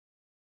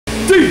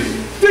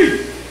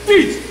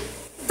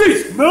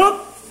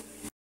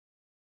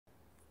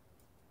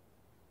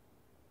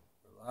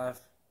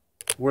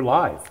We're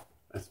live.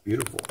 That's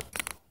beautiful.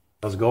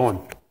 How's it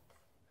going?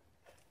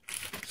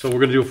 So we're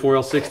going to do a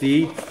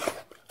 4L60E.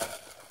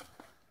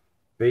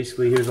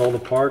 Basically, here's all the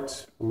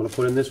parts I'm going to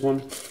put in this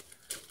one.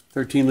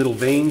 13 little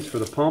vanes for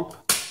the pump.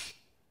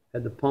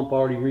 Had the pump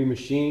already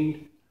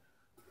remachined.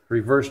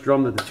 Reverse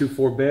drum that the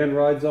 2.4 band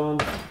rides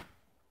on.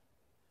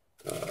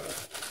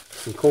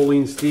 Some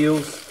choline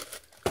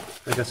steels.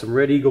 I got some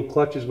Red Eagle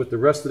clutches with the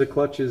rest of the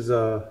clutches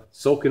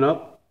soaking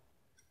up.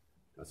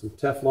 Got some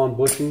Teflon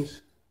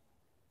bushings.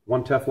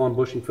 One Teflon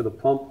bushing for the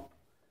pump.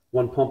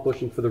 One pump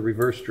bushing for the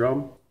reverse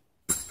drum.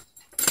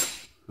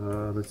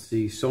 Let's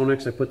see,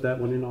 Sonex, I put that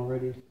one in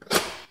already.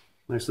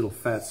 Nice little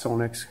fat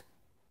Sonex.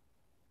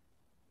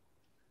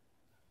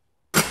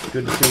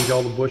 Good to change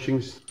all the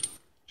bushings.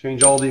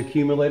 Change all the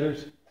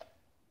accumulators.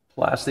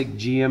 Plastic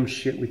GM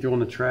shit we throw in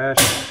the trash.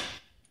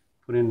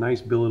 Put in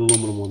nice billet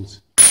aluminum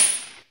ones.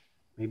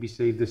 Maybe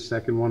save this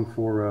second one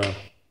for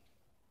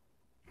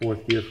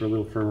fourth gear for a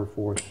little firmer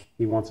fourth.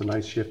 He wants a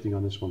nice shifting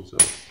on this one, so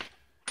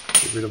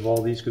get rid of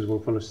all these because we'll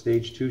put a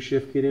stage 2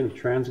 shift kit in, a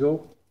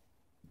Transgo.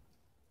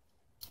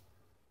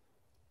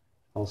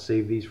 I'll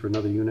save these for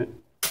another unit.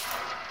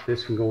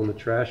 This can go in the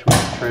trash with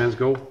the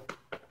Transgo.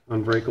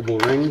 Unbreakable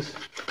rings.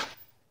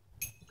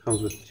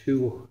 Comes with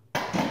two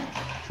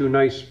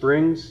nice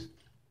springs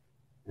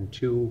and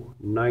two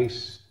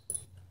nice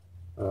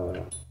what do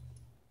you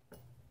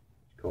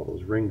call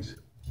those rings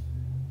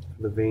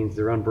for the vanes.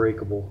 They're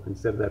unbreakable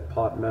instead of that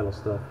pot metal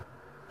stuff.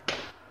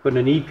 Putting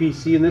an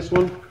EPC in this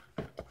one.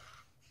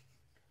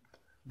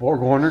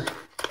 Borg-Warner.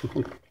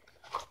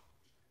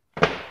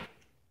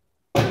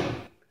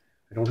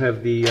 I don't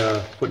have the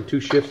putting 2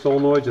 shift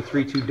solenoids, a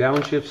 3-2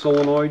 downshift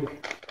solenoid,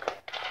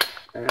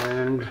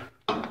 and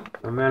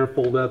a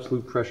manifold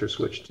absolute pressure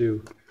switch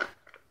too.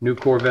 New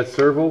Corvette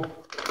servo.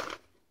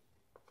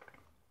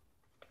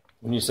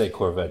 When you say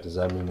Corvette, does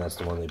that mean that's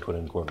the one they put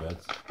in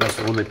Corvettes? That's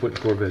the one they put in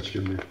Corvettes,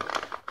 Junior.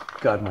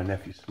 God, my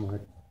nephew's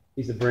smart.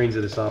 He's the brains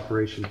of this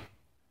operation.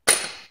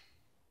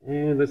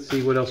 And let's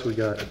see what else we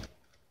got.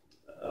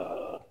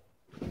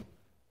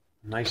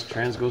 Nice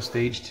Transgo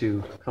Stage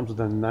 2. Comes with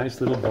a nice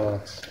little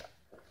box.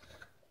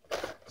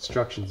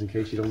 Instructions in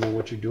case you don't know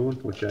what you're doing,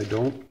 which I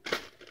don't.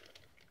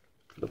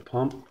 The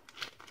pump.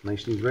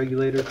 Nice new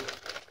regulator.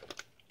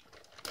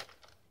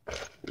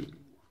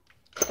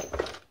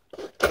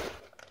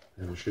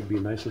 And there should be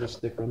a nice little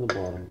sticker on the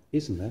bottom.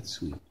 Isn't that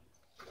sweet?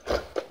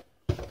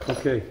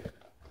 Okay,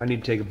 I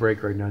need to take a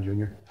break right now,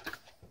 Junior.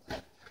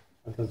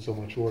 I've done so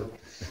much work.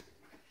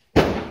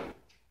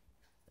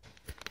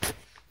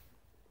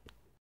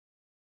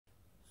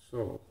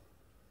 So,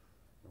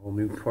 all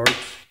new parts.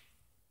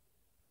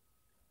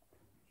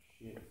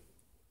 Shit.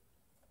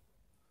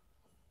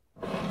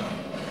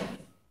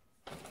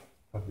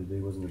 Probably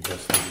today wasn't the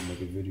best time to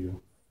make a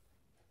video.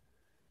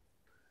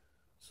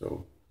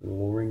 So, a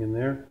little ring in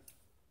there.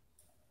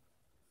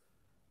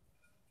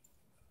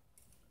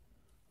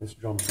 This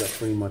drum's got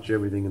pretty much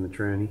everything in the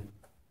tranny.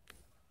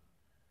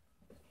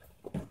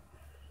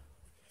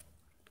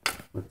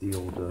 Let the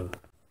old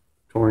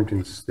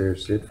Torringtons there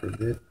sit for a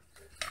bit.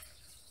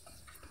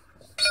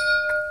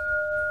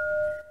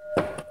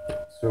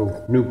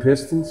 So, new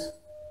pistons.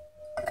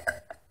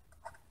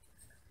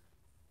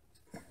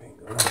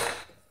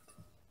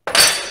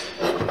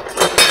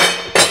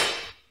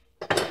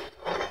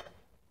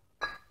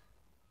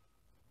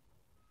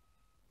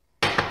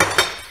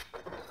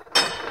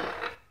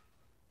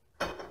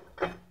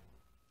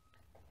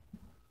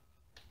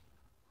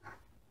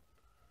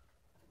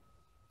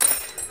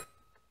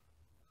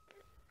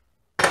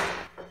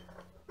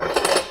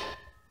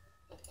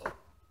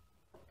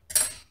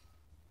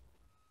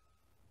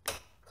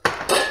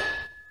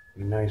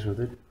 Be nice with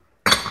it.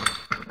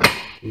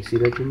 Can you see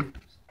that, Jimmy? Can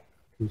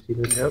you see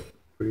that? Yep.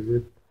 Pretty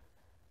good.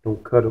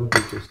 Don't cut them.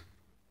 Just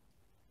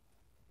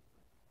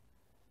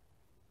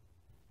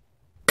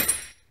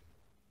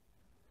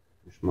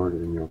you're smarter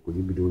than your uncle.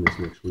 You'll be doing this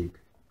next week.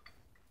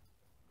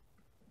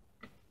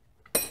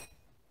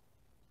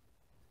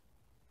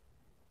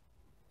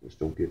 Just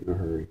don't get in a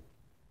hurry.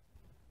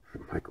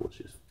 Michael was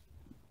just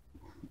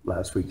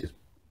last week just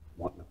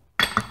wanting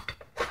to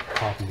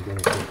pop them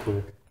together so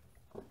quick.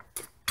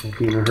 Don't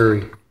be in a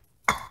hurry.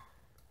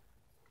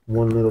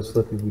 One little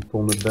slip, you'll be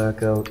pulling it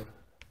back out.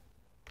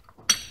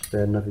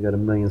 Bad enough you got a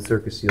million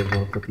circus seals.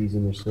 I'll put these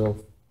in yourself.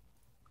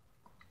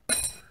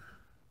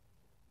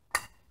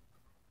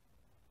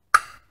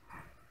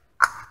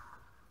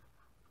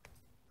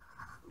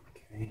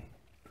 Okay.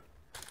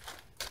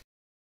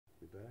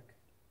 You're back.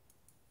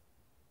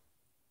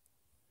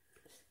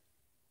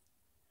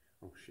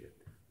 Oh shit.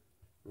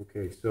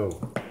 Okay,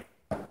 so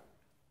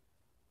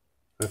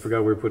I forgot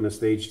we were putting a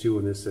stage 2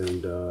 in this,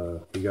 and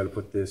you got to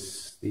put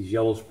these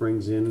yellow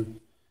springs in,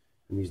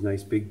 and these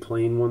nice big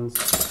plain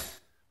ones.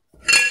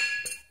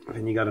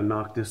 And you got to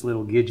knock this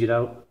little gidget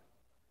out.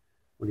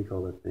 What do you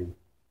call that thing?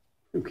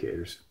 Who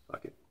cares?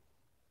 Fuck it.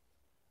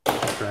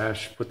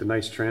 Trash. Put the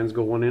nice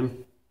Transgo one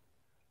in.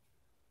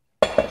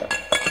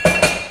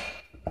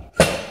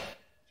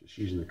 Just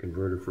using the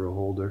converter for a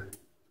holder.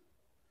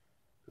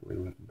 We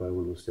don't have to buy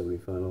one of those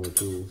 $75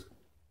 tools.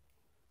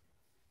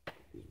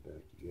 These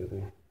back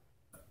together.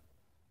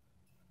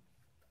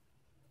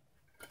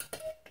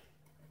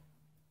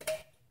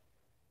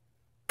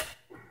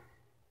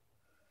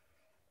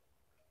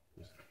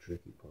 That's the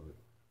tricky part.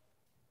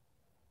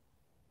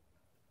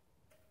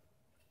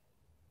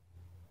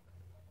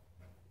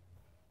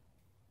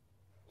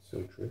 So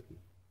tricky.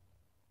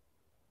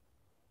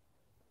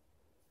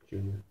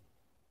 Junior,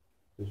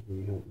 this is where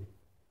you help me.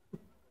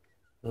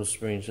 Those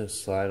springs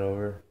just slide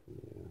over. Yeah,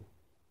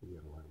 you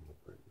gotta line them up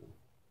right now.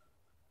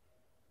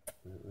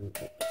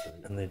 Right.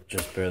 And they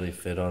just barely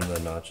fit on the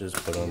notches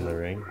put on the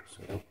ring.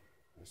 So. Yep.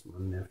 That's my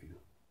nephew.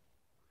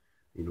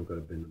 You don't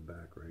gotta bend them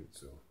back, right?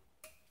 So,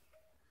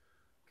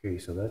 okay,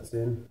 so that's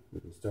in.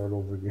 We can start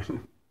over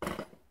again.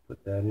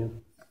 Put that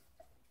in.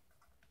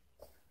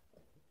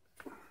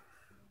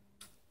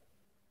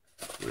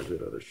 Where's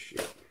that other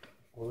shit?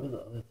 What are the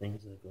other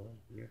things that go in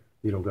here?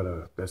 You don't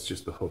gotta, that's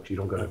just the hooks. You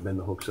don't gotta bend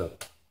the hooks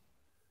up.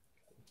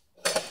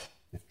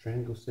 If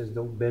Triangle says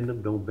don't bend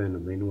them, don't bend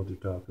them. They know what they're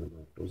talking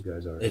about. Those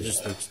guys are. It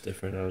just looks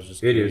different. I was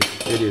just. It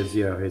is,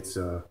 yeah. It's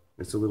a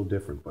little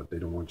different, but they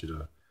don't want you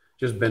to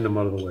just bend them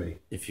out of the way.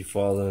 If you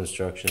follow the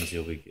instructions,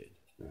 you'll be good.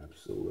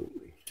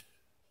 Absolutely.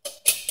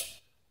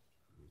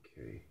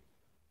 Okay,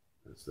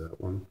 that's that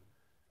one.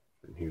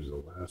 And here's the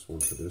last one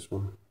for this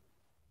one.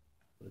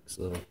 Looks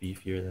a little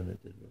beefier than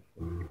it did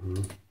before.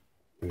 Mm-hmm.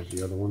 Here's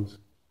the other ones.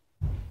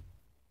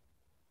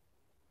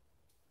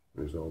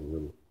 There's all the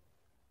little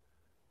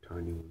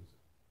tiny ones.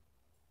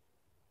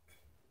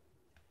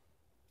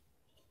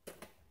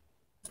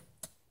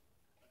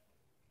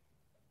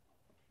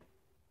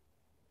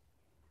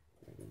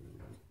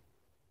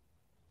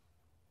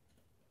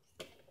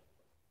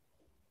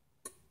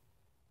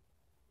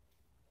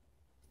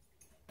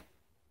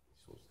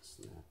 Supposed to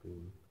snap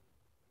in.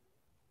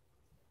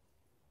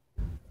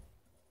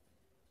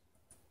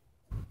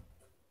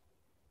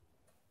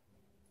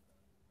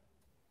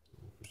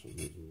 For some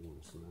reason you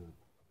want to snap.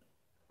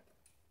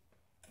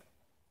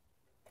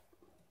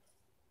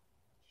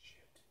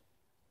 Shit.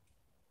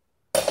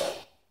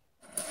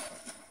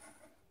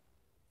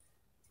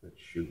 Let's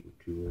shoot with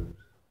 2 M's.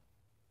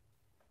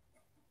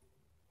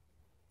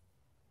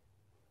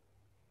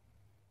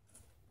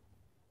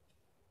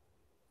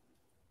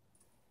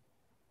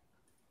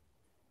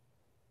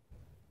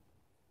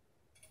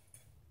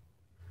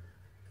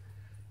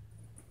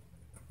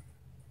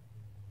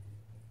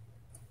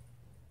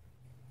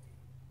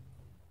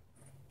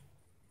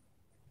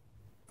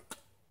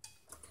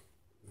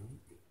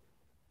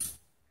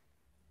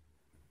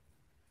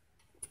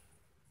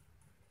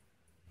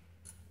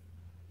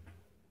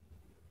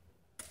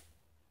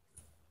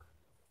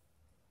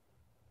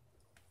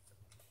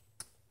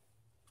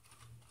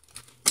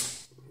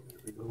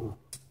 There we go.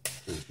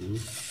 Mm-hmm.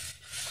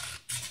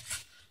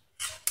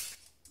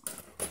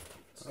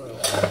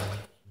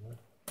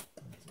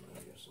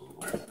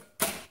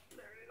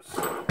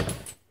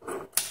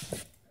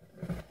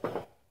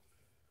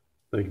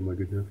 Thank you, my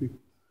good nephew.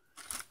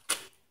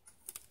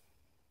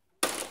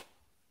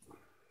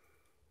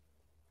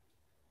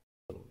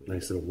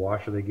 Nice little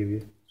washer they give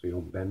you so you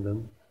don't bend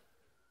them.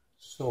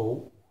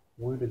 So,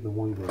 where did the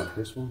one go?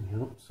 This one?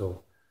 Yep.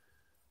 So,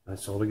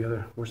 that's all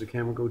together. Where's the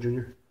camera go,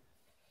 Junior?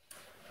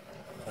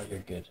 Oh, you're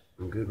good.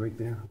 I'm good right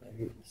there.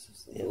 Okay.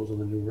 Those are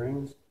the new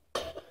rings.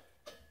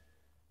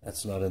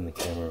 That's not in the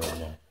camera right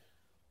now.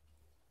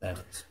 That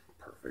is.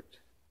 Perfect.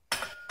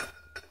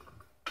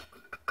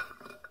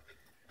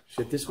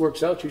 Shit, this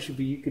works out.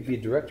 You could be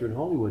a director in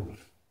Hollywood.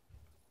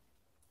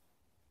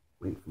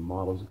 Waiting for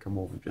models to come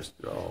over just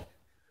to, oh,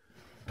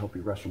 I hope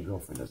your Russian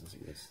girlfriend doesn't see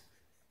this.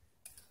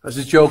 I was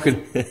just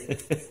joking.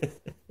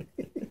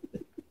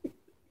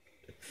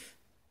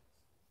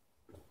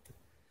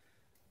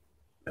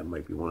 That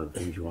might be one of the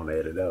things you want to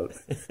edit out.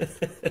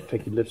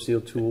 Take your lip seal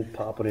tool,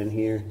 pop it in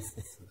here.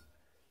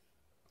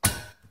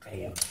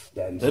 Bam.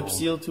 Daddy's Lip home.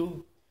 seal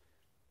tool?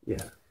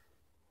 Yeah.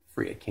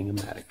 Free a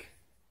King-O-Matic.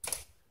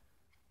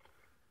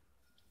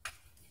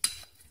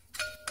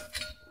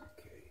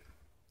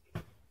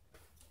 Okay.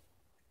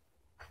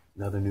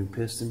 Another new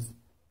piston.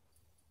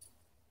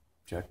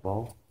 Jack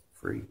ball.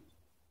 Free.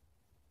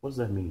 What does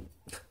that mean?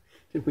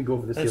 Didn't we go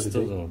over this I the other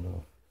still day? don't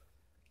know.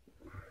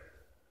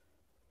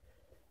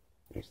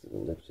 Next to the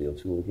lip seal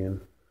tool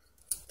again.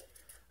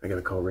 I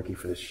gotta call Ricky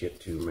for this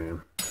shit too,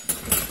 man.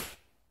 It's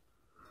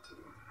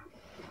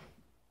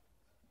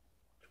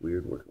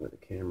weird working with a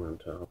camera on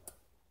top.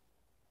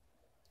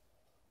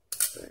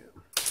 Bam.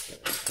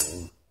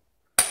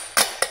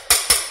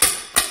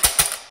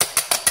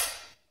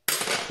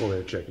 Well,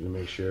 they're checking to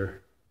make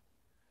sure.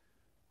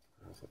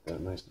 That's like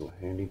that nice little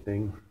handy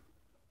thing.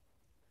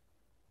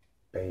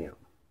 Bam.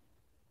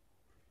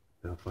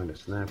 Now find a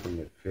snap ring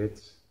that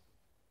fits.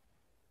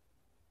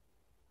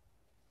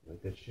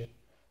 Like that shit.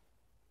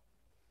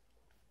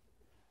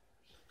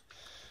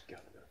 God,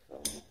 I gotta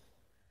follow.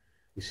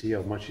 You see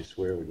how much you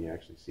swear when you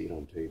actually see it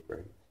on tape,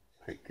 right?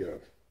 My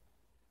God.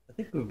 I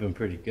think we've been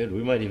pretty good.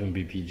 We might even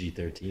be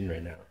PG-13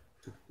 right now.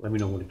 Let me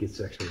know when it gets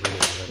extra rated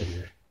out of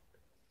here.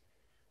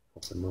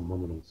 Hopefully my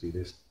mama don't see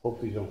this.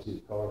 Hopefully you don't see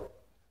the car.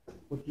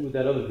 What'd you do with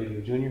that other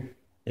video, Junior?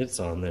 It's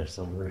on there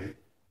somewhere.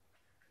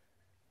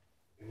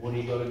 When are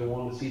you gonna go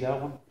on to see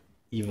that one?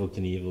 Evil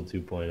Knievel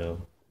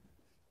 2.0.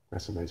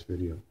 That's a nice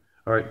video.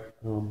 All right,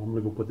 I'm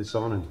gonna go put this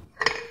on and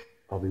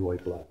I'll be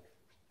white black.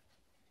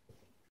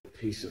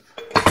 Piece of.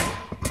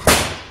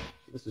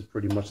 This is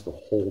pretty much the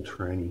whole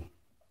tranny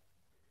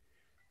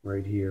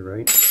right here,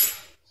 right?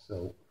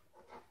 So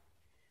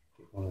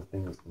get one of the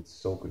things that's been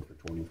soaking for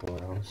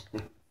 24 hours.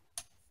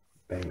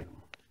 Bam.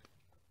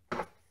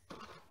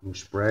 New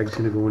sprag's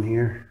gonna go in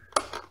here.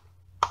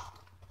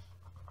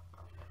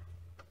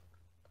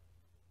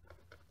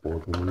 Four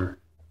corner.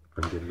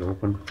 If I can get it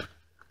open.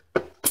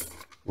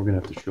 We're gonna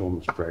have to show them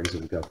the sprags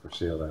that we got for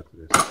sale after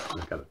this.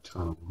 I got a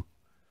ton of them.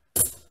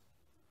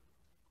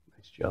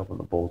 Nice job on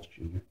the bolts,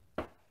 Junior.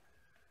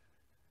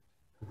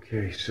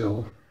 Okay,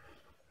 so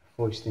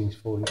hoist things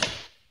for you.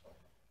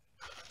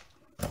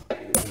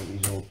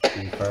 These old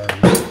tree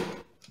fires.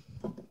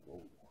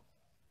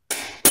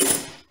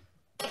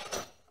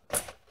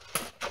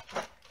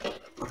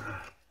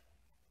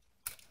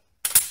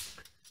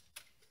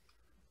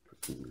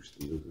 Put some loose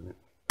steel in it.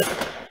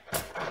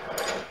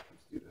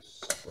 Let's do the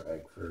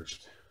sprag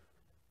first.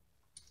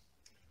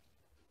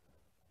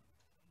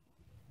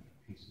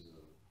 Pieces of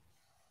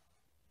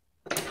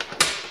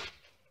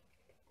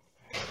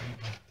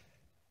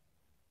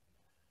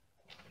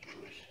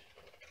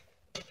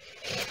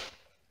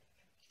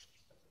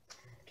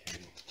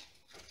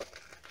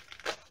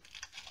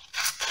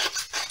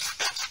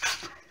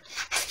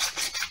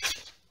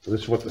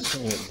so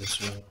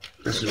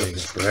this is what the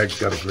sprag's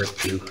got a grip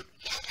to.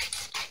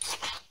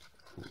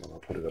 I'll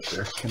put it up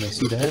there. Can I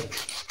see that?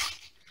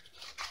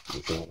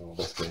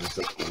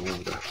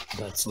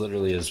 That's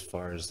literally as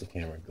far as the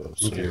camera goes.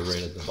 So okay. You're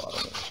right at the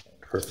bottom.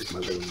 Perfect, my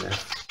little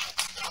net.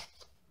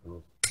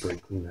 I'll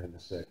brake clean that in a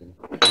second.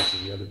 This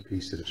is the other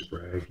piece of the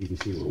sprag. You can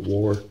see a little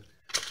war. Do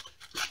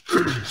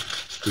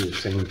the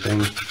same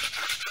thing.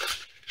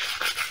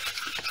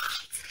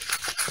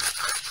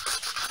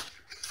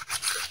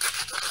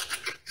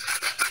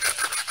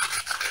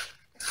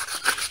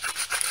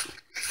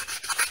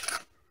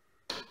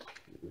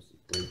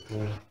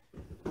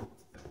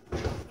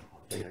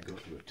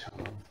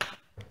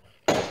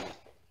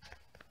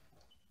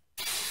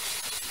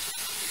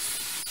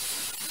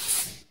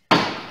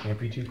 Can't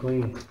be too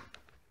clean.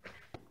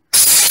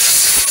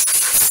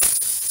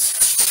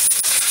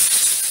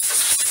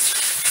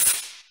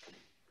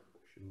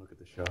 Shouldn't look at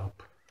the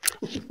shop.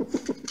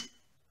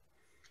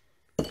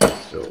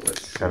 So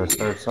let's see. Gotta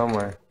start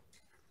somewhere.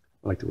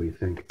 I like the way you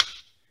think.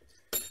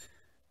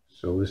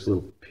 So this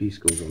little piece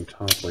goes on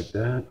top like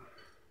that.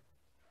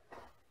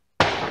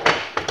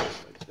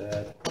 Like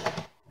that.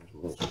 There's a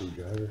little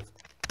screwdriver.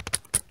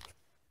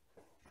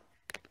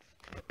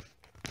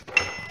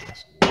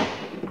 There's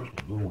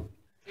the blue one.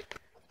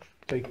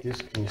 Take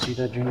this, can you see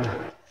that, Junior?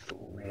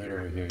 Right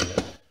over here,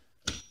 yeah.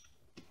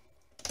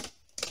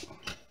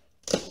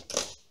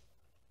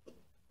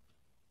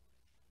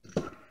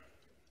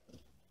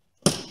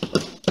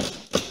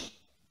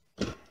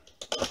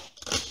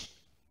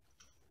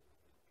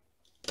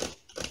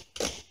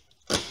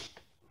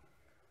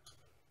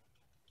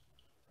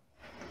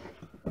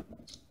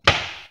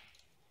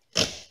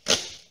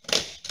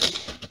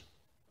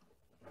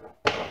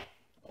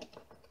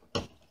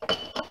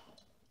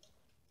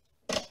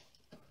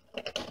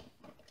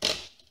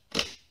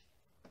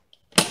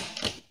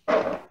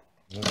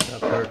 What's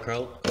that part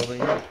called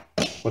again?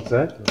 What's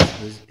that?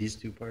 These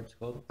two parts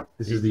called?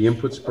 This is the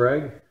input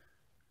sprag.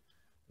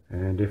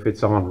 And if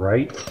it's on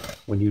right,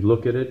 when you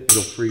look at it,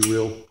 it'll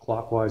freewheel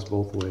clockwise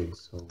both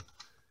ways. So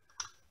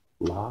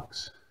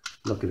locks,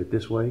 look at it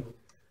this way,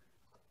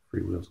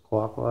 freewheels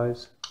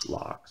clockwise,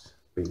 locks,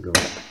 bingo.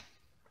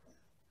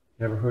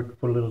 You ever heard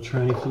put a little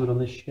tranny fluid on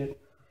this shit?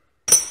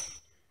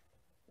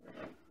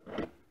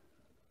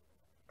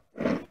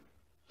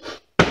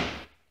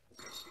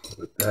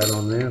 Put that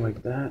on there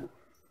like that.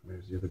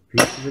 There's the other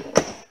piece of it.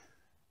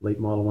 Late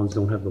model ones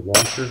don't have the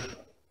washer.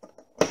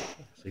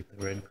 It's like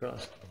the Red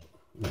Cross.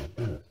 Yeah, it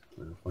does.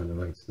 I'll find the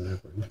right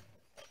snapper.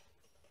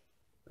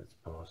 That's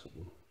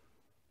possible.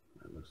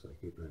 That looks like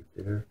it right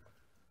there.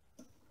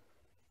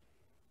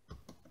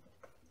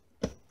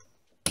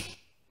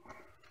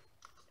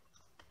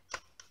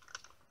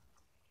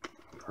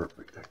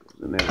 Perfect. That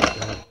goes in there like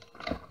that.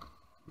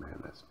 Man,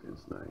 that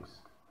spins nice.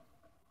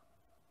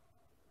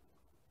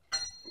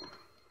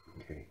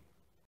 Okay.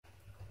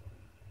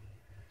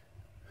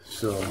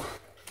 So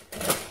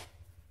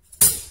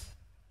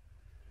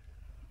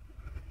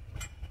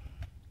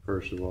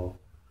first of all,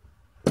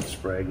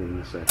 sprag in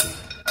a second.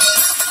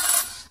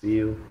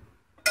 Steel,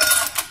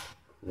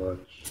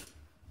 clutch,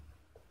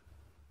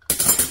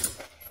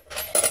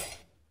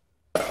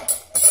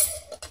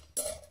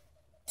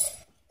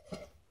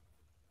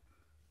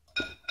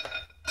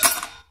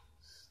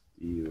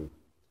 steel,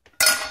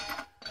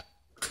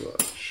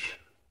 clutch,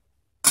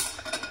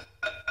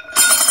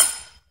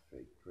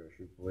 fake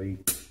pressure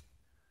plate,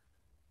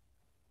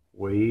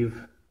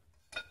 wave,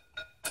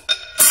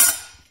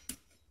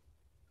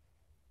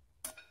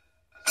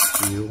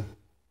 steel,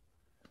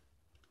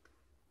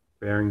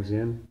 bearings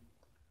in,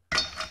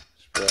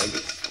 drag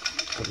is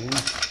put in.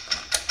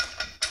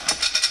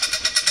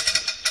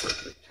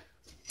 Perfect.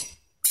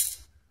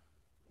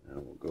 Now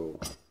we'll go.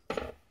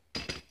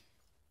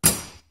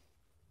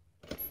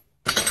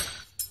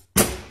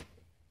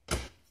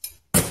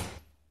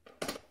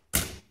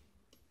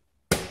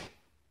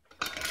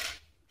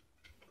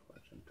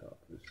 Clutch on top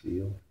of the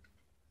seal.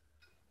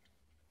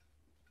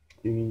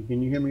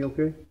 Can you hear me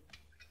okay?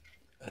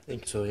 I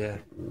think so, yeah.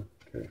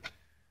 Okay.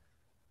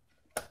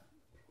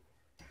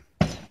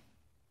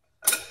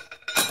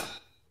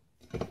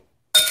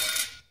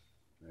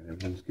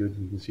 Everything's good.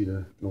 You can see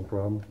the no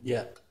problem.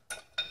 Yeah.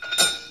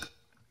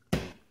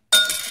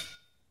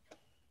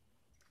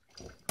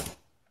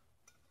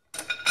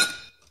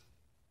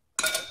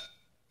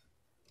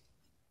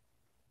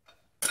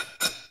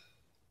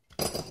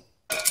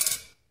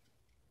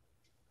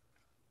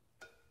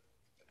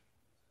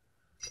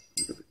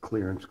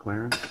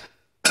 Clearance.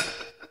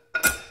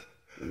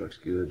 It looks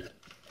good.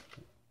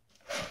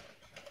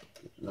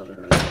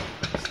 Another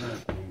snap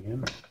thing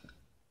again. It's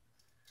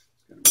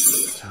gonna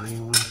be a tiny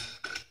one.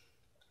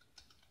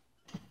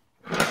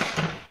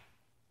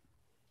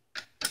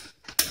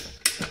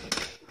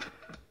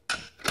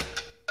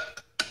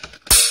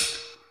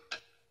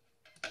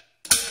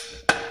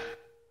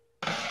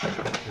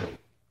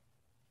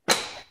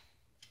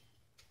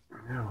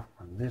 Now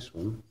on this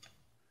one,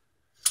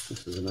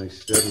 this is a nice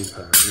steady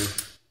pattern.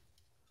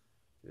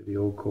 The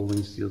old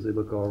choline steels, they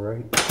look all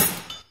right.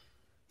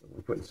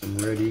 We're putting some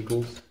red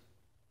eagles.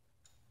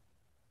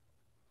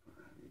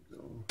 There you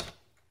go.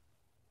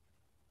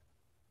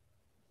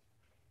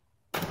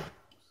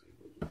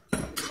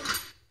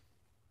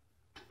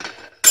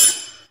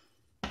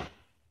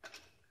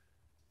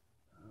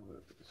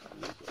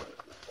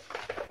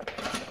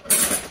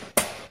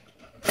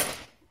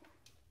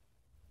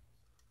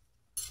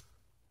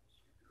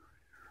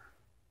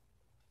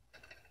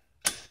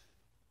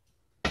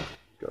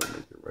 Got to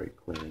make the right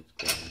clearance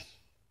clearance.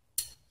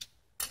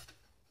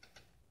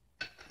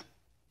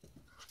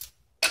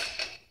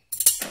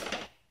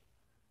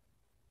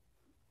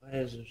 Why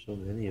is there so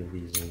many of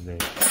these in there?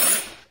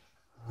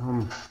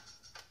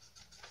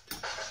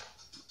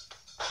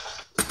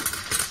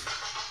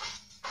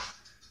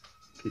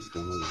 Keep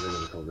going with the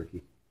regular call,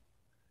 Ricky.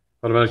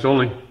 Automatics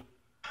only.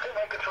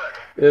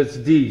 It's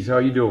D's. How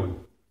you doing?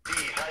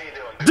 D's, how you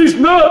doing? D's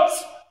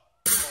nuts!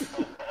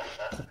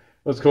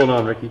 What's going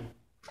on, Ricky?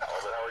 How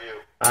are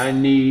you? I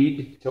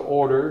need to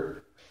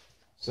order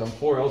some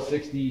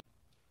 4L60.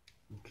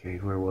 Okay,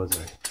 where was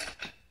I?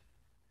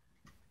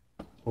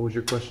 What was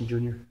your question,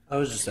 Junior? I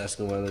was just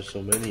asking why there's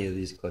so many of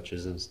these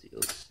clutches and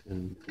steels.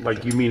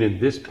 Like, you mean in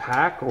this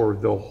pack or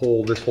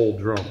this whole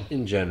drum?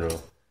 In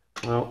general.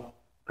 Well,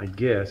 I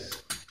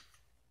guess.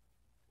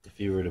 If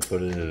you were to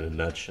put it in a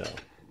nutshell.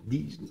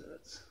 These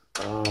nuts.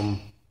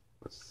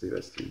 Let's see,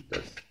 that's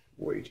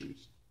way too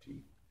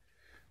deep.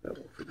 That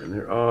won't fit in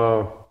there.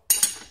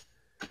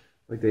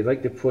 Like they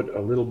like to put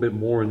a little bit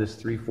more in this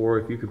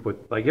 3/4. If you could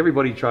put, like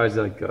everybody tries,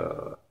 like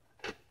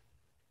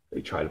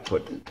they try to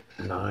put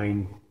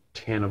 9,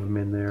 10 of them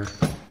in there,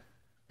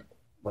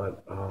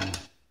 but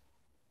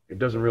it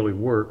doesn't really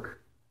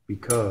work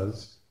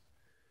because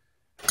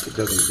it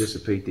doesn't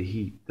dissipate the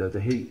heat. The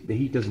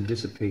heat doesn't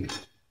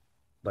dissipate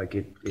like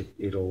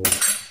it'll.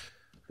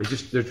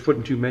 They're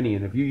putting too many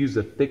in. If you use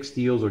the thick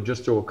steels or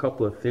just throw a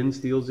couple of thin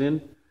steels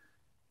in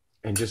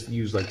and just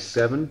use like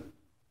 7,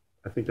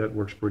 I think that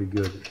works pretty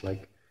good.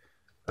 Like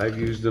I've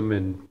used them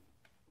and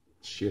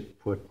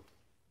put,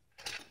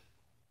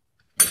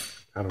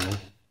 I don't know,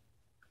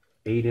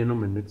 8 in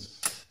them, and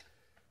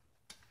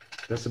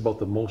that's about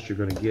the most you're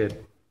gonna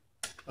get.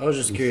 I was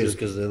just curious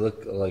because they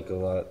look like a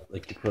lot.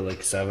 Like you put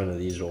like 7 of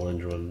these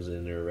orange ones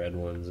in or red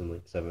ones, and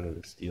like 7 of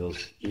the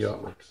steels. Yeah.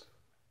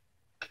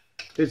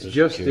 It's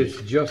just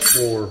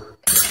for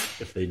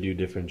if they do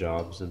different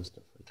jobs and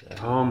stuff like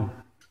that.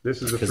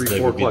 This is the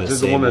 3/4 clutch.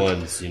 This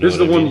is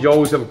the one you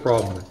always have a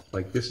problem with.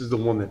 Like this is the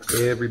one that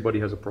everybody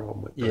has a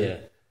problem with. Right? Yeah.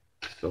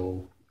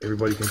 So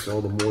everybody thinks,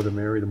 oh, the more the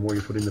merrier, the more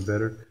you put in the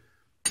better.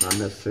 Not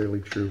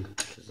necessarily true.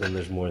 Then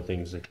there's more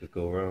things that could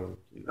go wrong.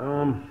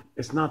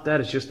 It's not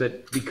that. It's just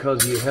that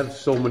because you have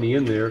so many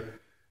in there,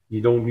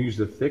 you don't use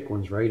the thick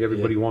ones, right?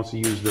 Everybody wants to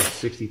use the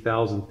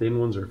 60,000 thin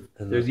ones, or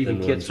there's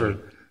even kits for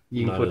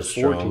you can put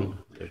 14.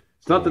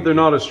 It's not that they're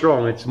not as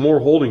strong. It's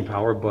more holding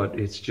power, but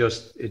it's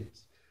just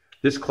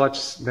this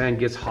clutch, man,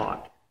 gets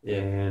hot,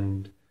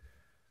 and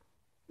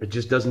it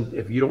just doesn't.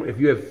 If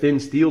you have thin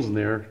steels in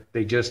there,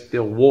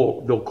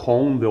 they'll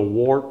cone, they'll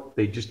warp.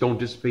 They just don't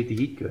dissipate the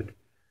heat good.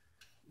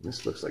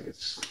 This looks like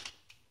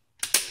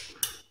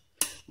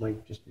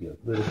might just be a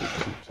little bit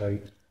too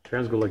tight.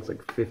 Transgo likes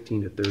like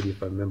 15 to 30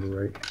 if I remember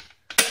right.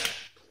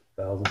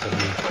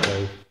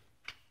 1,700.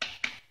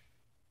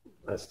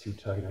 That's too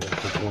tight. I gotta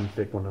take one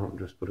thick one out and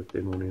just put a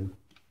thin one in.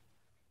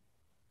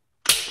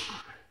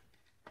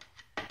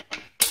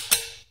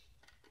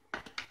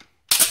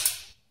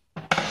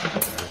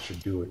 That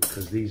should do it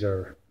because these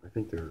are, I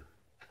think they're,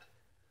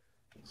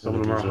 some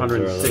of them are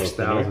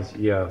 106,000.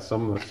 Yeah,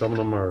 some of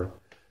them are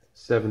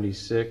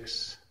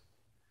 76,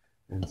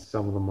 And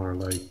some of them are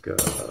like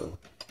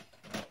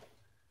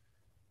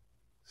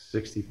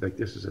 60, like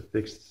this is a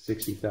thick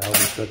 60,000.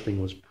 That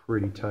thing was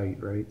pretty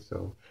tight, right?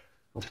 So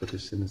I'll put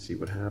this in and see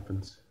what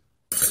happens.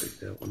 Take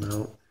that one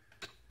out.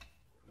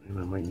 And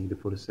I might need to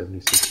put a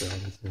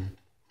 76,000 in.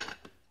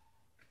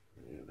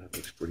 Yeah, that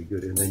looks pretty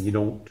good. And then you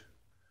don't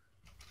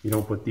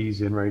put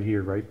these in right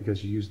here, right?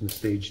 Because you're using the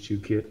stage 2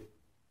 kit.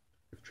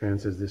 If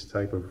Trans has this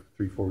type of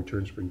 3/4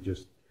 return spring,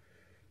 just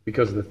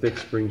because of the thick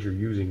springs you're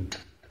using,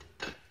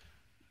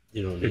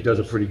 it does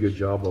a pretty good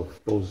job of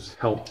those.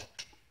 Help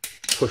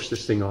push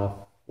this thing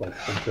off like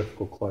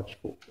centrifugal clutch,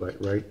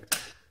 right?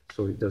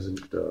 So it doesn't.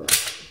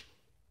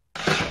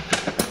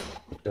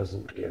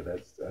 Yeah,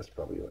 that's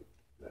probably like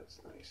that's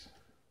nice.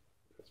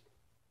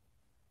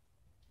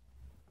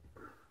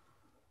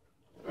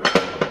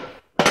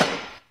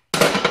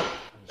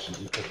 Should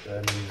we put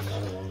that in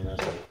another one?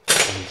 That's like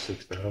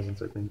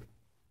 26,000, I think.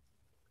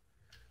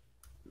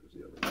 There's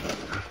the other one.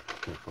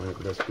 Can't find it,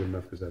 but that's good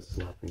enough because that's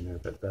sloppy in there.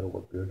 That'll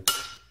work good.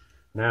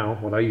 Now,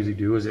 what I usually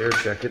do is air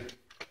check it.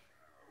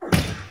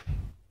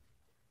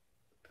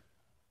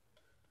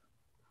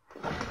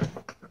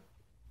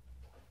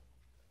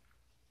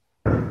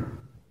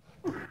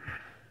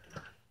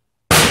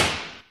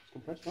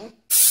 Compressed on?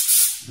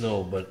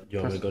 No, but you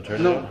want me to go turn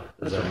it No, on?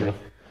 that's okay.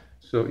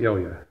 So,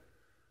 yeah.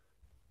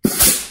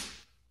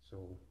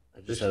 So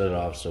I just set it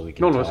off so we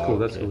can. No, that's cool.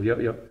 That's cool.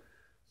 Yep.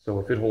 So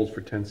if it holds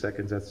for 10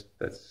 seconds,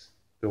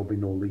 there'll be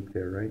no leak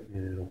there, right?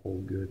 And it'll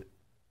hold good.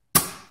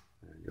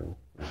 There you go.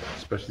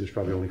 Especially there's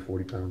probably only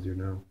 40 pounds here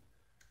now.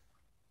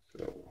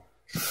 So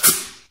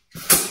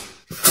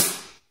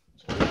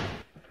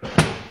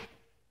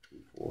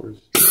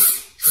 3/4.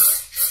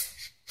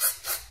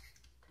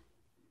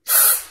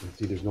 And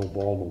see, there's no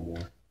ball no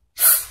more.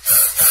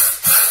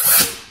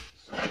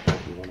 So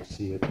if you want to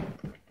see it.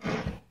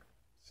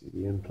 See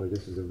the end plate.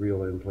 This is a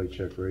real end plate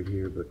check right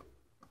here, but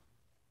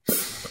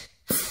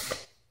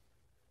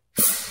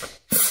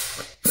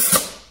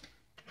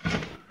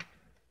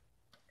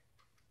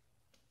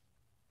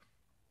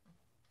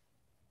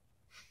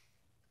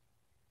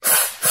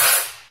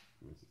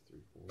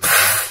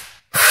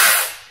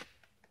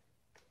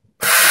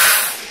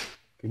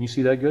can you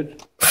see that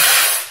good?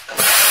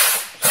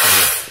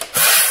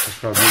 It's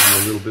probably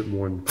a little bit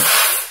more.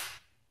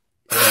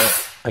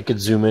 I could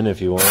zoom in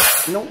if you want.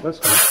 No, that's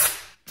good.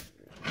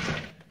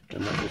 I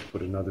might just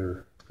put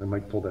another. I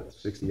might pull that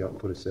 60 out and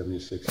put a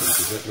 76 in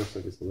because that looks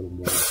like it's a little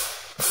more.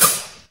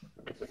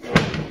 That looks like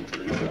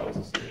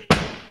 3,000.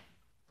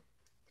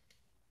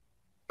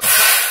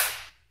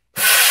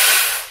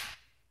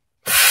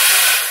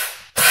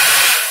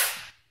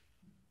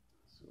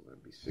 So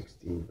that'd be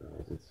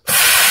 16,000.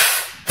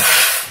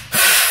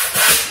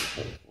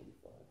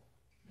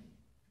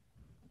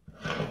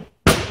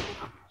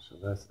 So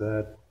that's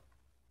that.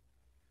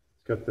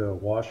 It's got the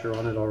washer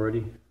on it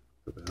already.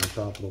 Put that on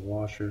top of the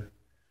washer.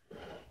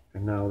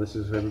 And now this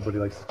is, everybody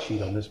likes to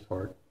cheat on this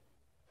part.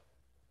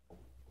 Put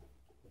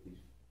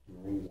these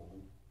rings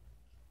on.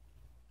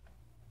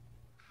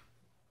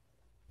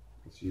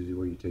 It's usually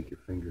where you take your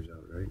fingers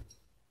out, right?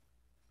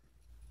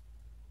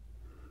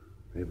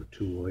 They have a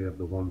tool, they have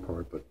the one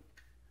part, but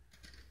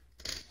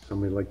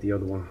somebody liked the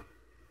other one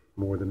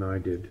more than I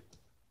did.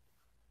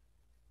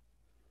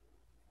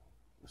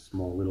 A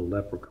small little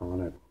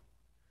leprechaun at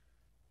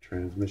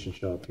transmission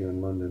shop here in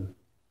London.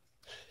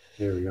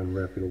 Very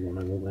unreputable one.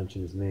 I won't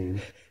mention his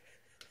name.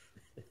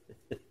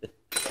 I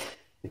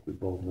think we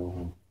both know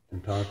who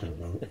I'm talking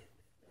about.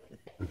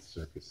 That's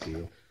Circus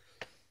Seal.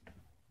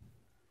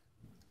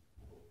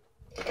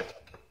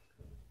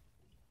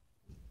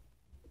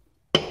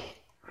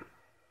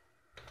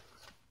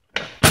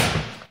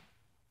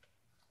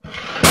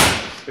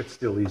 It's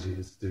still easy.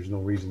 There's no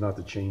reason not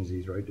to change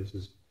these, right? This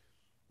is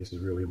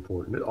really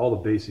important. All the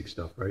basic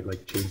stuff, right?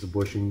 Like change the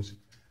bushings,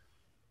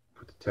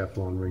 put the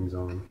Teflon rings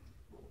on.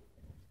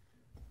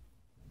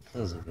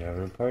 Sounds like they're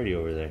having a party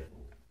over there.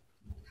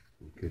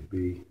 It could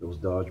be. Those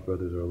Dodge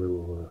brothers are a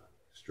little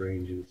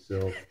strange in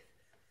itself.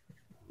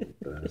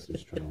 That's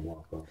just trying to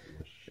walk off of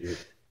this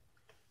shit.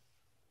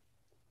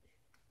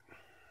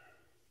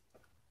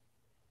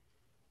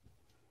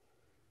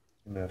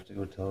 I'm gonna have to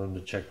go tell him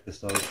to check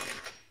this out.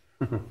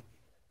 How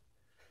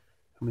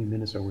many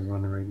minutes are we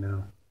running right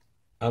now?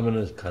 I'm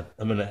gonna edit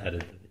the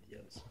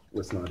videos.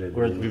 Let's not edit.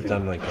 We've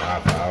done like a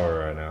half hour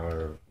or an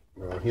hour.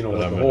 Well, you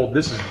know,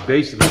 this is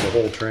basically the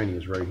whole tranny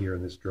is right here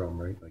in this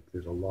drum, right? Like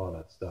there's a lot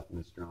of stuff in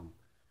this drum.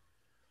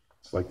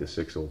 It's like the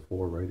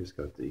 604, right? It's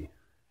got the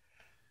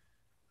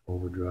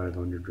overdrive,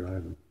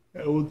 underdrive.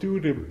 Yeah, we'll do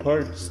it in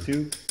parts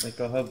too.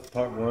 Like I'll have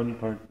part one,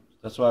 part.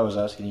 That's why I was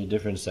asking you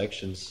different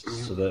sections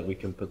so that we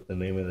can put the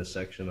name of the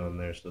section on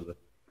there. So that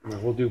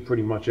we'll do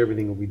pretty much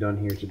everything will be done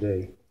here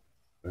today,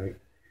 right?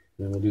 And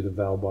then we'll do the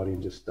valve body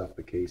and just stuff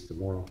the case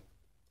tomorrow.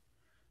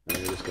 And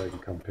this guy can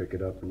come pick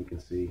it up and you can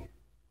see.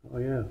 Oh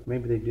yeah,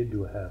 maybe they did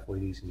do a halfway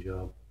decent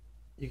job.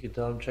 You could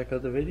tell him check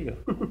out the video.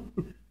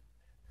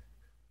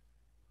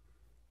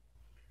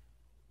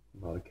 A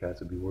lot of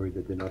cats would be worried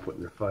that they're not putting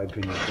their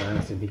 5-pinion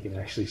planets and he can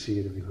actually see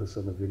it if he looks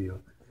on the video.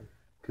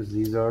 Because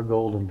these are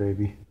golden,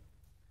 baby.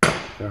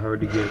 They're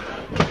hard to get.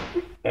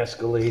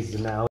 Escalades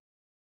and now.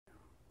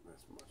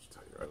 That's much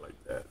tighter. I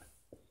like that.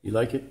 You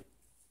like it?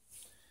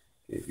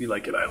 If you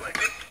like it, I like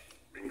it.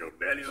 Bingo,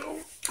 daddy's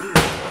home.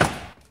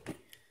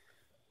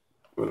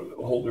 Put a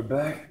little holder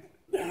back.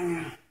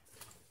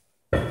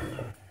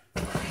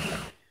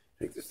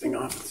 Take this thing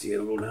off and see it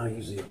a little now.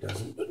 Usually it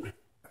doesn't, but.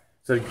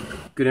 Is that a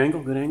good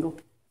angle? Good angle?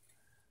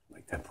 I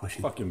like that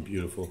pushing. Fucking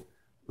beautiful.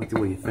 Like the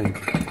way you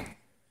think.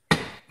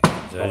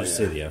 Did I just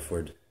say the F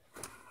word?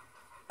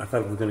 I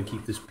thought we were going to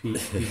keep this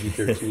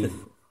PG-13.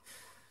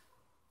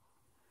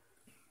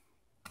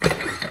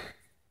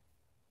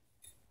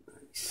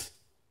 Nice.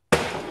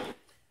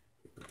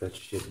 Put that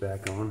shit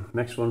back on.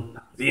 Next one.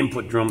 The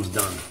input drum's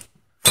done.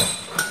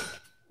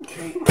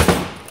 Okay.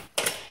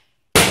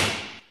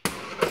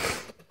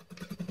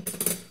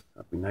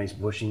 That'll be nice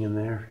bushing in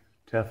there.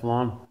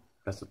 Teflon.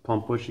 That's the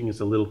pump bushing. It's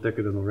a little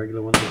thicker than the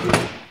regular one.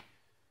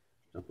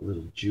 Dump a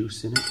little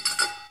juice in it.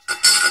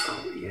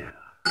 Oh, yeah.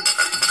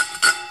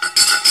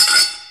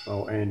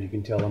 Oh, and you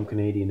can tell I'm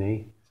Canadian,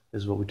 eh?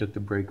 This is what we took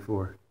the break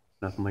for.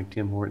 Nothing like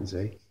Tim Hortons,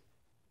 eh?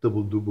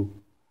 Double double.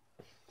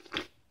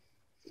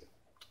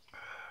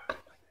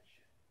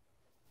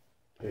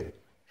 Okay.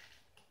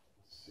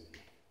 Let's see.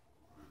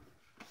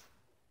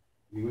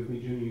 You with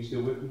me, Junior? You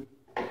still with me?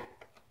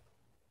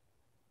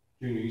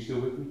 Junior, you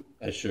still with me?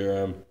 I sure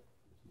am.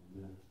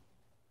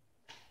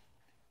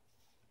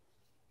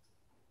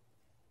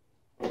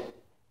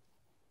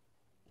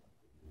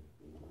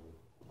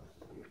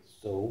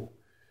 So,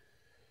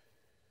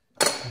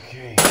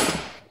 okay,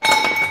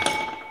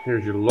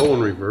 here's your low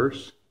and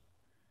reverse.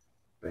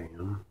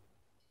 Bam,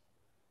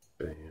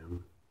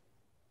 bam.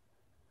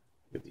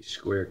 Get these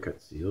square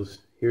cut seals.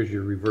 Here's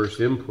your reverse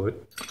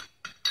input.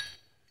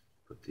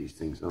 Put these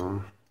things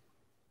on.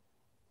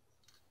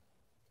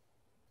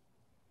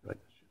 Right.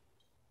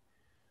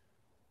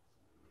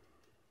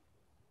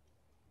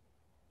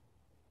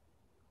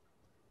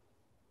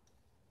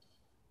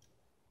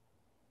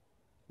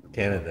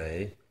 Canada,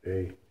 eh?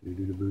 Hey,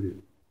 do the boot it.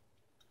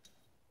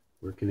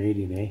 We're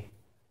Canadian, eh?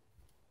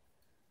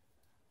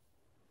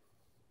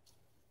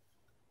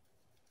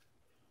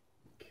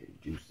 Okay,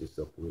 juice this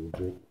up a little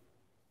bit.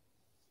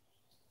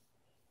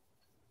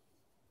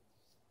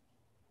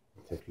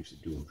 Tech used to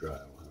do them dry. I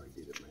don't know how I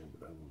did it, man,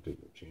 but I won't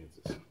take no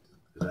chances.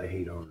 Because I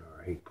hate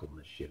R&R. I hate pulling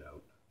this shit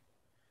out.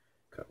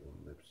 Cut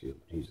one lip seal.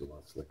 He's a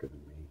lot slicker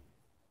than me.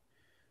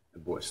 The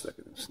boy's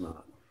slicker than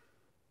snot.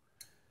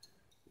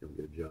 You don't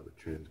get a job at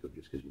Transco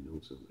just because you know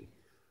somebody.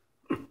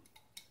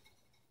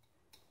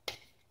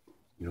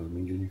 You know what I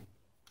mean, Junior?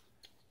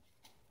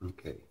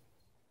 Okay.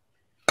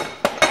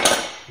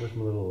 Where's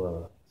my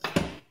little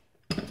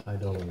tie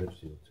down and lip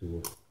seal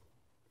tool?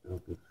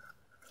 Okay.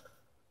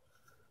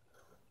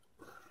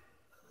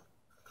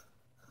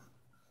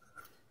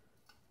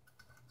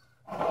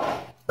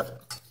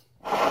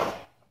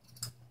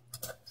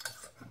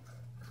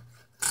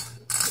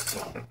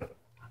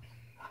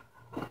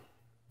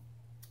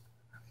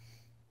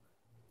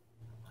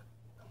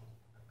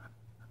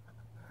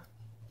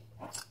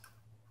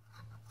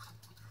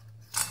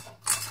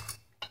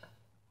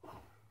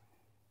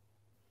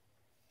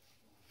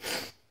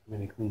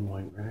 Many clean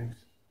white rags.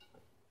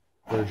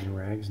 Virgin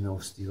rags, no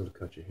steel to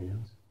cut your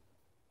hands.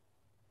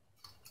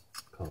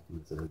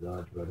 Compliments of the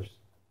Dodge brothers.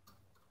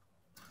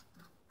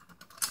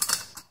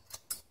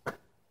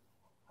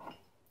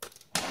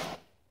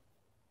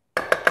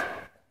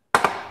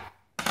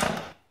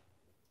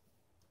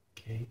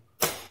 Okay,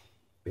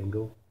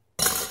 bingo.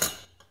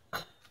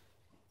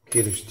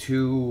 Okay, there's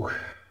two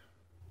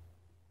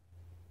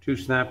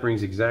snap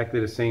rings exactly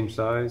the same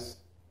size.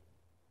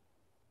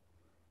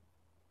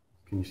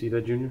 Can you see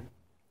that, Junior?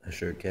 I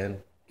sure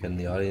can. Can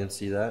the audience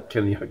see that?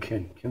 Can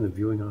the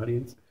viewing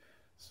audience?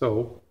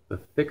 So the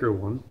thicker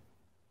one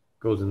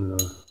goes in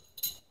the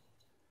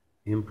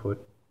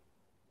input,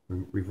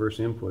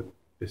 reverse input.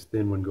 This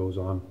thin one goes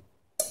on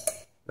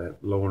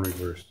that low and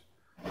reverse.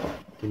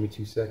 Give me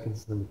 2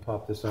 seconds. Let me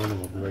pop this on and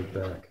we'll be right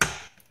back.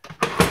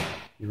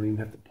 You don't even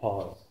have to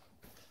pause.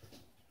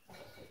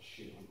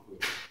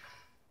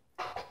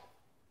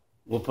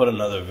 We'll put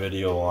another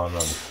video on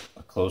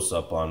a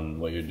close-up on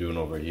what you're doing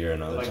over here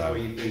another time. What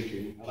you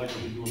thinking. I like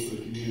what you're doing for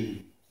the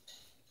community.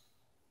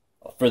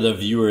 For the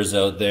viewers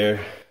out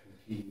there.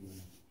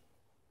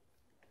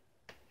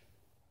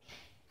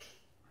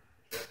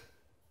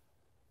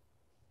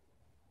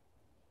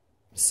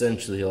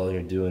 Essentially all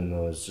you're doing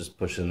though is just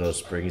pushing those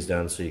springs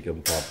down so you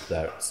can pop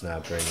that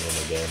snap ring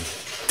in again.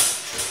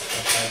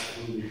 That's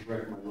absolutely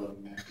correct, my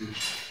loving Matthew.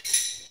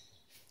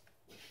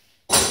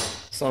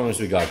 As long as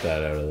we got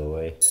that out of the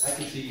way. I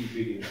can see you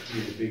being a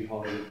big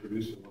Hollywood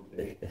producer one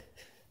day.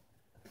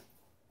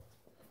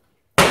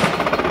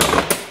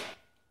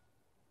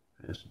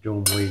 As the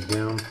dome weighs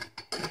down,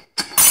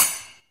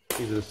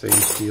 these are the same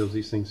steels.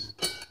 These things,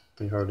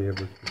 they hardly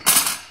ever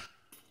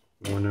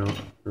worn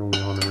out. They're only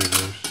on the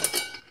reverse.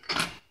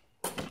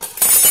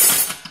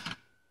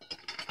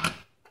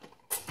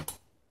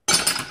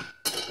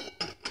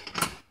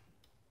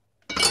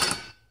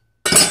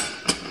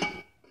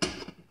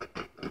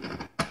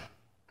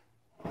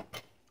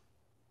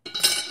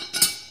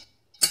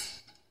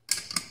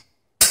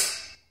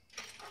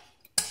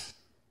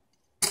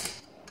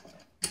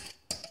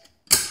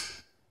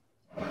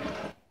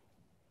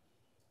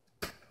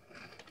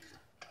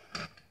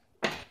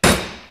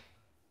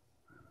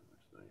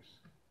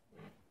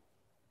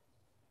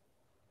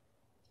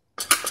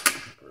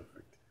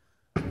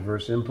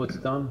 Reverse input's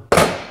done.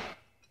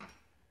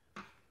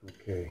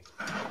 Okay.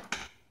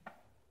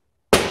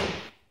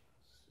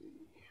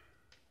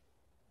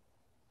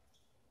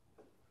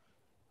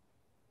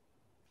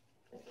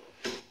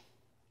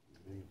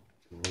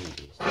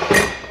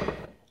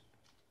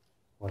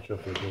 Watch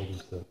out for golden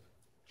stuff.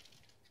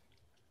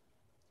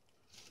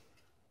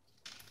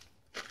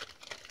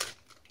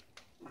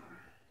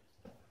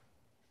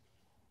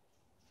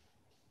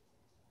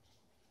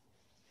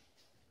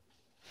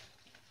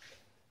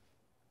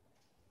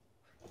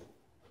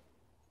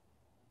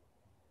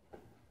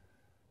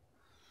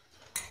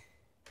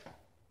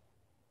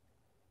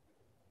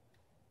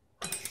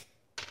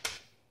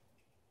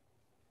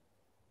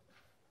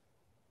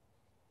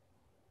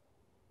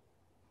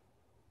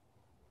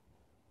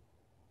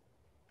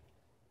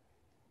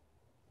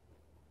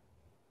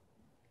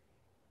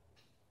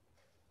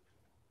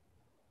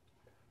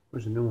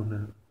 Where's the new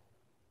one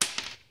at?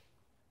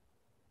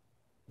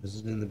 Is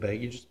it in the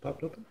bag you just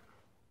popped open?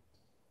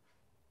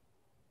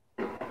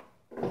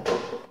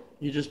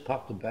 You just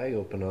popped the bag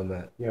open on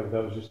that. Yeah, but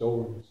that was just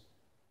over.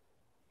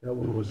 That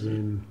one was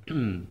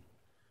in.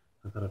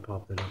 I thought I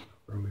popped it up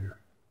earlier.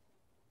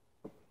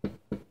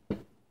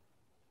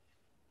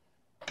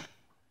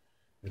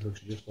 It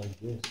looks just like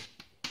this.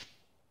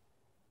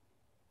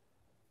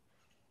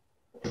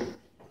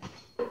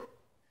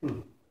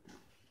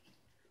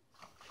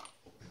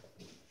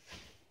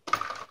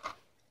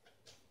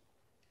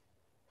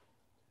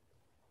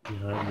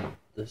 Behind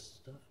this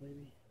stuff,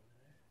 maybe?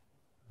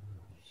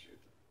 Oh, shit.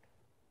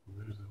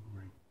 There's the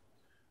ring.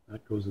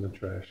 That goes in the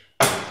trash,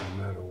 no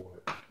matter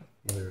what.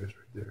 Oh, there it is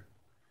right there.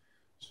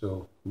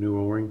 So, new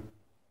O-ring.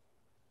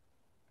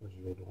 There's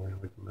your old O-ring,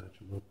 we can match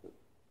them up.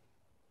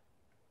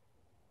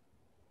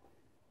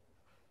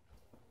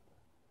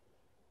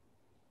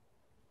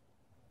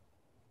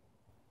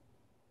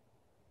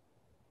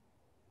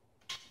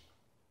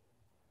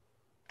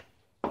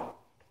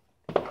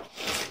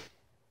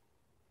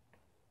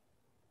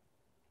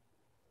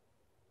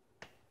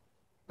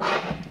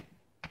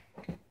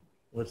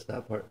 What's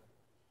that part?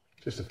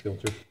 Just a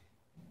filter.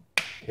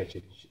 Catch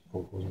it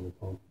before it goes in the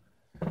pump.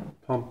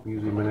 Pump,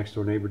 usually my next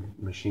door neighbor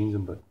machines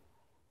them, but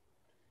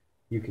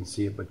you can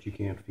see it, but you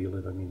can't feel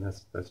it. I mean,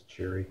 that's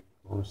cherry,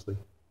 honestly.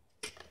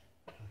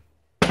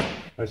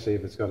 I say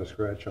if it's got a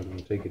scratch on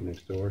it, take it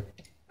next door.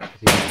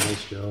 He did a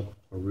nice job,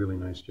 a really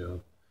nice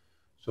job.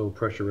 So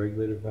pressure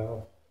regulator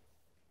valve,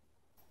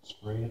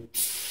 spray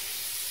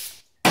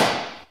it,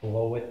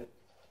 blow it.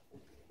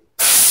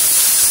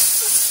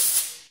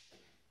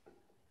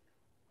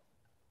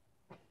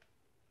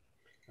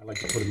 I like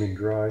to put them in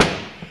dry,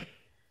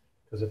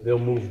 because if they'll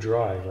move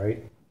dry,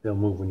 right? They'll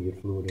move when you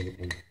get fluid in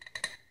it.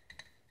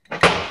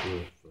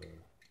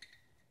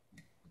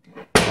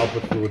 I'll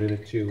put fluid in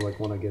it too,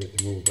 like when I get it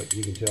to move, but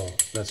you can tell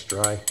that's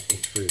dry,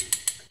 it's free.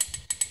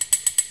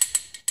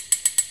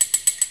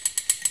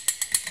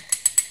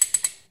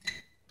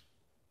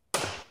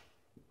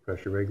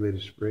 Pressure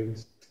regulator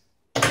springs,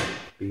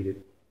 beat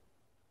it.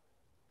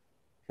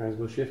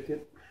 Transgo shift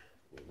kit.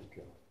 There we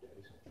go.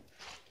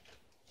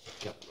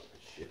 Yep.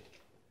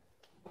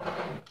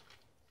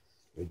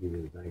 They give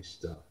you the nice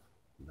stuff.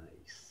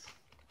 Nice.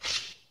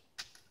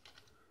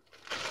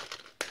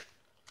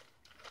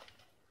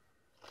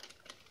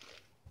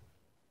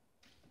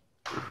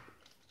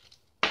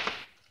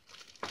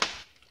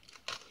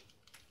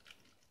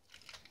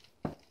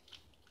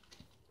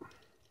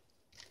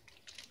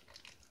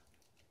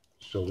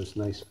 So this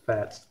nice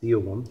fat steel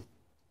one,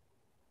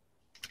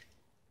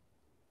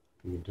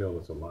 you can tell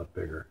it's a lot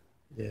bigger.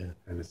 Yeah.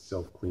 And it's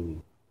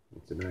self-cleaning.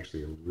 It's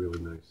actually a really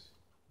nice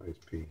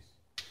piece.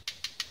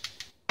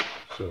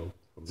 So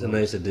It's a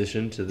nice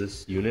addition to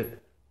this unit.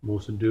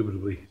 Most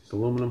indubitably, it's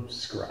aluminum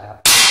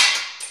scrap.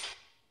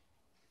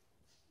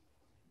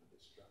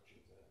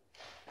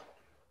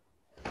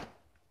 There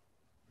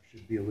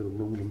should be a little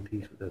aluminum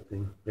piece with that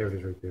thing. There it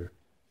is right there.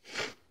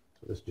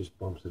 So this just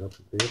bumps it up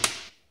a bit.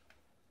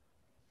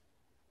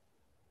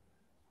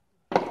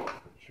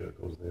 I'm sure it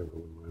goes there, but I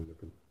wouldn't mind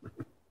looking.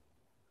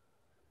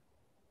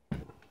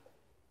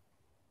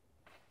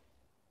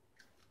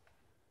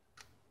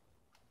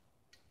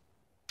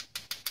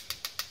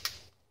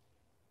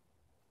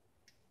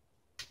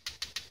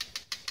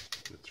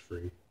 It's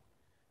free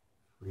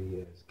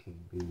as can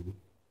be.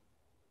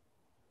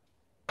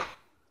 Put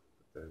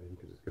that in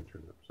because it's going to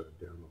turn upside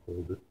down to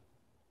hold it.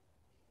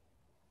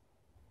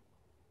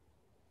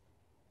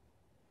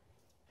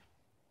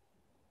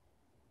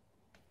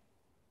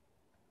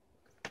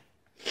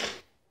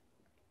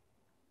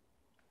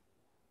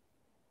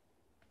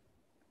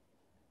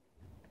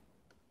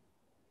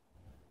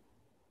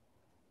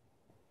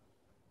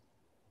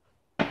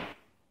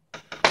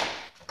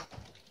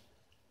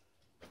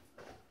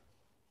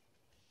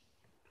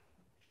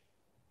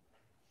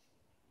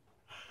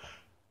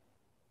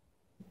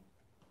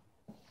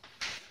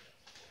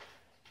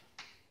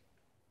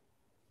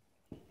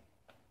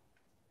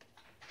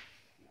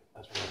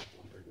 That's where the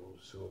bumper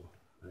goes, so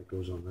that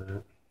goes on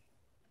that.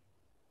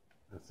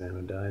 That's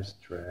anodized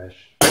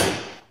trash.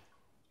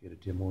 Get a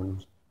Tim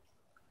Hortons.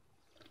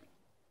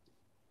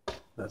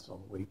 That's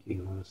all weight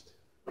being honest.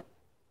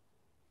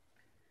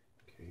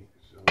 Okay,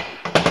 so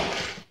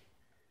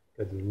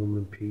got the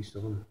aluminum piece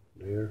on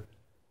there.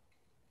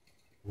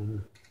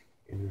 One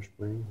inner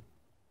spring.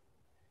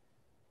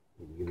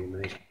 We'll give you a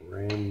nice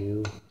brand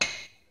new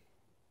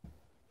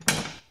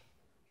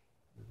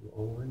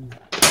O-ring.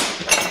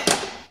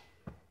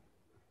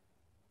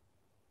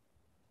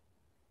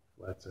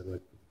 Flat side,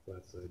 like the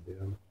flat side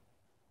down.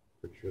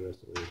 Pretty sure that's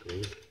the way it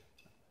goes.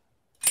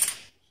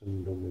 Some of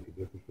them don't make a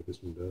difference, but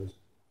this one does.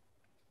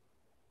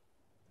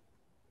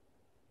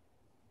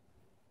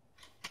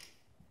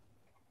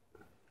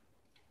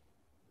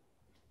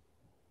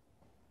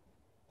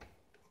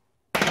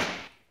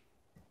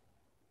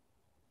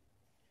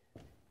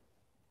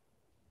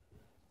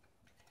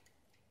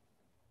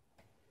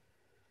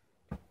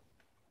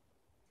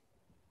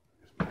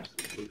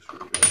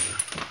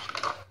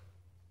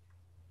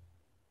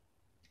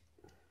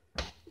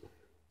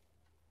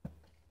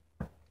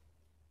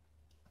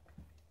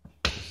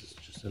 This is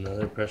just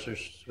another pressure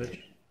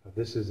switch.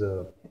 This is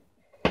the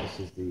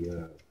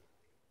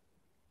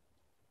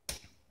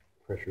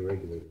pressure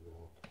regulator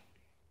valve.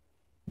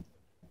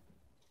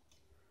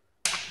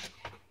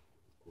 Of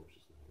course,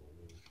 it's not all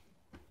there.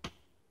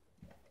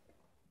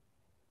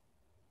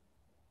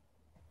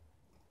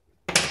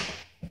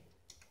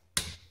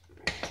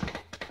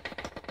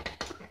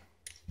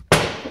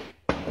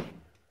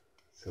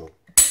 So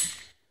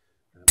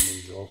that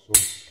means also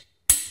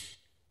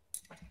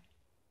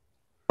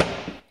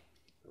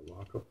the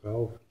lockup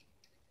valve.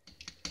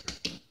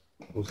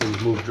 Those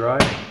things move dry.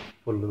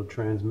 Put a little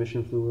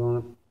transmission fluid on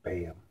it.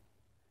 Bam.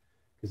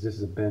 Because this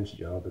is a bench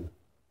job, and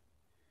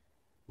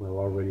well,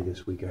 already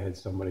this week I had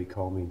somebody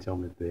call me and tell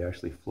me that they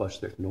actually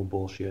flushed their, no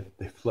bullshit,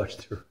 they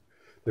flushed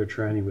their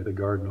tranny with a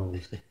garden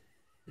hose.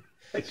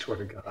 I swear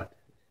to God.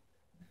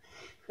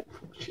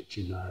 Shit,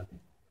 you not.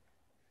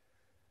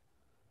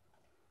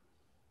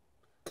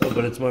 Oh,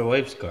 but it's my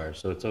wife's car,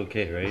 so it's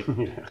okay, right?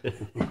 Yeah.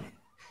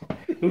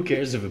 Who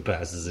cares if it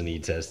passes an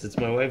E-test? It's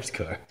my wife's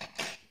car.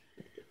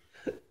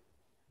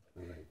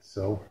 Alright,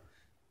 so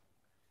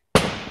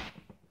kind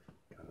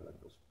of like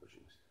those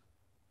bushings.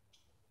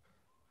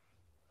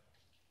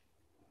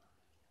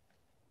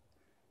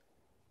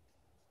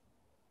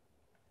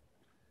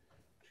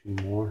 Two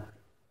more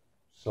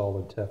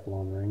solid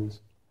Teflon rings.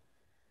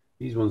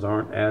 These ones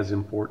aren't as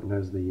important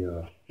as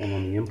the one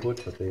on the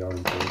input, but they are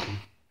important.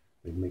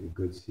 They make a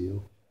good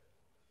seal.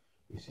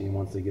 You see,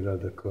 once they get out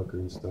of the cooker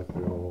and stuff,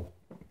 they're all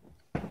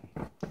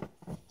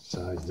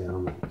sized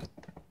down. The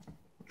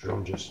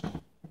drum just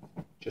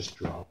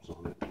drops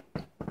on it.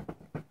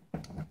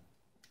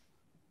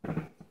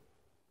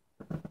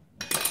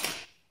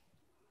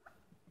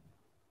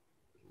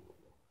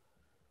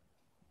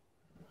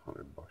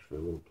 $100 for a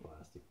little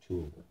plastic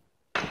tool.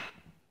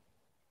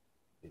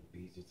 It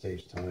beats, it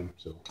saves time,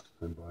 so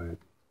I buy it.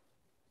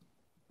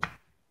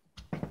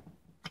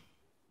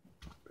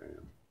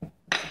 Bam.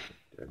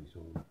 Daddy's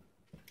home.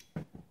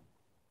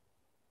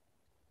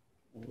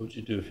 What would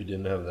you do if you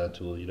didn't have that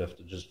tool? You'd have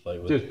to just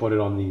fight with Just put it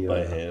on the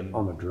by hand.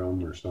 on the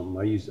drum or something.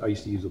 I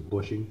used to use a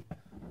bushing,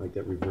 like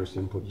that reverse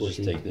input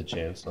bushing. Just take the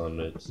chance on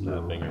it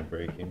snapping or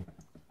breaking.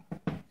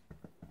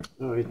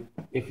 No,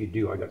 if you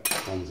do, I got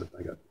tons of.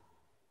 I got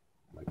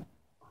like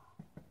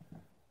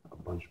a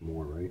bunch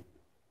more, right?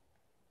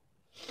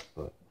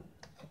 But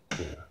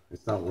yeah,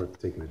 it's not worth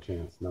taking a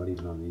chance. Not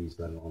even on these,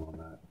 let alone on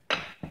that.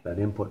 That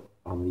input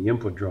on the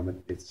input drum,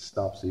 it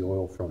stops the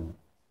oil from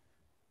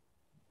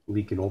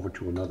leaking over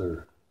to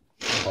another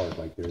part.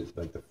 Like there's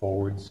like the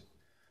forwards,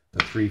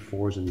 the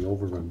 3/4s, and the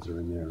overruns are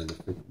in there. And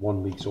if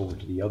one leaks over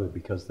to the other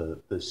because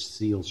the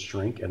seals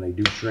shrink, and they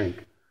do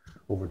shrink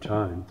over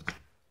time,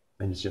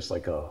 then it's just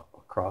like a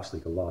cross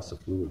leak, a loss of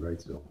fluid,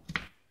 right? So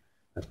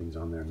that thing's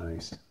on there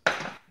nice.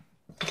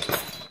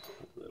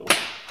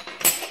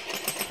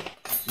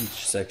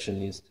 Each section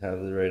needs to have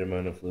the right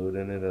amount of fluid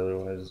in it,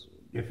 otherwise...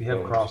 If you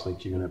have cross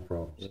leaks, you're gonna have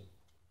problems.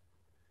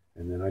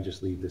 And then I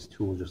just leave this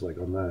tool just like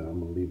on that. I'm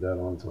gonna leave that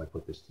on until I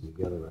put this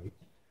together, right?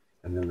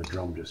 And then the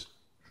drum just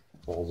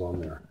falls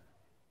on there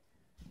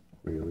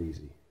real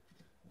easy.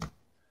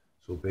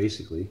 So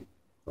basically,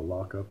 the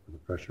lockup and the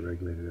pressure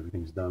regulator,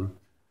 everything's done.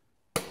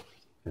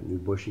 Got new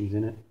bushings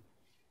in it,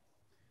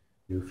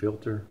 new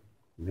filter,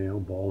 nail,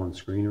 ball, and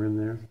screener in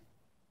there.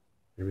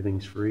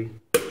 Everything's free.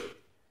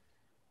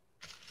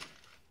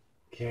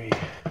 Okay,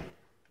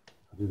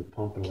 I'll do the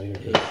pumping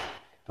later.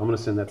 I'm gonna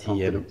send that pump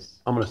to them.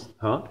 I'm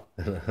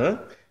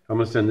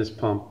gonna send this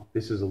pump.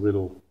 This is a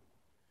little.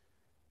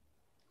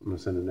 I'm gonna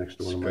send it next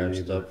door to my neighbor.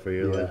 Scratched up for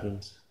your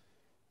legends.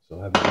 So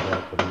I have to do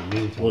that, but in the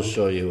meantime, We'll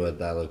show you what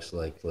that looks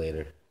like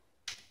later.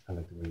 I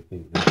like the way you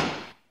think.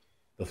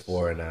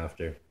 Before and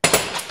after.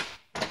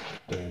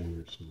 Damn,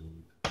 you're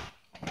smooth.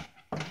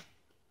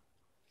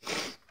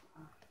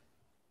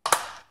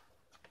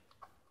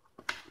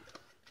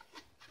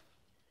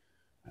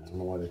 I don't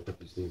know why they put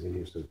these things in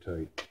here so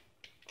tight.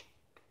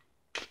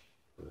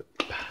 But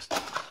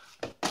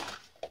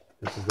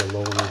this is the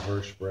low and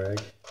reverse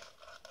sprag.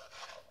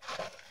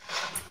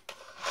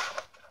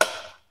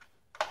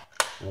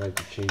 I like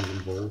to change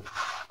them both.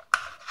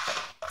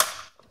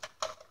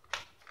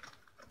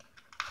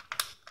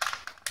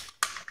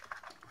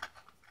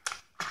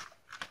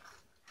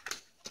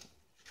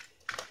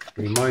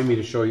 Remind me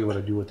to show you what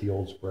I do with the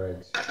old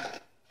sprags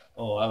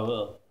Oh, I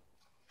will.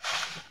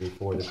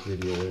 before this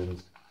video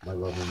ends. My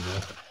love and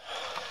love.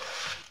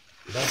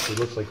 It actually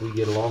looks like we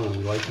get along and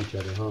we like each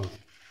other, huh?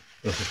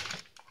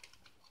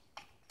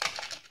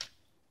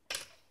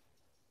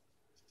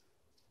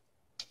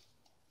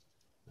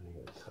 I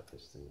gotta cut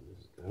this thing.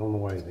 I don't know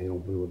why they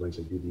don't do it like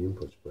they do the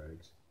input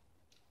sprags.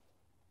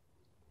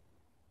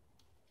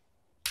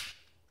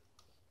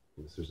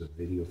 Unless there's a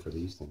video for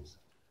these things.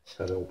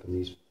 Gotta open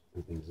these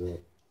things up.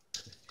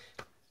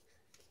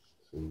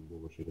 Some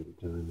bullshit every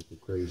time. It's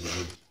crazy.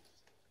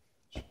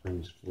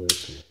 Springs flip.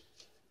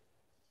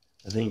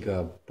 I think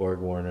Borg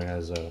Warner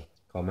has a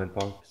comment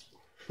box.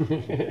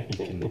 You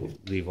can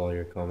leave all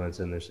your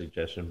comments in their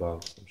suggestion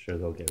box. I'm sure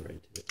they'll get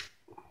right to it.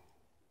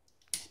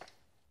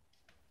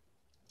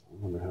 I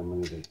wonder how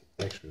many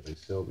extra they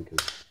sell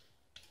because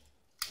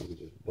somebody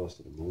just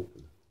busted them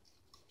open.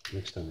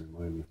 Next time,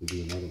 remind me if we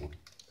do another one.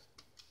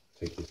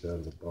 Take this out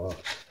of the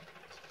box.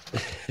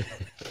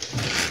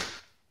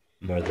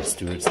 Martha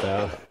Stewart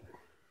style.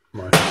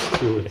 Martha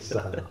Stewart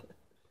style.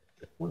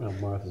 I wonder how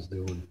Martha's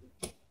doing.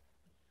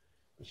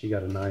 She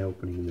got an eye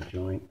opening in the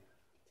joint.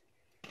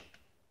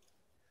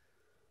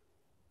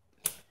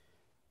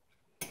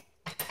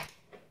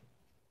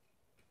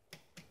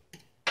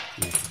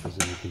 Not if there's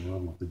anything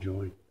wrong with the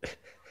joint.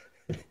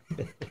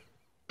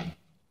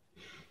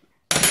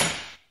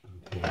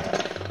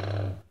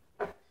 Okay.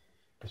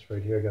 This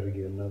right here, I got to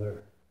get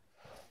another.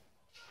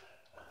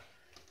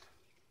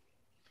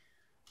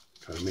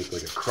 Try to make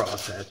like a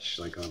crosshatch,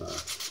 like on a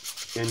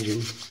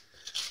engine.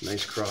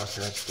 Nice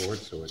crosshatch for it,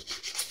 so it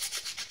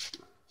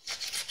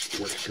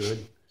works good.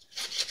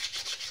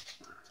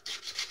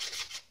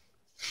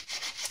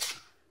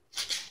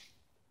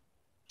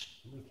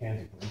 How many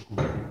cans of brake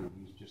fluid did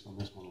we use just on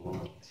this one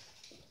alone?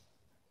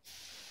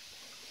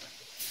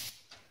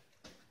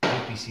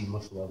 APC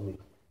must love me.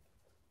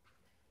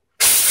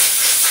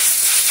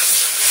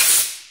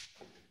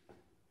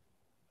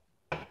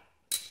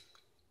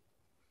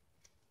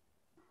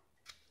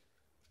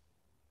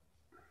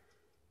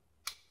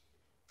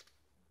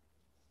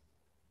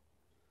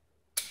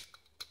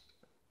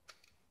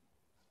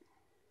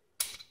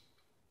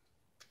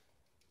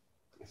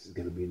 This is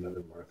going to be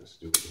another Martha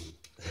Stewart one.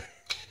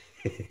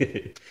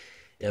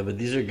 Yeah, but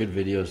these are good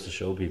videos to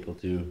show people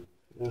too.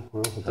 Yeah,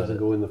 well, it doesn't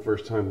go in the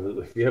first time.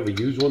 If you have a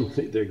used one,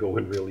 they're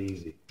going real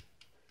easy.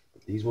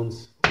 But these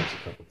ones, just a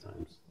couple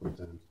times.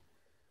 Sometimes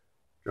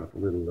drop a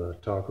little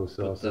taco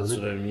sauce on it. That's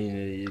what I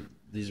mean.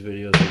 These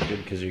videos are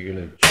good because you're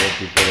going to show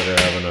people that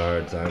are having a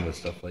hard time with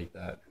stuff like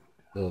that.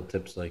 Little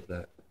tips like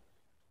that.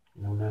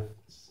 You know, Neff,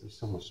 you're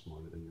so much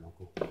smarter than your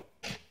uncle.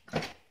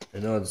 I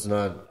know it's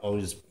not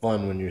always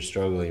fun when you're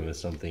struggling with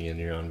something and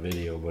you're on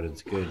video, but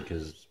it's good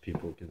because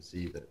people can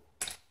see that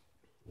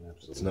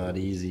it's not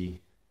easy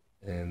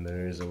and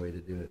there is a way to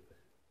do it.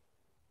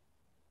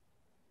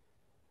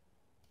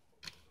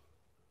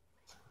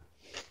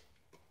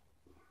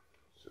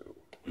 So,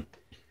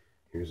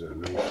 here's a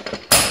nice,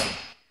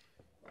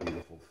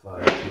 beautiful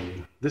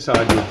 5K. This is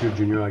how I do it too,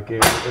 Junior. I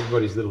can't,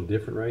 everybody's a little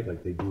different, right?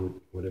 Like they do it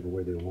whatever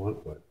way they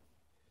want, but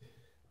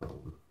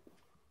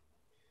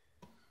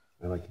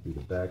I like to do the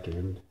back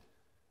end.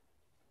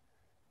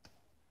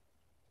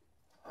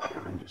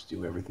 And just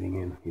do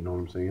everything in, you know what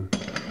I'm saying?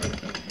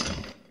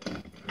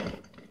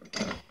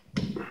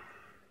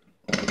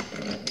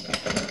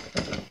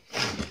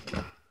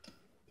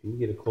 Can you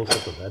get a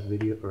close-up of that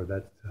video, or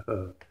that?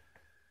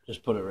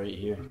 Just put it right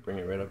here. Bring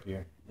it right up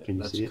here. Can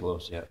you that's see it?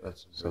 Close, yeah.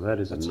 So that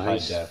is a that's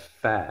nice, high def.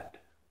 fat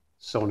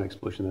Sonex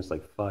bushing. That's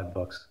like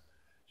 $5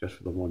 just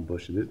for the one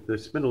bushing.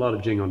 There's been a lot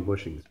of jing on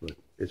bushings, but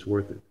it's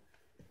worth it.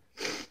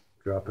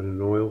 Drop it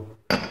in oil.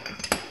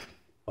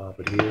 Pop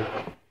it here.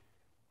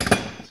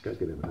 This guy's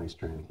got a nice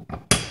tranny. I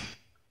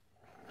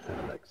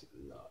like it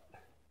a lot.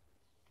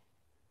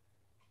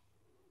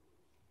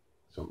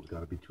 Something's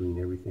got to between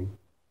everything.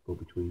 Go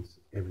between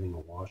everything a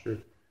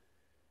washer.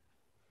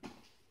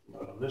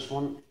 But on this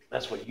one,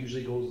 that's what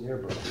usually goes there.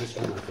 But on this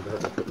one, I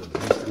forgot to put the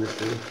grease in this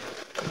thing.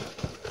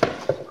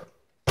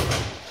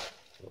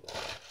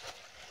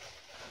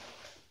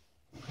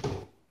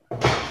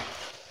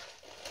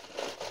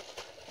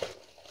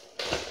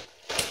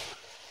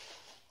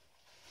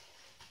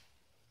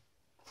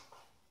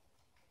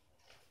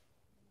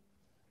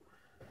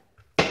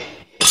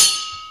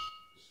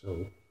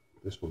 So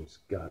this one's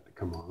got to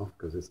come off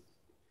because it's.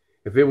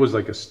 If it was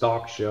like a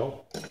stock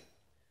shell,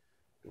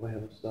 do I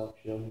have a stock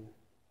shell here?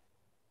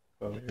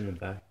 Probably in the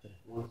back there.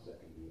 1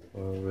 second here.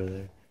 Or over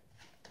there.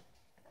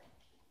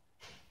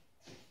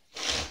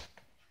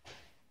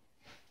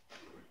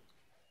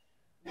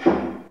 I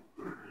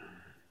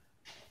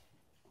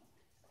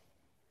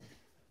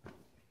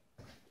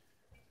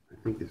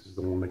think this is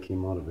the one that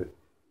came out of it.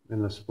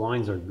 And the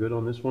splines are good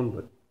on this one,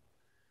 but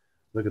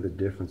look at the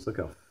difference. Look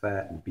how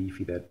fat and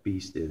beefy that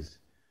beast is.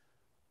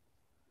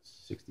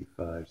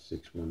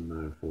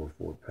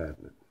 6561944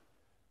 patent.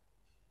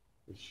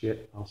 Good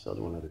shit. I'll sell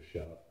to another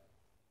shop.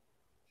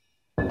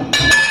 So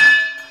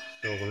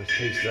when I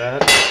taste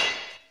that,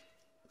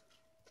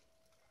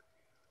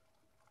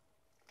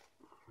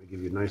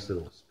 give you a nice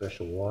little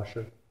special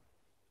washer.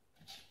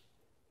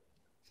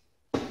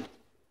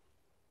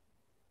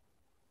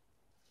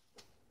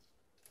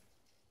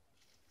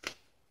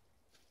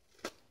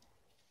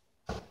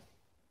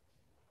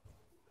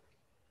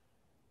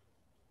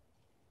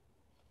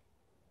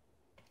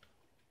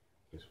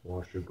 This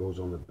washer goes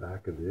on the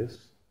back of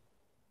this,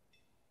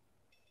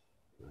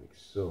 like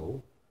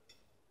so.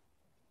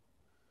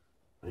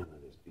 Man,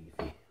 that is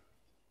beefy.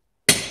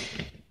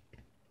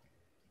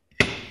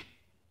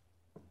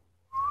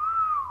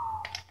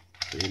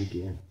 Say it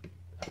again.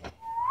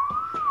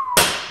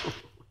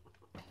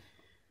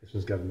 This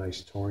one's got a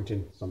nice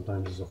Torrington.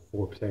 Sometimes there's a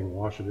 410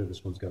 washer there.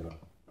 This one's got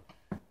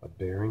a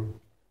bearing.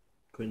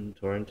 Quentin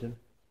Torrington.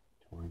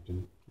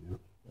 Torrington, yeah.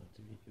 Not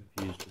to be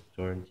confused with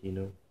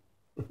Torrentino.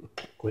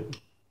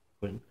 Quentin,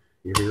 Quentin.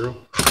 your hero.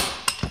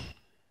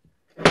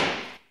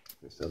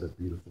 This other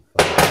beautiful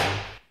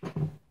fire.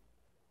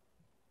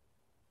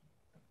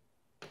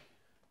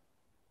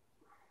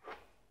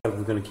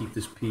 We're going to keep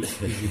this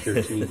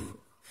PG-13.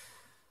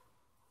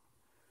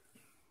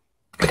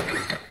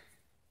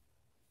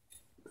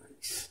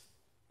 Nice.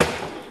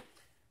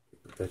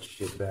 Put that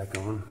shit back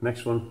on.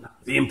 Next one,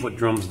 the input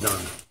drum's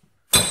done.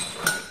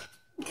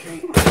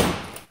 Okay.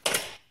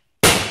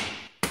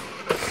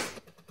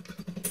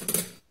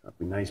 Got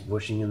a nice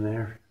bushing in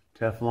there.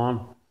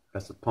 Teflon.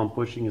 That's the pump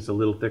bushing. It's a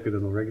little thicker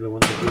than the regular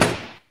ones.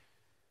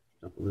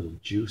 Dump a little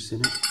juice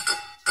in it.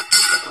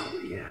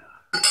 Oh yeah.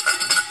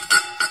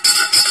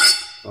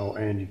 Oh,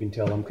 and you can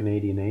tell I'm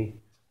Canadian, eh?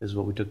 This is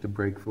what we took the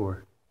break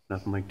for.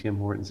 Nothing like Tim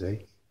Hortons, eh?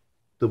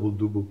 Double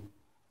double.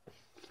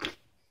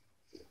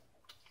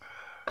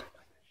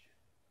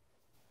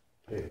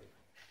 Okay. Let's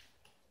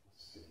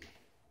see.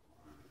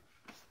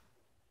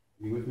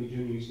 You with me,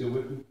 Junior? You still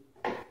with me?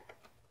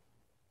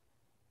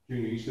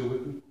 Junior, you still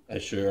with me? I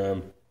sure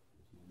am.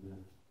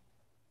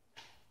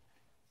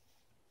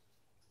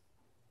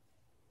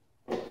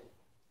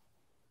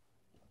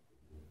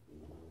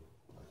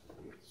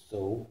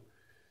 So,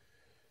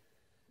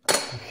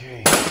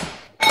 okay,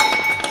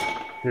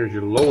 here's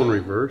your low and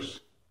reverse.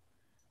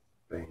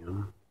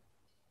 Bam,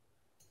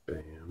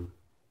 bam.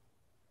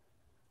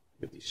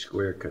 Get these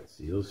square cut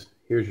seals.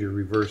 Here's your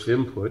reverse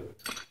input.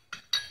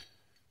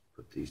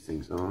 Put these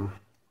things on.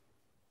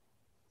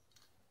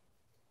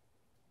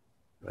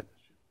 Right.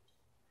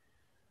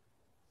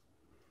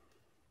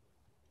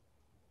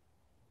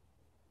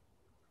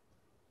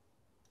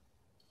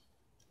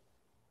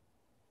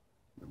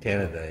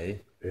 Canada, eh?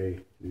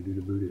 Hey, you do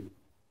the boot it.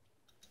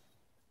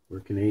 We're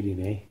Canadian,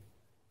 eh?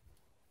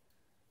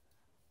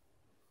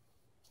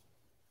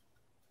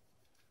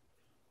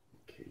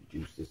 Okay,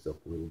 juice this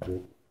up a little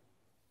bit.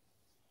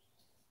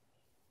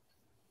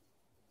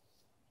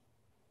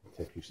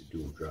 Tech used to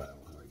do them dry. I don't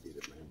know how I did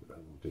it, man, but I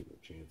won't take no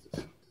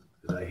chances.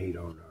 Because I hate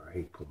R&R. I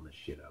hate pulling this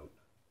shit out.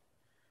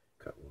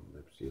 Cut one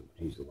lip seal.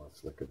 He's a lot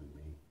slicker than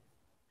me.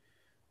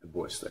 The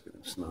boy's slicker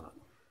than snot.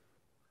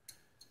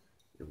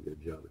 You don't get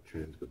a job at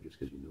Transco just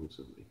because you know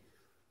somebody.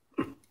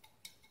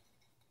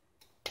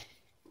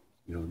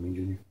 You know what I mean,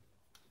 Junior?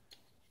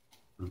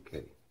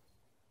 Okay.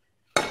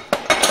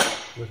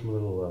 Where's my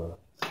little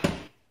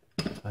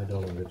high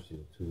dollar lip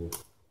seal tool?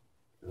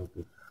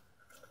 Okay.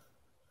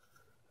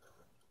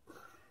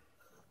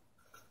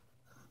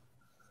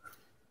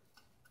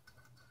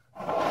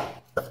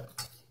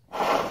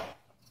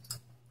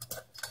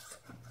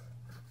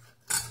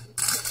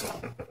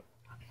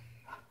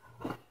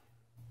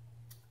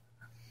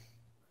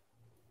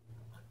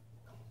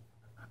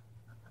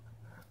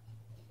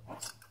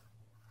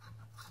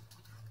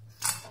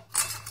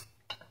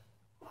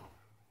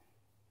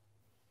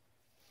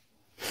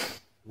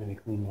 Many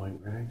clean white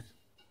rags.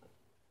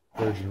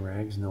 Virgin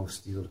rags, no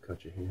steel to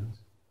cut your hands.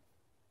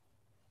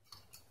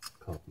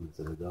 Compliments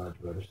of the Dodge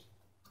brothers.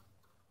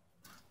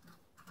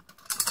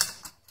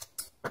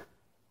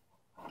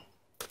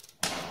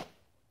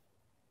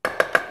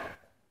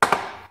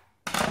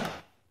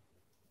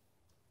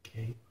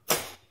 Okay.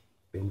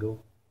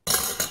 Bingo.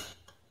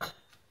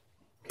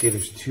 Okay,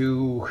 there's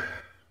two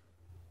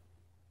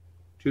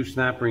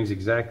snap rings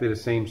exactly the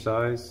same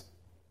size.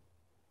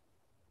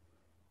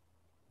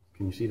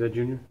 Can you see that,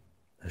 Junior?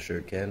 I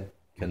sure can.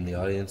 Can the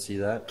audience see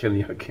that? Can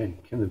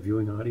the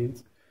viewing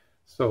audience?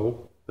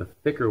 So the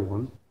thicker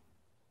one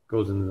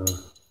goes in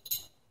the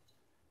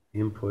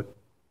input,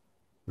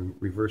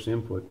 reverse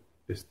input.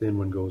 This thin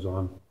one goes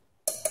on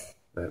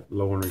that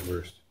low and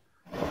reverse.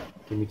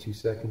 Give me 2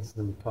 seconds.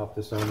 Let me pop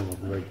this on and we'll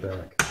be right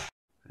back.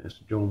 As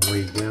the dome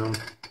weighs down.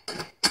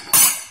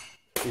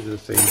 These are the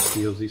same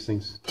steels. These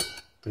things,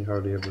 they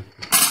hardly ever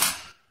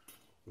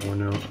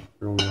worn out.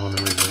 They're only on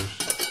in reverse.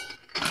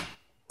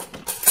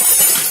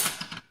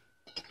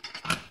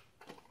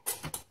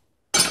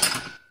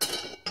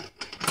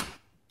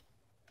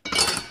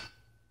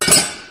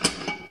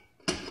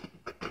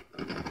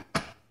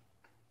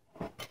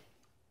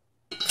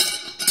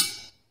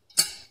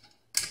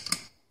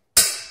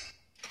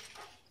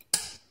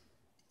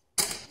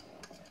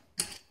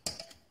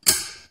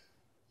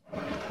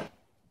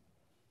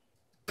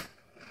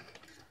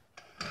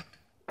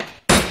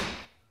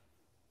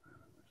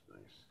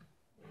 Nice.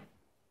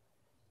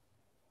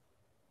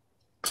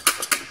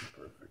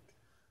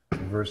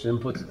 reverse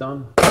input's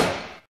done.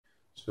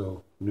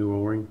 So new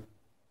O-ring.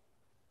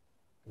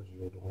 There's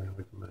the old O-ring,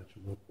 we can match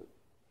them up.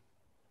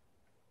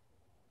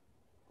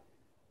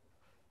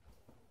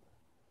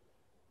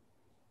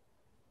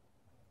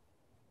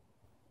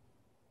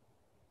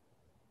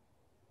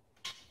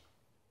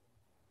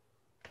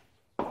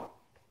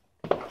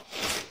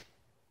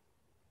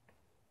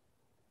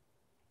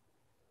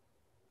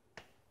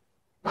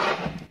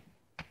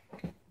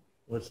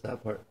 What's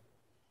that part?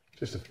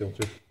 Just a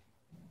filter.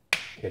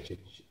 Catch it.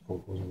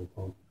 Goes in the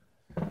pump.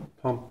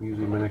 Pump,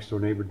 usually my next door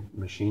neighbor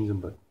machines them,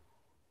 but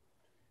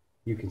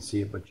you can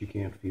see it, but you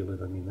can't feel it.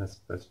 I mean,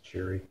 that's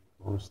cherry,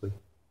 honestly.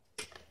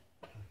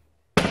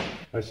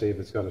 I say if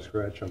it's got a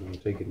scratch, I'm going to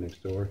take it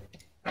next door.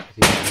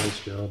 He did a nice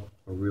job,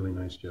 a really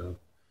nice job.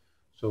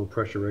 So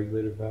pressure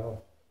regulator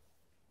valve.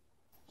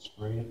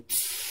 Spray it.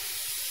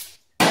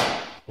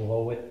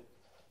 Blow it.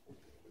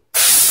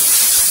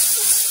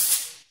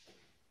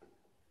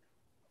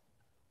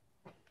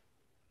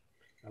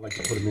 I like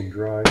to put them in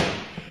dry,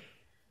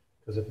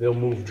 because if they'll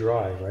move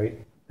dry, right,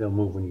 they'll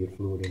move when you get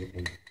fluid in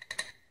it.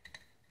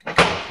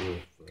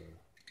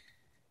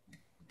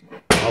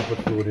 I'll put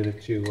fluid in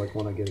it too, like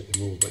when I get it to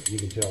move, but you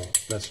can tell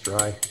that's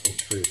dry,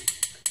 it's free.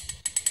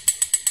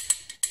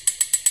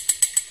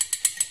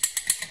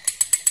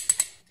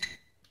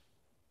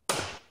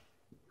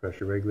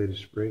 Pressure regulator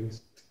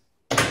springs,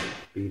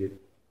 beat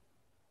it.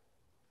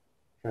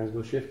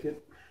 Transgo shift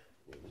kit.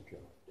 There we go.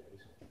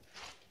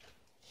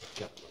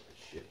 Got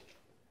shit.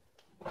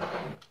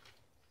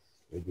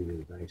 They give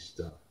you the nice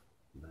stuff.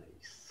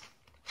 Nice.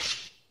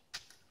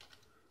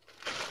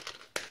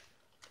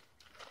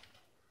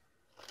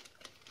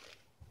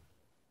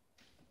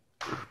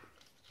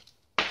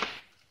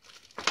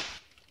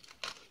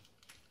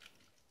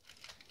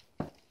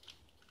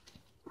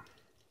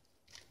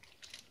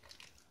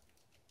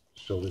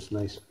 So this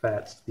nice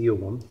fat steel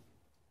one,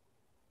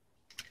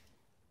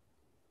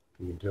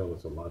 you can tell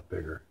it's a lot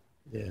bigger.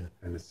 Yeah.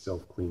 And it's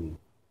self-cleaning.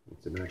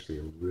 It's actually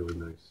a really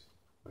nice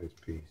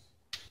piece.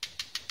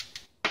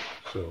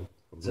 So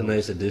It's a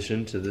nice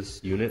addition to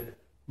this unit.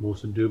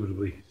 Most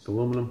indubitably, it's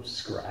aluminum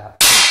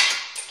scrap.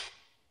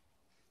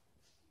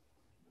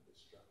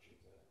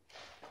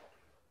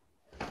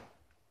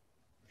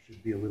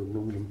 Should be a little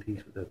aluminum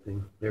piece with that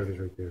thing. There it is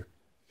right there.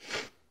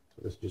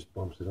 So this just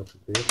bumps it up a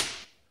bit.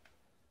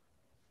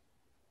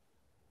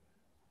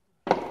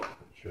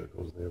 I'm sure it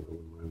goes there, but I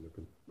wouldn't mind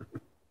looking.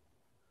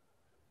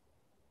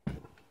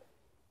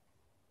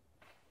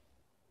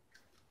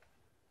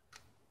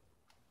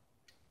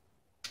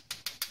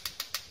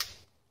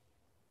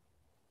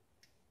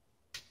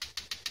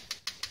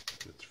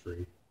 It's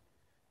free.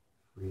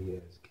 Free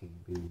as can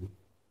be.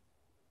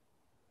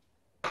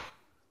 Put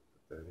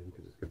that in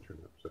because it's going to turn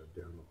upside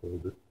down to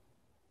hold it.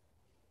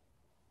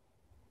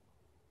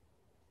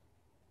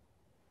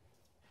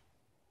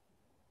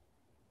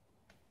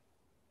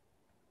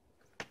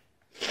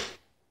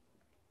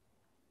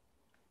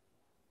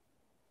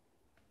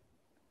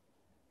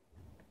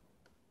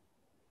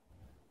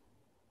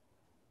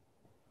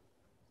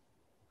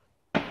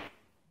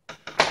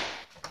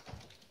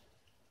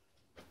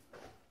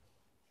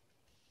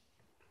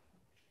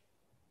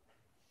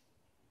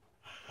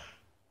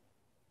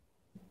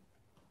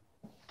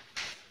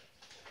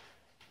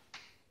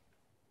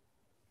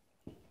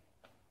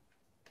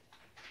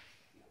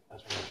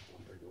 That's where the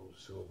bumper goes,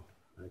 so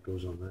that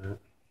goes on that.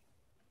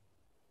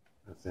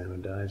 That's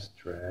anodized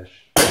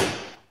trash.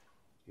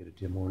 Get a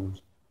Tim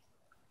Hortons.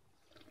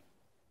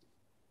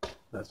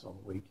 That's all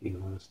weight,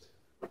 being honest.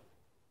 Okay,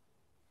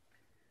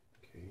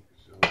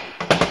 so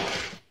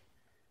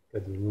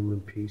got the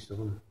aluminum piece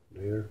on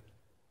there.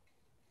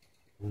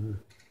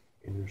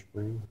 Inner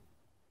spring.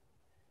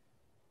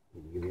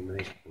 Give you a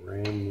nice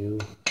brand new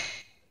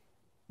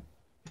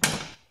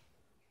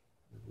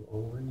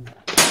O-ring.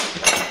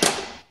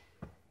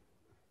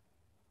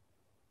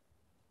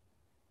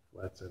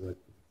 Flat side, like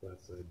the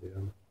flat side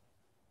down.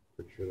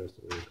 Pretty sure that's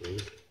the way it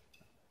goes.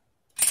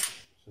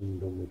 Some of them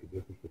don't make a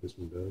difference, but this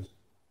one does.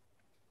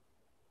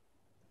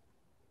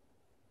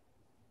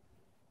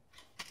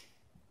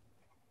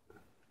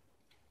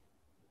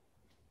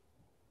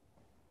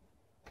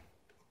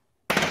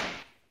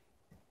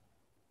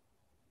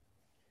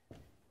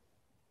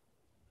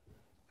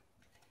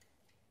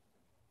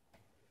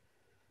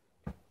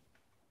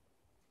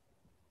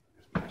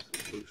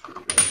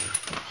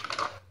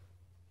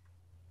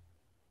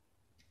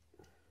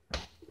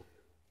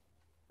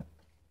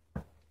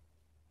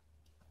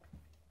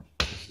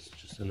 This is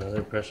just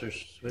another pressure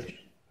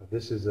switch.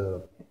 This is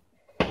the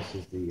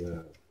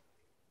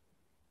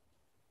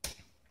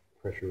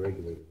pressure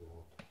regulator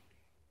valve.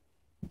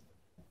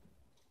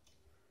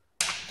 Of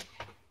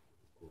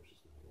course,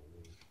 it's not all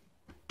in.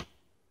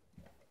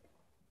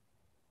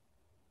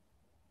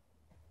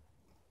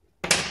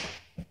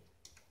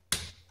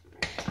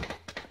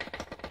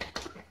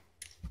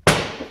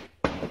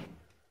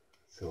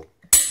 So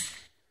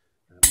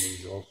that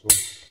means also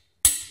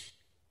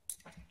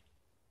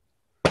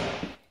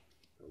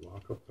the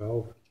lockup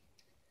valve.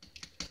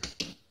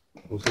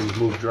 Those things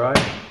move dry.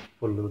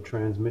 Put a little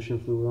transmission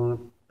fluid on it.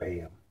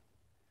 bam.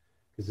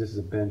 Because this is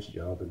a bench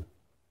job, and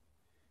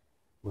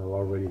well,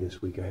 already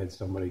this week I had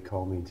somebody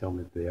call me and tell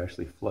me that they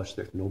actually flushed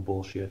their, no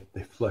bullshit,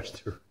 they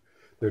flushed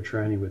their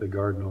tranny with a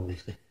garden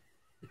hose.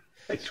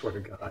 I swear to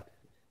God.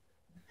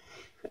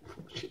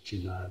 Shit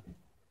you not.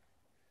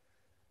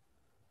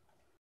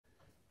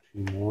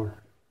 2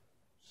 more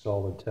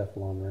solid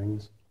Teflon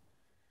rings.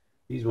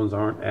 These ones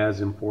aren't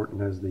as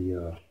important as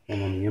the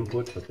one on the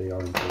input, but they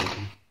are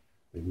important.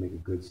 They make a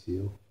good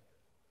seal.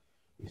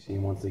 You see,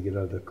 once they get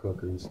out of the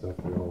cooker and stuff,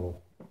 they're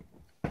all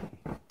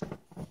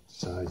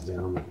sized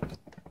down. The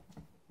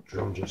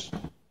drum just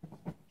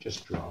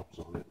drops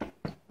on it.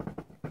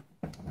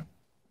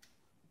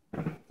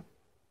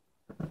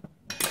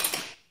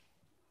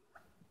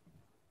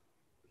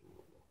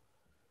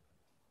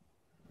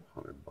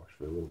 $100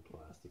 for a little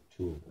plastic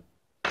tool.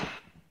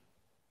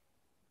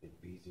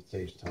 It beats, it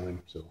saves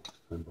time, so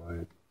I buy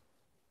it.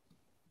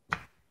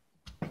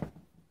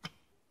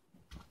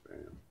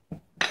 Bam.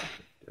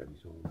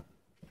 Daddy's home.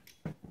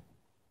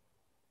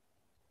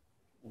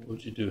 What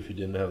would you do if you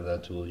didn't have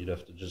that tool? You'd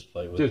have to just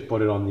fight with Just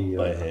put it on the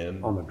by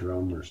hand. on the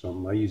drum or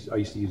something. I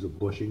used to use a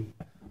bushing,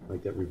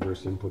 like that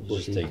reverse input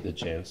bushing. Just take the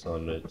chance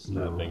on it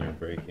snapping or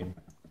breaking.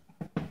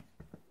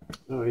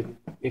 No,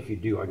 if you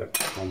do, I got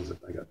tons of,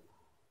 I got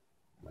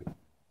like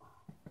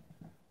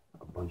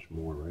a bunch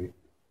more, right?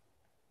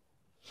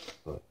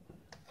 But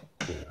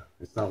yeah,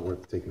 it's not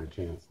worth taking a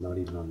chance. Not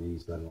even on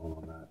these, let alone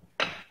on that.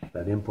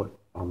 That input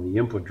on the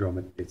input drum,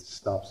 it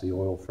stops the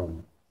oil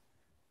from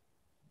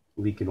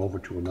leaking over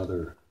to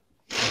another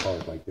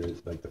part. Like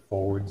there's like the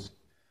forwards,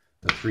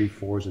 the 3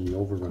 4s, and the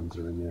overruns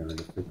are in there. And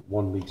if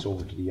one leaks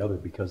over to the other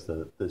because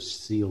the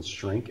seals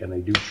shrink, and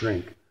they do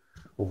shrink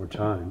over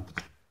time,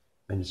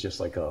 and it's just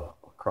like a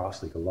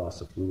cross leak, a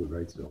loss of fluid,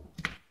 right? So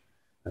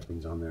that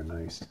thing's on there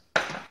nice.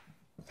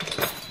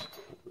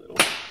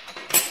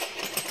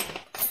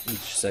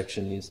 Each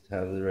section needs to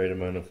have the right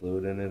amount of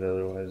fluid in it,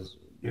 otherwise...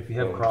 If you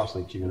have cross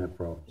leaks, you're going to have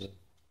problems.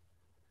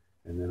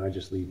 And then I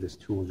just leave this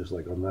tool just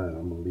like on that.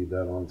 I'm going to leave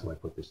that on until I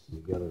put this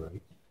together,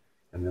 right?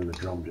 And then the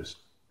drum just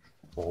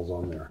falls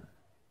on there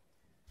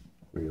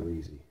real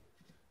easy.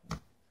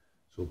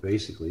 So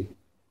basically,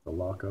 the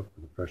lockup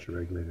and the pressure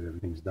regulator,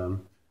 everything's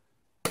done.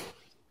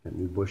 Got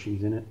new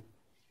bushings in it.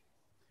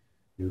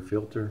 New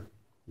filter,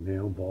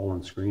 nail, ball,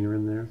 and screener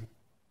in there.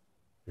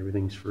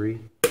 Everything's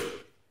free.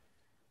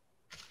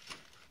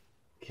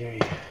 Okay.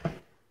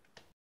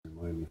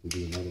 Remind me if we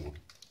do another one.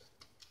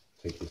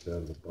 Take this out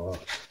of the box.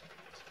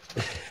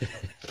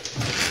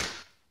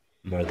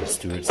 Martha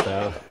Stewart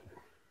style.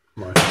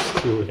 Martha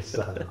Stewart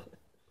style.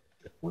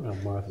 I wonder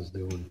how Martha's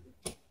doing.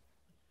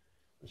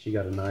 She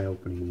got an eye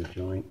opening in the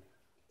joint.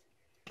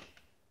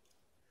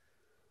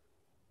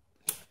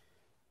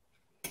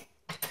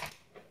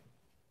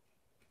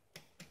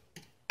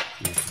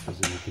 Not if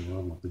there's anything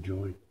wrong with the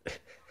joint.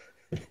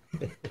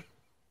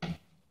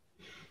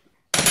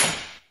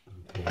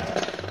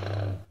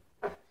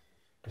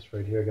 This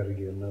right here, I got to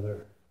get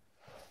another.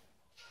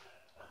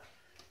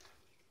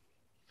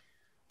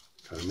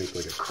 Try to make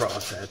like a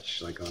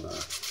crosshatch, like on a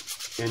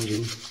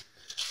engine.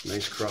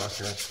 Nice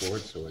crosshatch for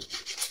it, so it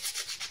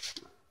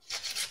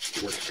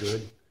works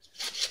good.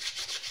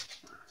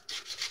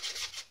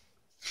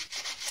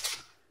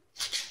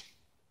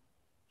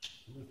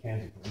 How many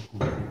cans of brake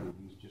cooler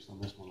we use just on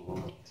this one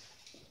alone?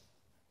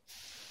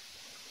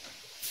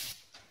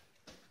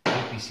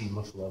 APC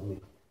must love me.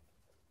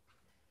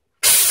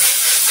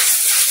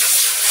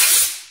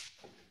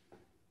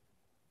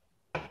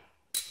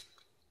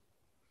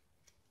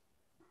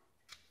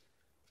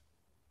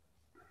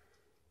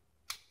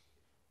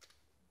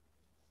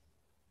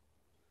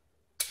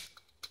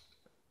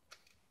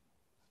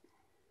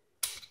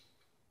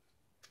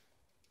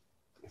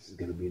 This is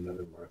going to be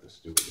another Martha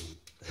Stewart one.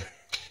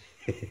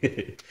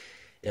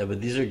 Yeah, but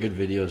these are good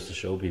videos to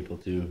show people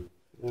too.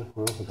 Yeah,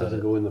 well, if it doesn't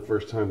go in the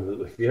first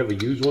time, if you have a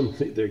used one,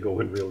 they're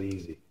going real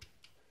easy.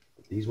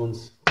 But these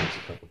ones, just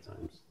a couple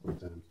times, 3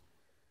 times.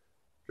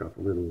 Drop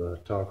a little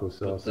taco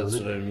sauce on it.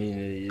 That's what I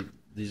mean.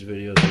 These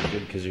videos are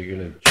good because you're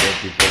going to show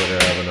people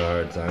that are having a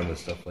hard time with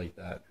stuff like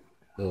that.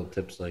 Little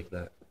tips like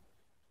that.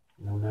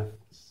 No, Neff,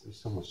 you're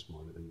so much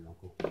smarter than your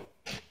uncle.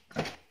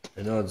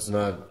 I know it's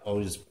not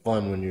always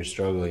fun when you're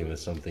struggling with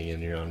something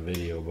and you're on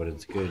video, but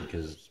it's good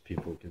because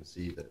people can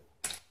see that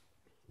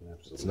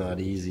it's not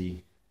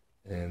easy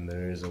and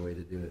there is a way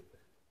to do it.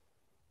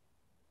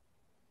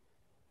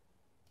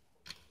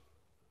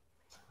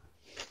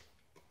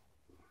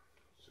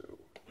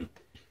 So,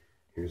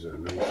 here's a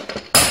nice,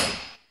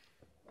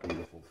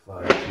 beautiful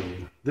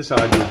 5-tuning. This is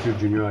how I do it too,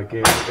 Junior. Like,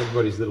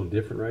 everybody's a little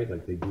different, right?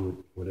 Like, they do it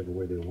whatever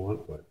way they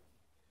want, but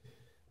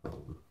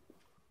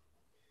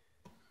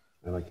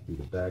I like to do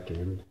the back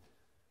end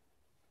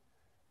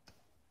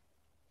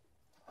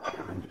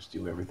and just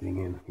do everything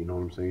in, you know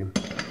what I'm saying?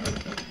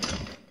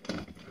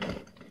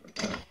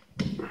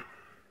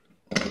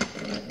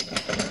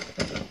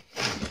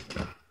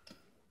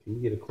 Can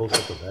you get a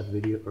close-up of that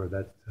video, or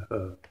that?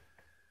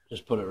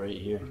 Just put it right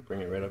here,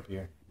 bring it right up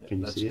here.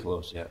 Can you see it? That's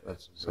close, yeah.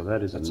 So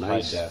that is a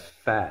nice,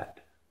 fat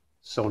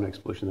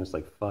Sonex bushing. That's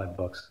like $5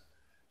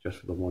 just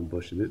for the one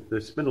bushing. They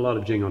spend a lot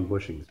of jing on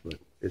bushings, but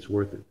it's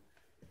worth it.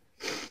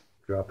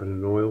 Drop it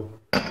in oil,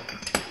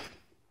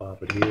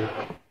 pop it here.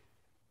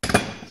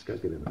 This guy's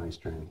got a nice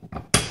tranny.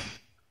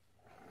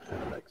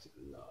 I likes it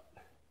a lot.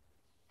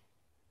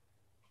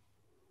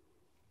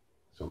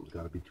 Something's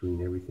got to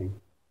between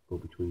everything. Go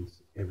between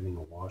everything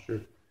a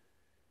washer.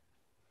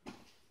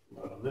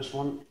 But on this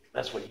one,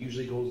 that's what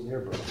usually goes there,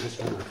 but on this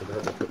one, I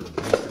forgot to put the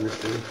beast in this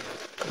thing.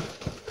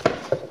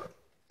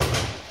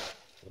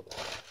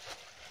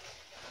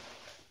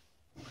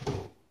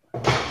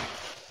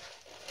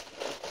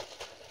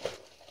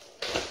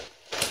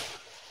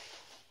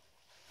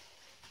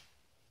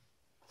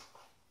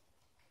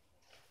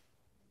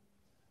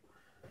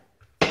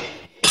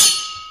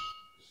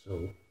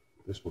 So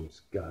this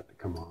one's got to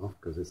come off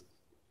because it's,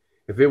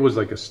 if it was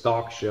like a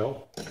stock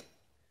shell,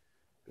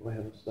 do I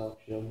have a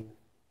stock shell here?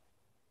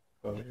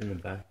 Probably in the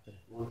back there.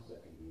 1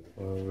 second here.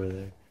 Or over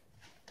there.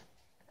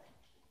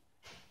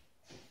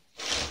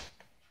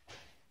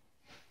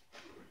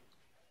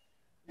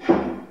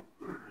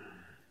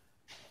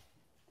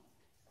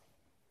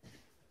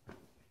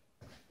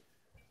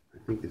 I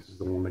think this is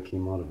the one that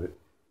came out of it.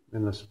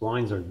 And the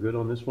splines are good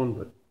on this one,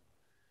 but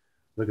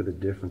look at the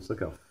difference. Look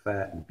how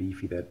fat and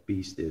beefy that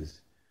beast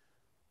is.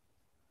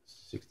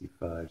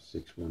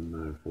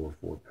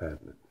 65-61944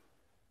 patent.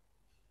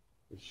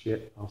 Good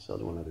shit. I'll sell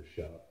to another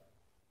shop.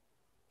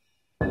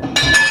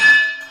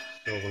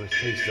 So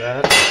let's taste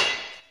that.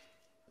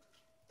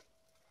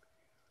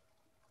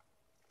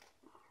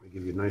 We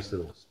give you a nice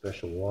little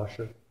special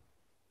washer.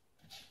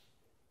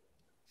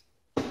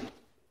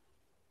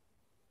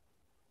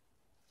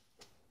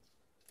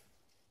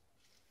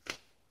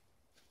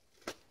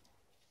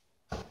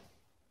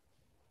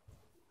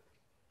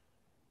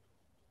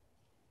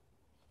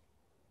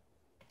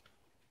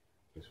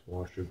 This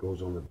washer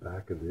goes on the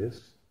back of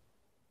this,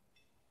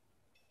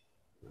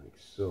 like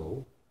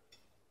so.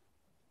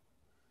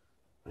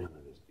 Man,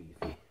 that is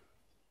beefy.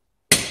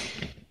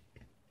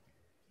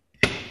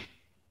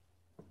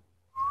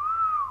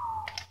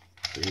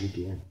 Do it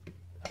again.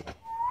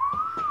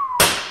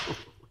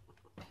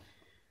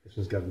 This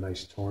one's got a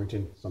nice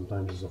Torrington.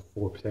 Sometimes there's a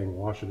 4-tang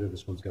washer there.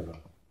 This one's got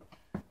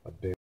a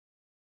big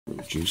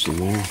juice in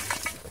there.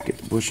 Get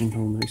the bushing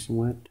all nice and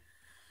wet.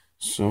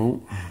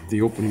 So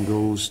the opening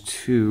goes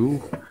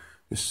to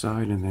this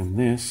side, and then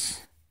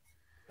this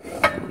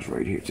goes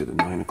right here to the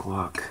 9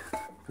 o'clock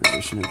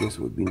position. I guess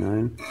it would be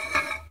 9.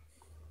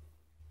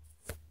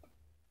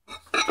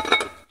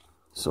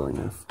 Sorry,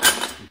 Neff.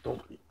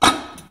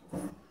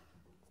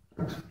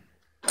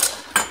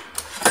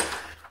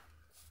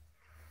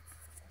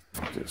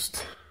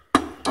 Just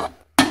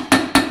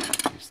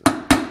use that.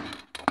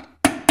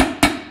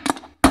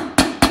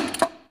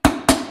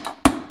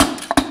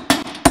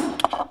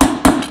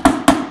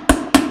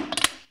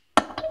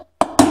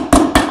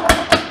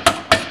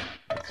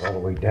 All the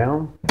way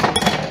down.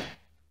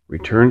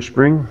 Return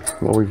spring,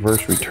 low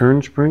reverse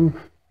return spring.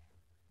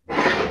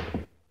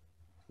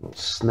 Little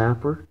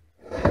snapper.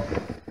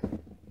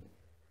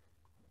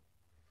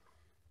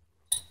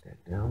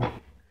 That down.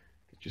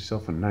 Get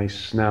yourself a nice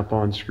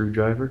snap-on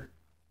screwdriver.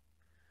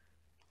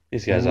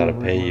 These guys ought to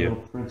pay My you.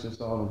 little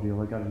Princess Auto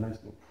deal. I got a nice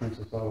little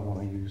Princess Auto one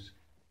I use.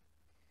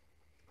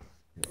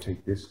 I'll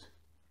take this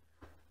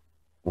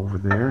over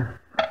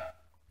there.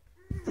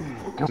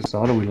 Princess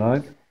Auto, we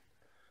live?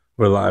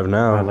 We're live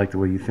now. I like the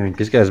way you think.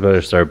 These guys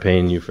better start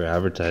paying you for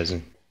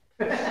advertising.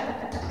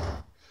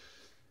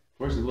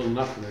 Where's the little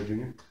nut for there,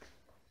 Junior?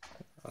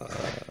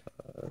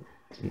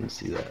 Let me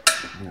see that.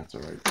 That's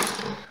all right.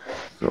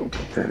 So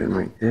put that in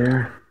right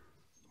there.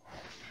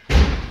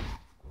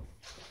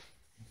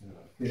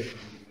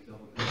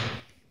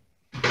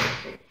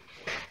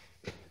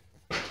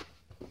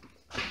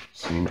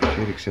 Same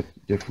shit except a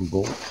different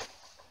bolt.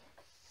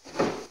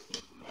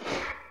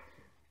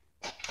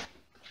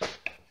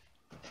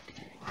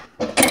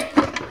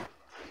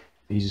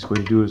 The easiest way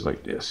to do it is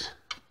like this.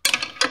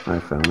 I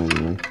found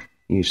anyway.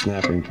 You use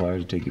snapping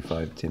pliers, it'll take you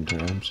 5 to 10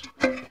 times.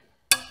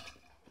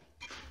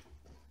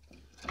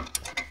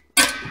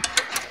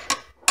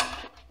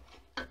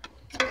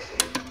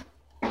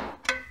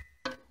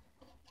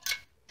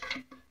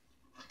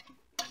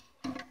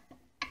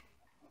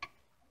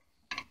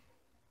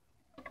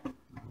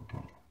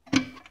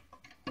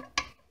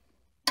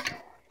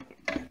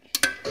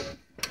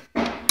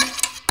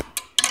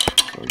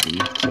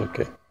 It's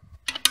okay.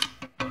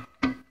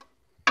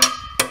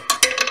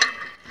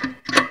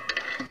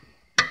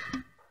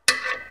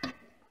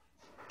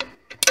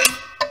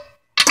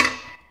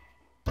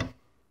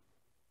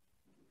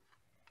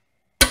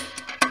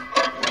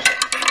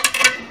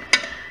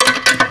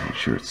 Make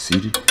sure it's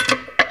seated.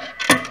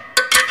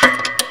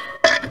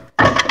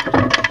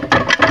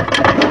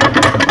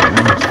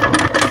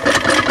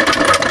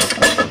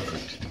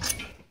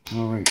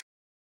 All right.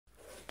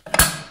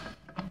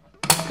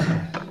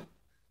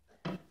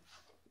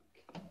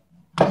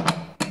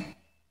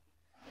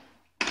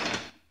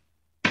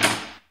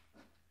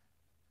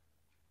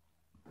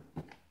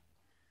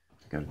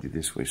 Got to do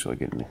this way so I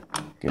get in the way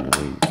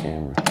of the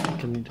camera.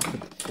 Can you just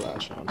put the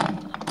flash on?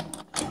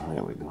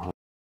 There we go.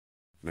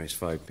 Nice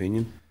 5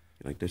 pinion.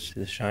 You like this?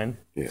 This shine?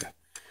 Yeah.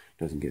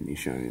 Doesn't get any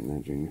shiny in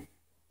that, Junior.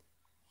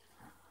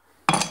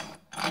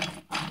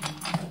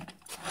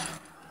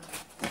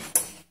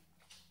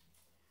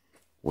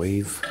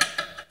 Wave.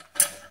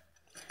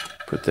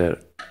 Put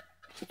that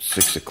at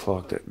 6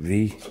 o'clock, that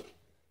V.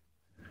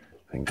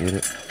 I can get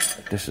it.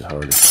 This is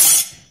harder.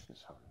 This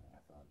is harder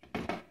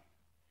than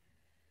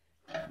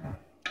I thought.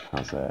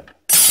 How's that?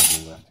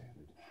 I'm left-handed.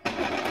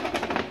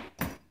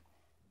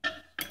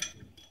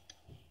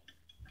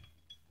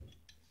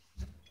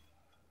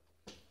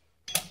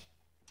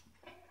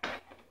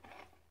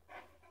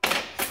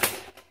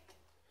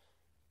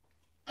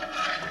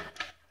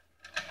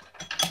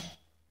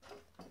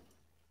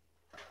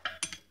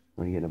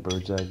 Want to get a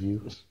bird's eye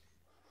view?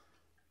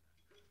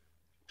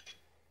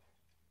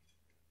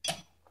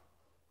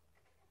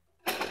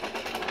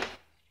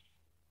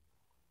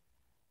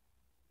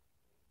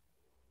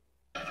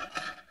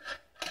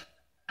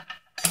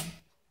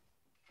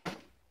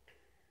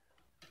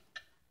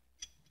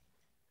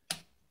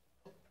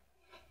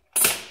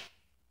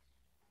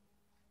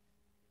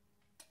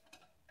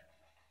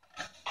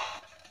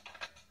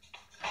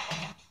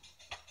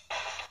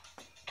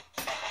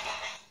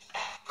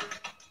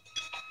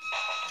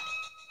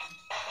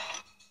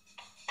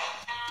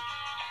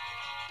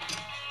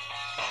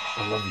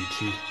 I love you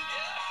too.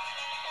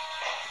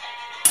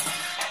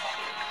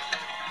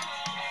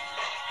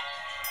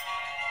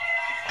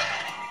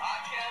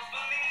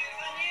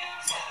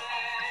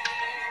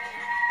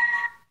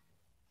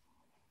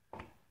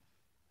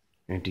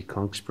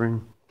 Anti-conk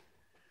spring.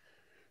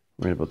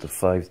 Right about the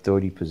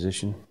 530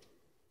 position.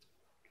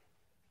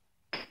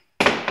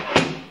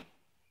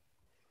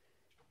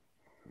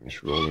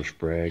 Nice roller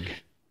sprag.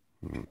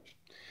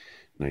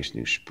 Nice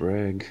new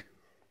sprag.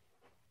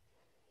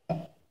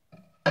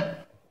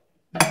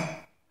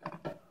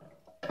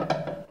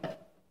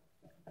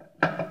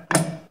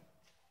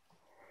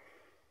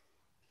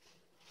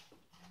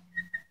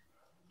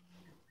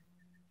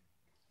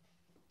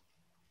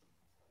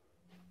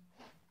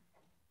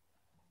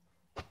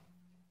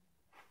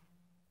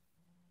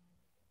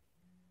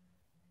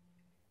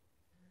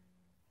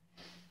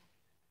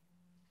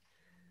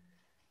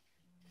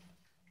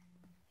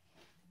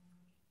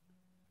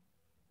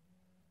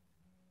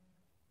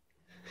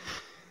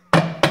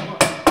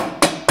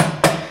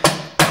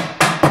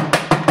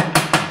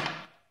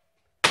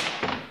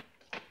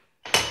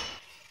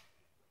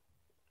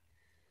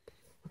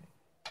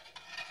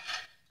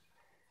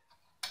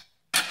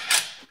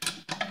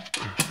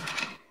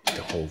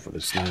 Hole for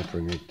the snapper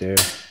right there.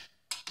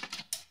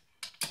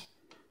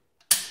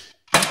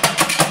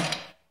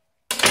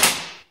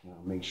 Now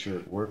make sure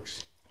it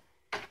works.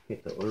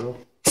 Hit the oil.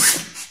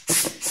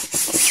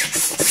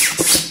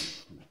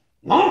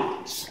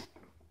 Nice.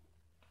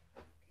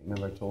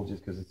 Remember I told you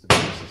it's because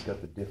it's got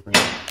the different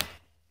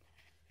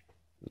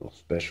little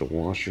special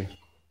washer.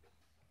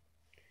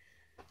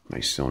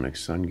 Nice Sonic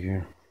sun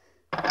gear.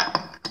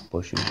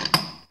 Bushing.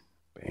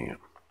 Bam.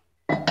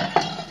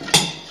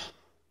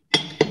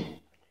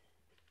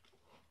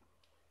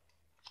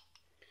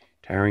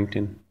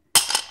 Tarrington.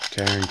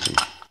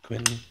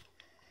 Quinton.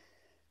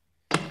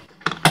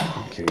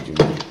 Okay,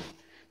 Jimmy.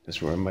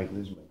 That's where I might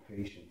lose my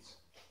patience.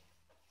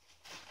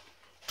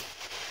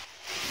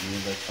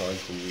 That's hard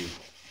for me.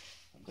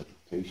 But the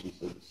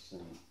patience are the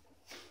same.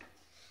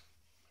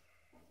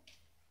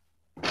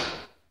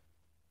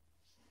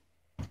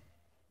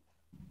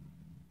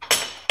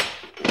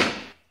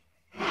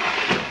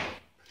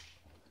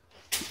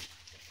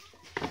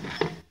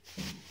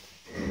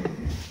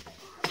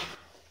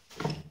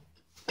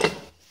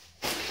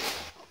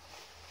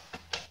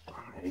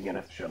 You're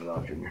gonna have to shut it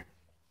off, Junior.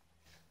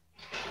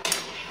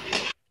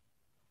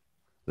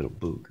 Little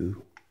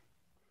boo-goo.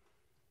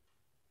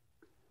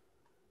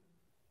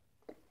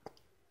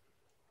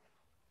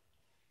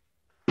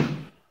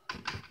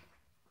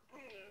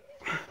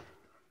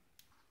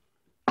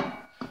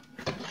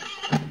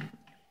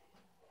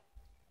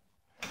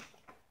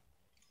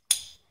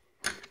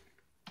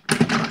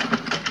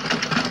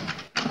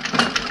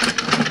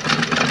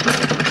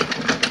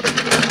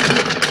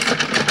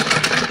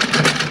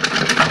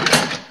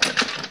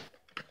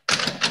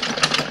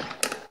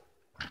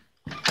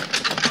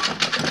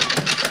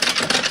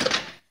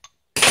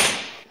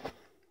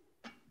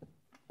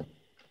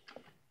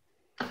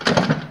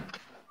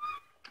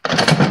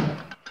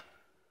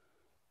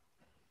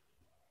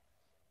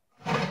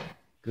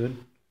 Good.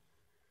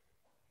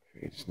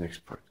 Okay, this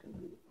next part's gonna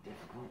be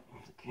difficult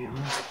with the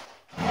camera.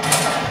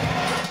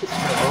 Put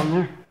that on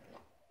there.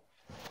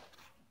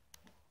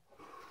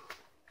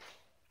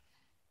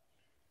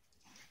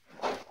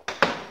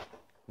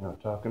 You're not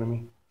talking to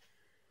me?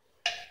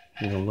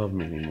 You don't love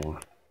me anymore.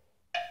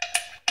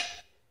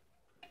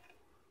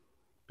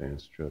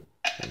 Dance strip.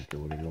 I don't care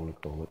whatever you want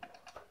to call it.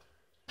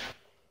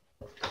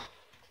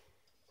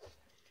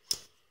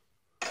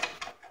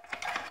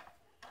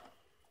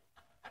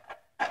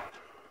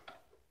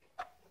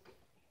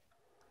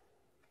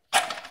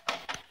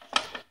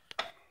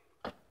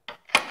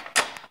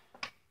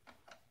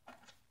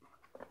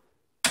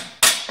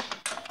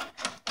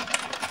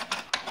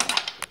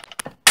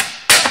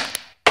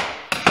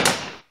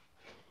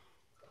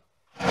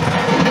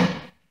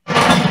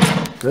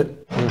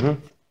 Good?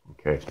 Mm-hmm.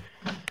 Okay.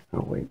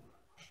 Oh, wait.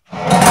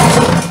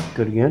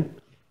 Good again?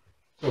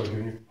 So,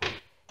 Junior.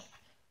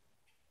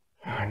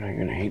 I know you're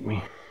gonna hate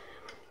me.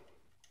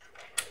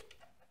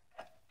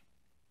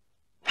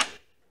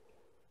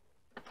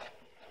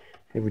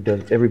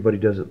 Everybody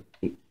does it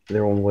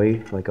their own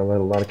way. Like I let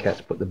a lot of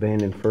cats put the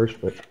band in first,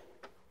 but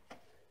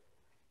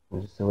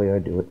this is the way I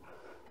do it.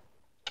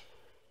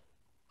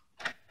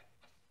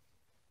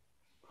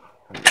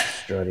 I get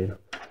strut in.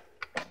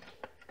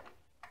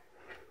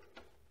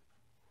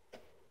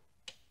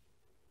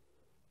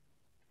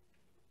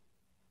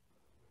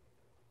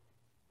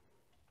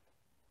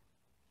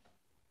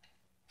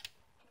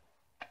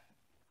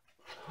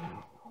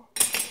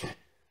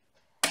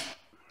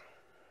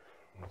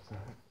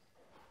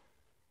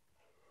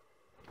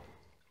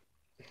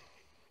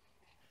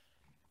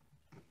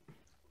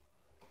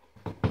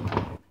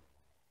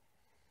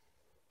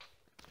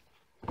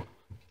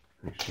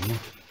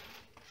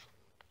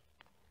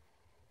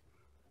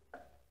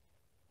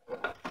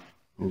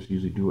 I just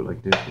usually do it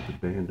like this with the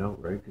band out,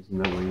 right? Because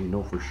that way you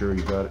know for sure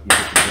you got it. You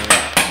get the band.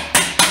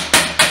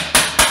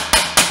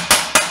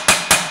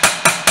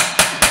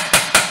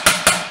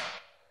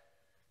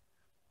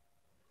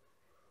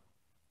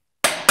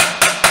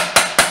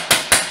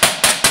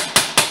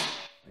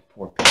 My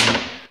poor Pete.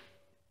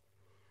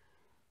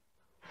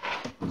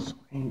 I'm so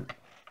angry.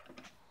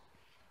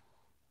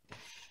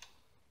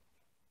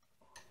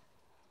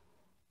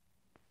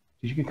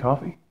 Did you get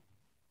coffee?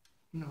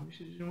 No, you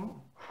said you didn't want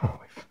one. Oh,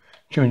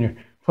 Junior,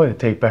 play the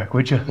tape back,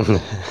 would you?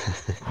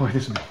 Boy,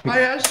 this is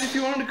I asked if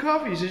you wanted a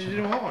coffee. You said you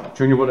didn't want one.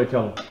 Junior, what'd I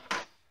tell him?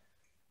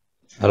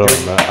 I don't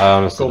remember. I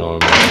honestly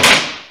don't remember.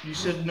 You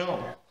said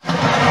no.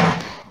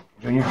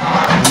 Junior,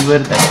 you let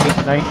it that tape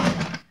tonight?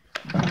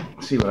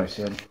 Let's see what I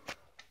said.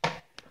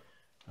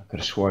 I could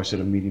have swore I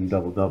said a medium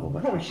double-double,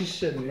 but... No, you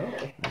said no.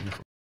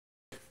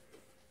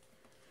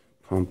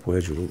 Pump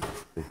wedge, what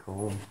they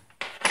call them.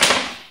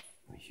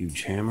 A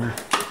huge hammer.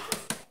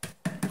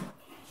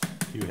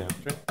 Hugh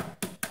Hefner?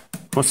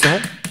 What's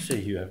that?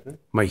 Say Hugh Hefner.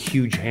 My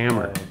huge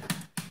hammer.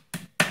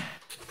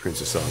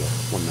 Princess Auto,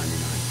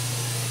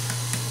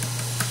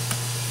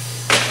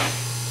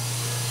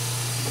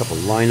 $199. Couple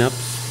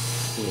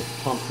lineups. Little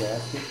pump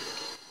gasket.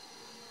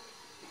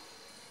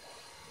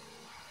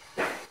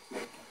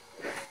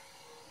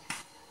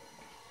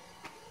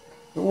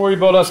 Don't worry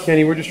about us,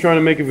 Kenny. We're just trying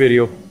to make a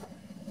video.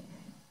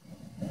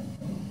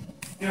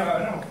 Yeah,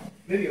 I know.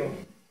 Video.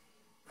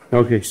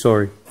 Okay,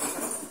 sorry.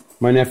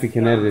 My nephew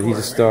can edit it. He's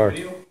a star.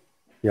 Video?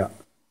 Yeah.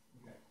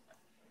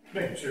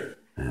 Making sure.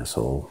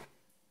 Asshole.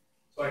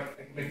 So I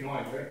can make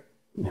noise, right?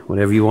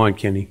 Whatever you want,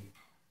 Kenny.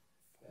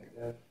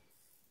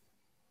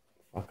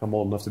 Fuck, I'm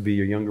old enough to be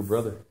your younger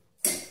brother.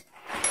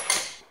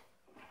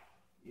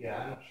 Yeah,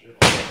 I'm not sure.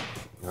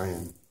 I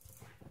am.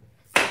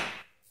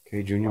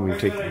 Okay, Junior, we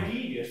take. I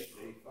need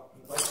yesterday.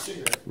 Fucking like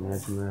cigarette.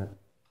 Imagine that.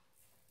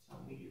 I'll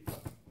need you.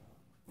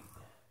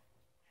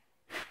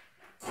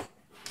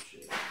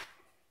 Shit.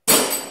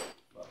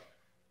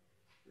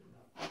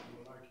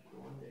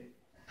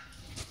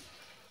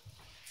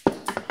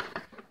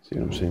 See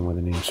what I'm saying? Why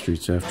the name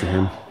street's after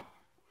him?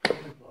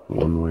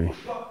 One way.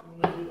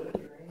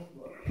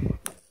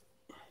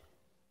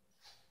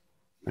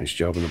 Nice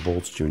job in the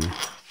bolts, Junior.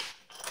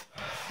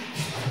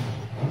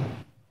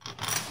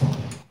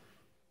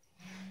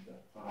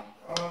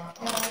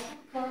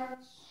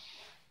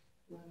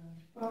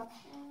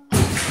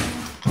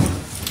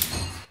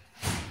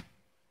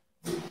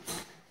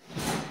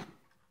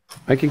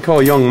 I can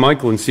call young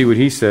Michael and see what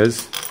he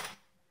says.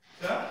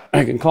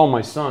 I can call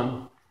my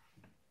son.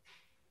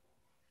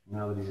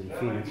 Now that he's in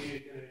Phoenix.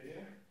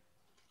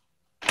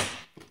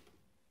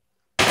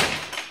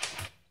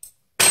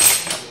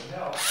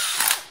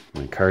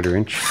 My Carter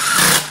inch.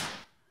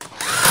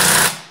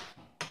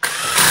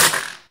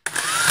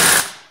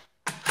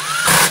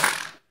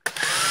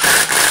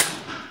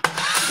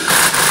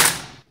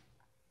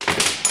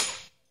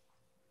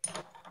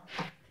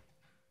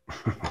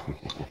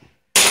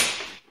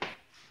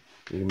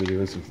 You're gonna be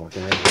doing some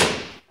fucking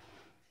editing.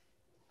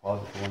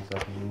 Pause it for 1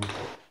 second.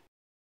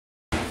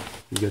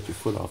 You got your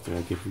foot off there.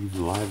 I get you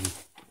even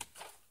live.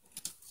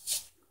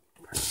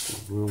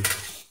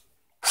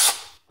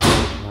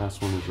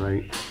 Last one is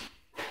right.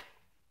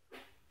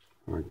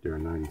 Right there,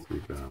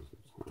 93,000.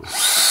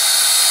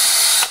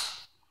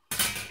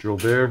 Drill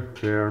there,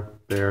 there,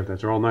 there.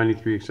 That's all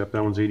 93 except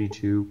that one's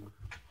 82,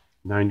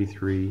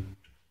 93,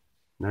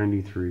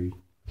 93,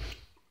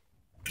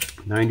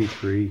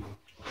 93,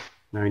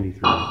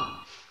 93.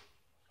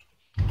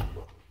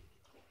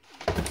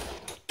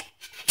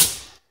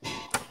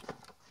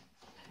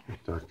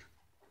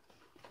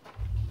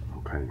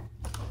 Okay.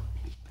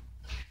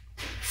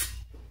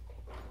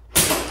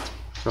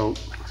 So,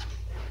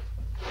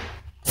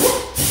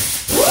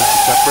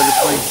 separator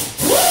plate,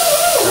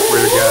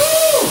 separator gas,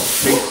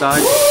 pink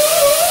side.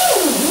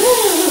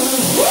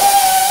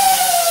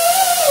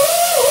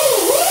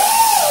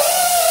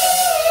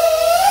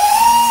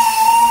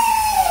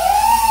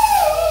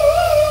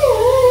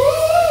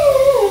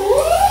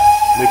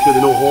 Make sure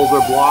that no holes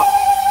are blocked.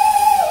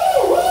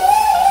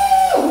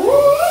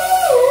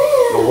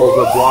 Holds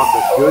up block,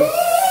 that's good.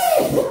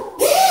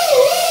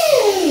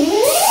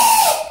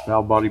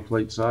 Valve body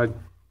plate side.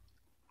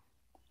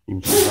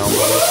 You can see valve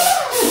body.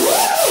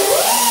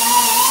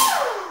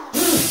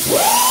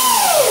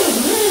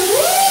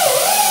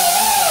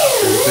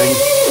 Same thing.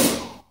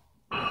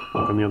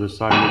 Look on the other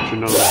side, make sure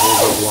none of the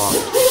holes are blocked.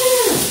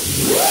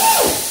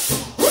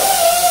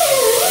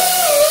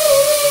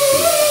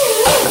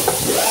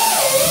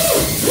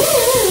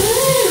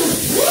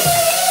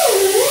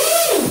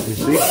 You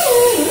see?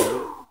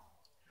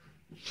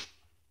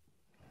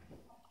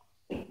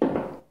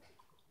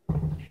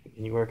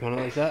 Can you work on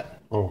it like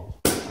that? Oh,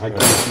 I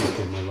can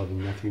see it, my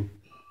loving nephew.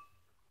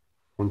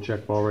 One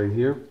check ball right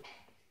here.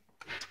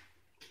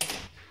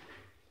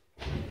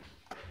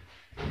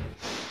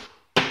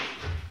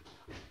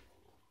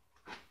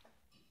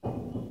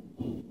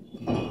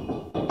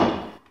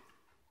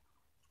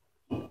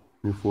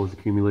 New fourth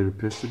accumulator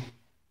piston.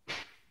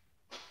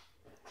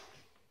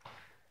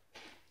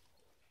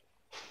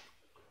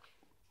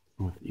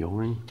 With the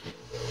O-ring.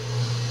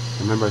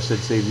 Remember I said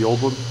save the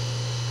old one?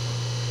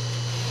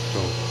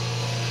 So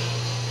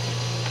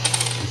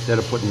instead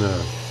of putting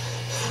the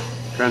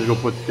Transgo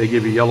they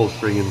give you yellow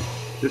string, and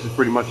this is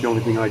pretty much the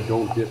only thing I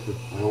don't dip with.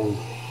 I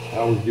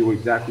always do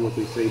exactly what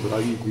they say, but I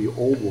use the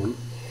old one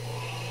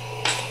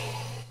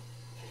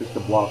just to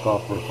block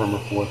off for a firmer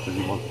fourth if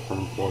he wants a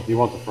firm fourth. He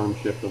wants a firm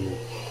shift on this.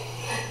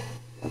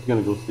 I was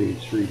gonna go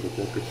stage 3, but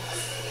that's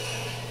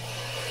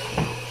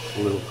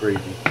a little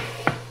crazy.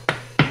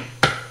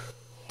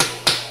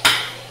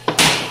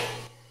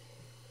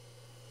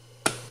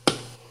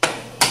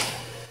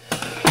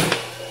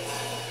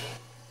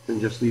 Then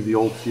just leave the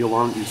old seal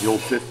on, use the old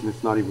piston,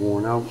 it's not even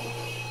worn out.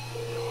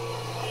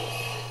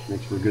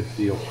 Makes for a good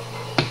seal.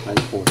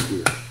 Nice fourth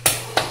gear.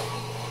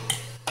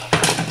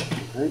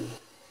 Alright.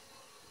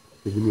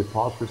 Give me a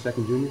pause for a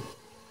second, Junior.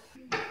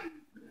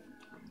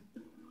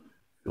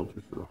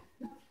 Filters for the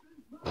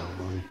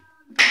body.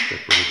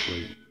 Separator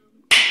plate.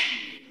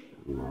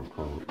 You know what I'll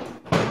call it.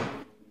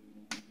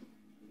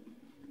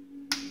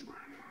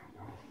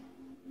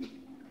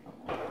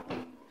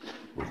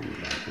 Wasn't the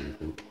back or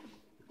anything.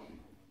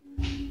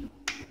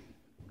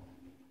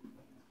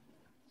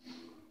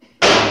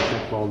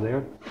 Check ball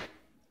there.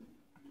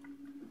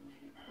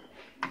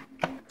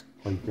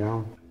 Plate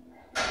down.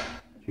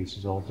 Case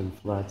has all been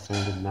flat,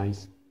 sanded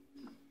nice.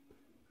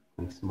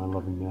 Thanks to my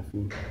loving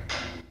nephew.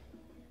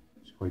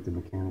 He's quite the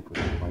mechanic with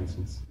his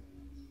license.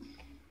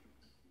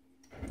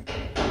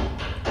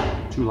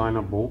 2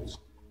 lineup bolts.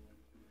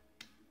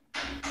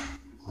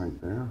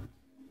 Right there.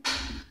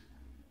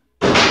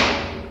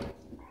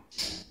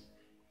 If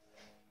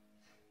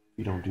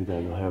you don't do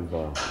that, you'll have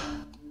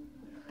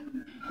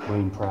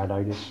Wayne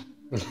Praditis.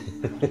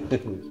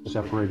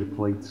 Separated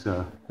plates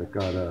that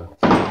got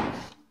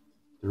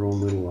their own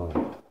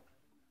little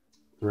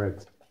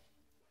threads.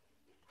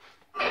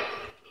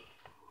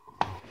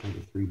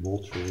 The 3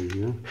 bolts right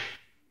here.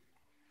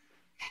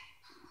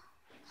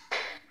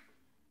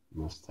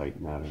 Must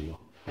tighten that, and you'll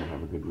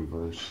have a good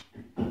reverse.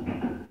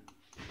 Learn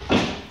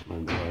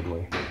the hard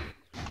way.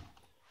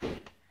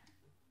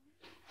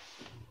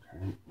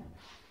 Okay.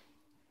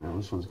 Now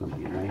this one's going to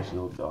be a nice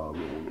little dog.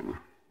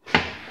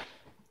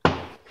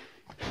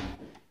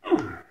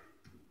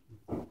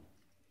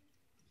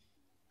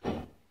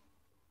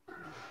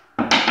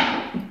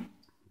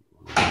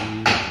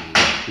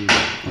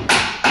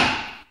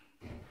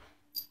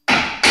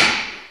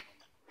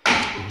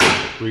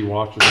 Three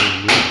washers in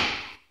here.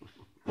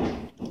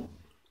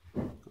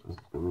 That's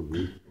gonna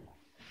be.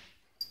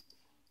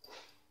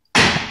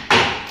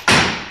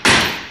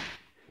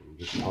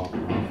 Just top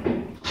it off.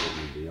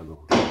 The other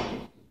one.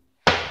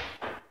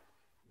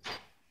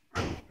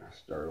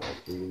 Start all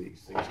 3 of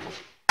these things.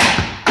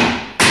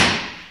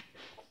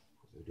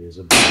 It is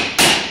a bit.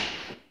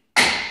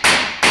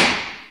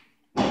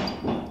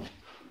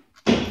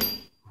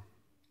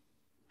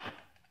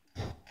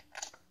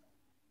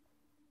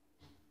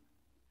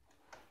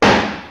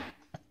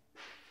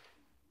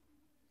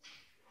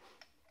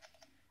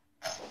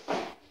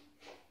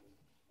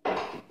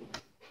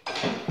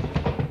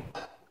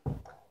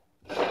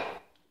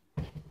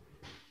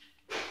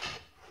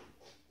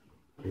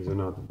 These are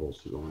not the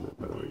bolts to go in it,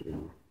 by the way.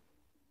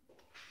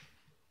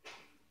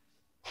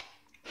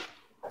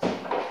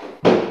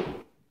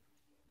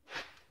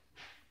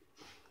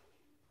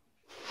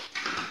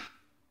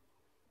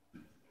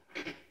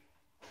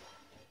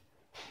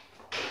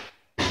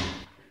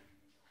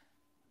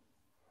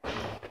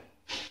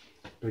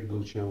 Big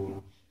blue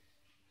channel.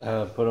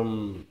 Put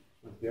them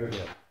Up there?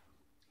 Yeah.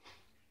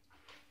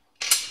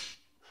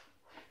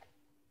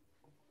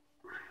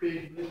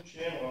 Big blue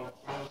channel.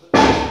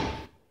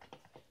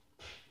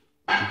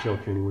 You tell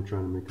Kenny we're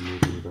trying to make a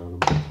movie about him.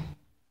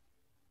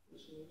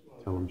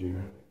 Tell him,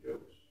 Junior.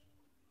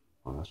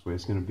 Oh, that's the way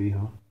it's gonna be,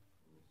 huh?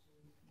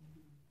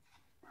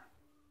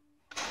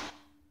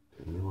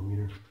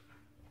 10mm.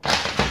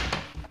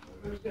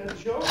 Who's got a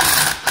show?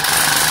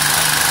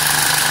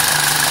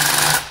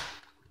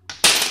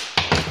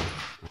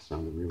 That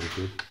sounded really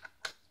good.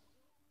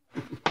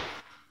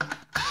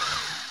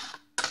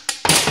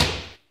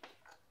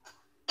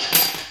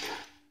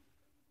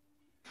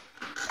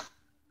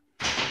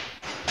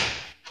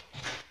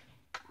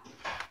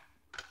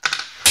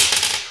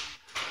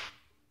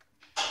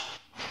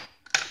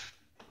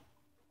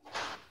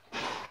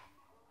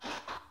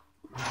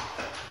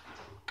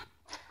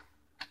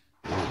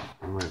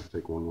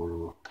 pulling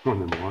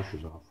one of them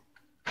washers off.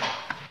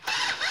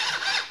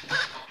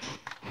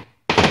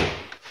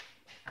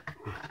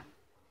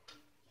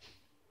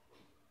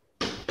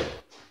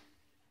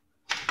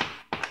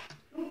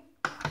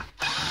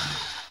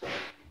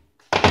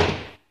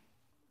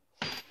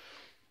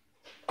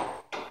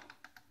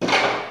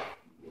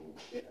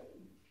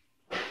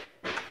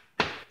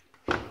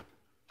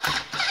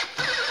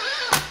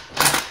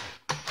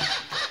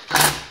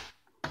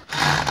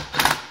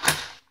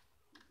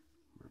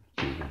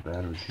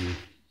 Battery too,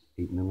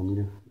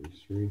 8mm, these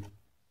three.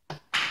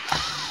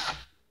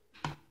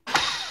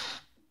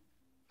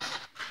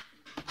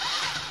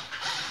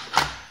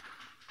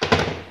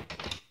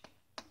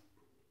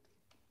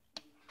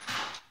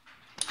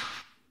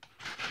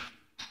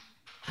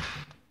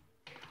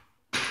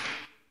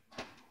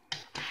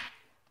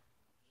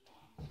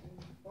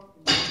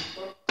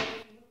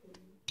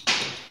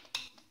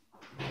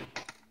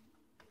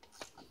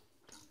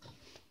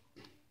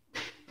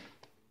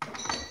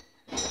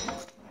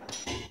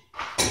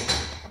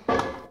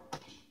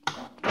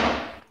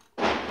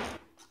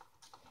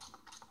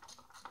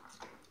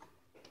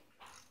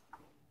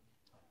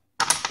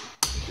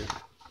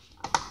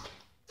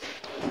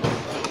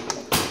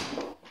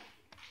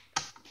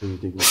 And you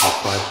think it's like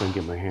 5 so I can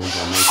get my hands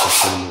on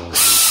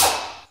nice.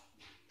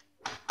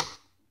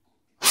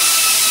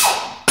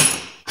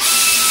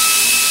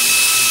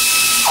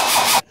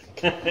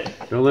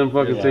 Don't let him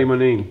fucking say my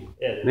name.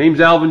 Yeah. Name's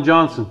Alvin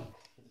Johnson.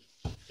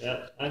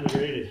 Yeah, I'm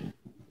rated.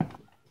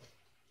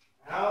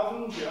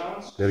 Alvin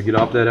Johnson. Gotta get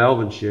off that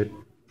Alvin shit.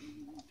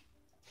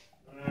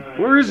 Alright,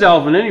 Where is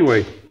Alvin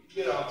anyway?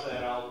 get off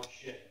that Alvin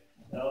shit.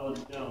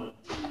 Alvin's coming.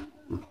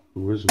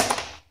 Who is it?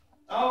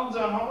 Alvin's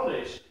on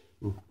holidays.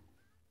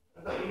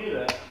 I thought you knew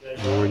that.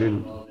 No, I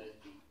didn't.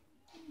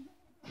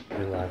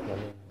 Relax on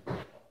it.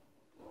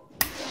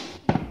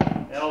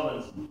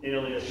 Alvin's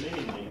alias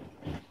name.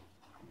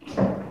 I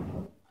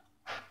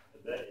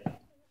bet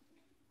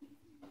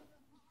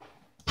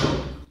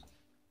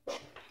you.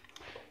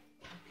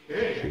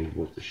 Okay. Change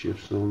what the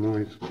shift's so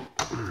nice.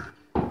 Now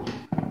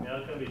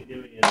it's gonna be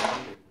giving you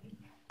longer.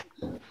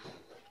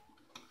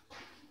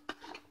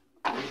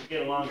 You should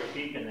get a longer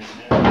peek in there,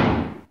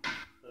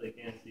 so they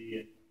can't see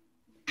it.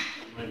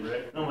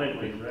 Nobody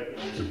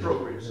recognize It's it.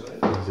 appropriate size.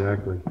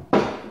 Exactly.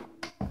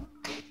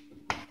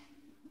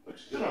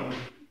 Looks good on me.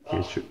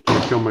 Can't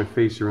show my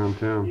face around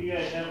town. You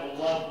guys have a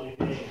lovely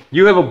day.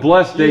 You have a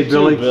blessed day, You too,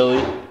 Billy.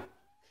 Billy.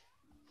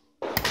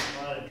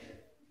 Bye.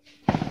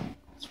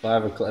 It's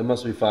 5 o'clock. It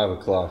must be 5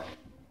 o'clock.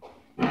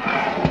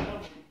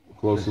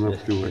 Close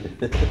enough to it.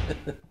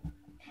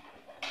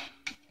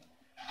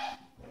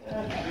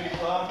 Yeah, 3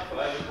 o'clock,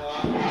 5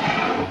 o'clock.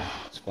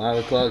 It's 5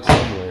 o'clock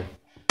somewhere.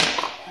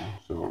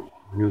 So,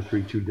 new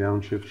 3-2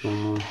 downshift on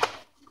mine.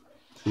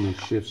 Too many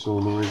shifts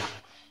on mine.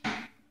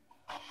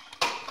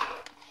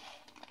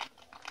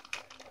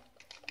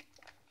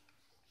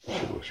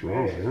 Shit looks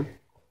wrong, man.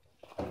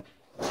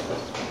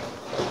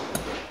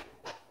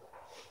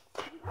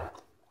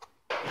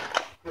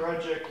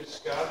 Project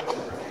Discovery.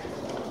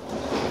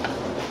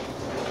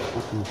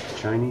 Fucking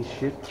Chinese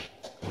shit.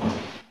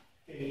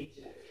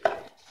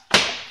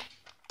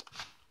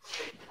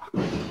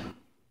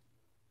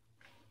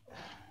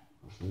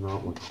 This is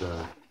not what, it's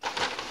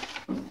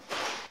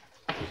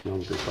not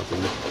what they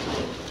fucking look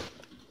like.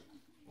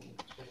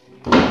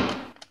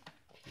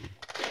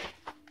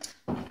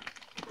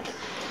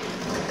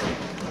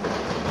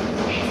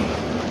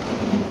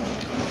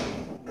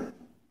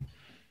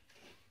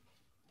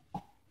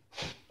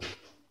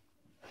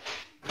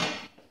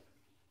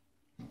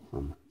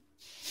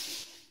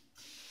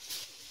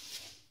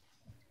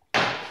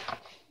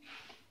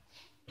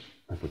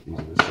 I put these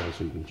in the cell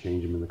so you can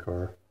change them in the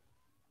car.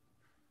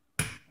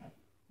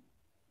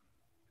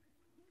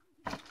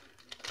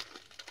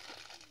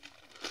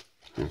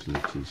 There's new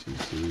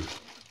TCC.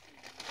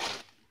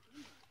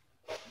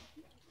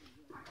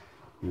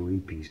 New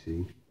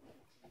EPC.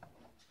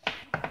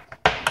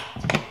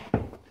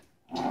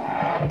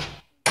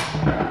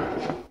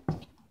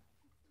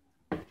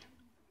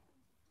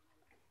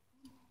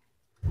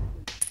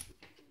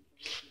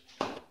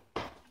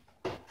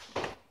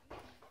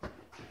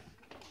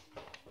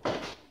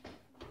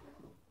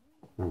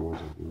 That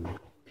wasn't good.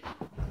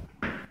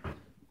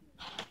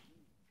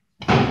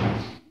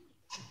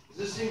 Is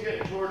this thing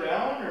getting tore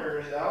down, or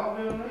is Al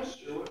doing this,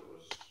 or what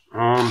was?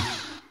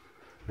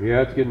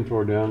 Yeah, it's getting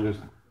tore down. Just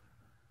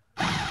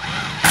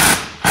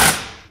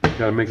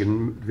gotta make a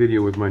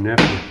video with my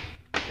nephew.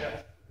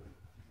 Yeah.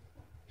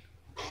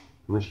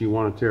 Unless you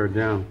want to tear it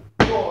down.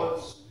 Well,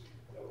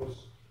 that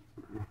was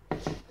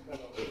kind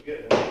of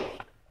getting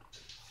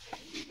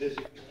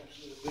busy.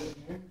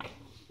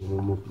 We're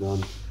almost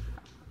done.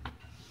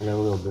 I got a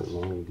little bit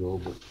longer to go,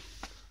 but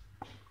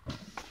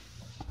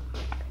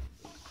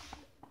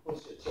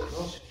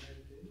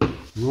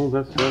no,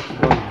 that's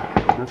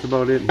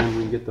about it. And then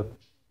we can get the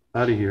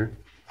out of here.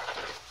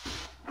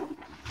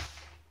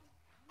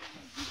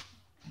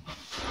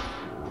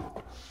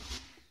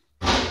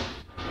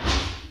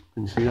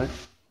 Can you see that?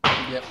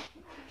 Yep.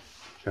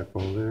 Check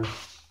ball there.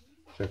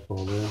 Check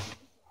ball there.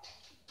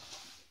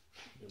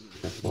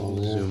 That ball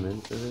there. Zoom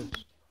into this.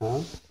 Huh?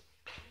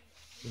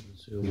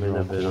 Zoom in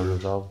a bit on the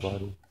valve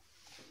body.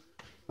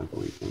 Like what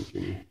do you think,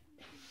 Junior?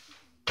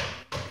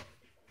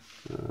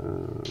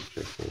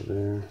 Check over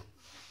there.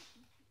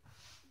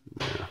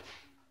 Yeah.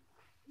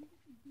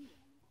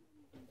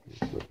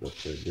 Flip it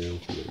upside down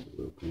so there's a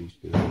little grease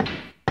there.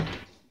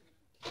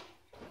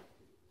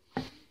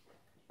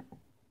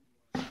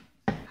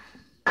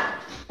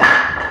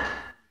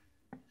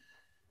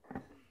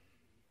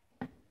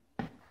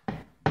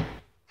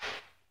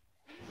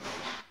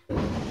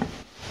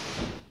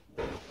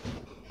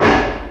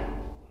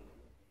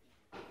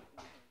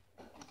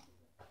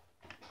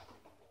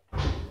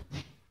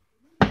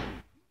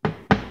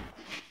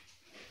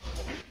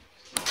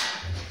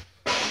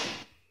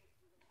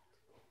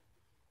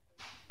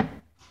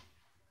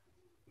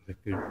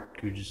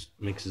 It just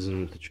mixes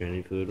in with the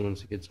tranny fluid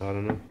once it gets hot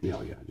enough.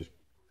 Yeah, yeah, just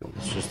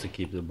It's just to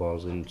keep the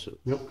balls in, so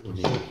Yep. when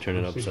you turn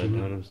it upside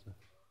down and stuff.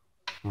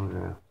 oh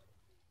yeah.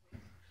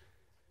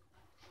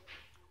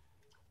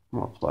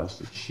 More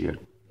plastic shit.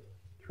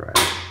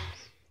 Trash.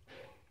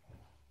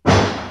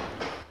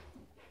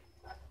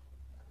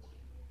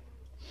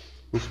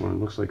 This one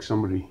looks like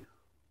somebody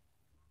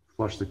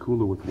flushed the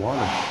cooler with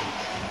water.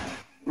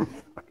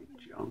 Fucking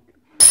junk.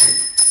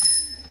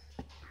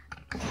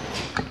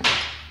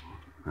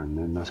 And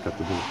then that's got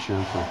the little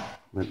chamfer.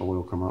 Let the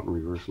oil come out and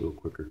reverse a little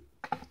quicker.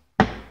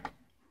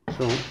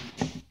 So,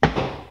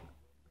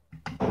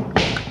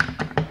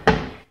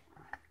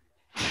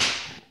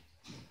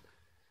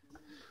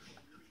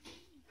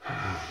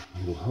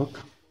 little hook.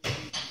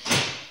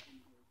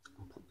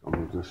 I'll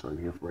move this right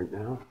here for right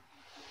now.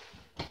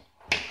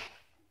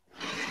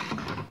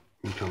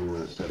 You tell me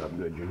when it's set up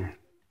good, Junior.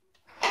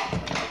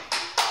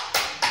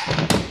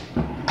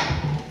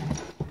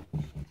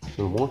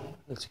 So more?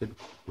 That's good.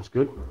 That's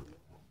good?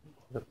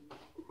 Yep.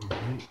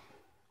 Alright.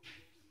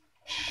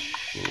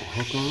 Little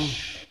hook on.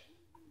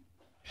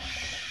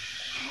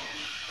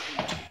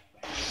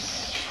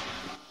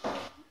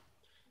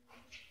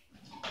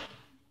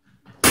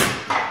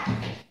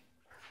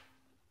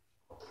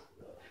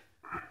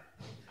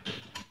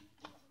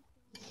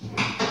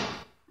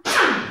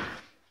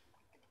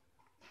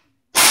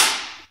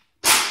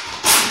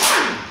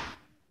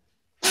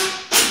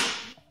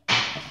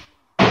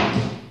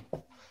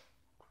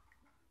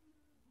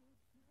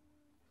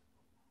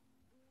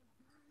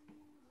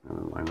 And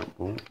then line up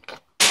bolt.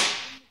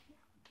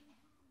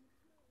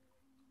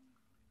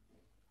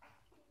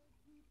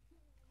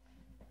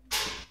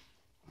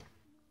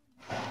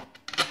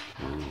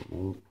 Line up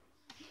bolt.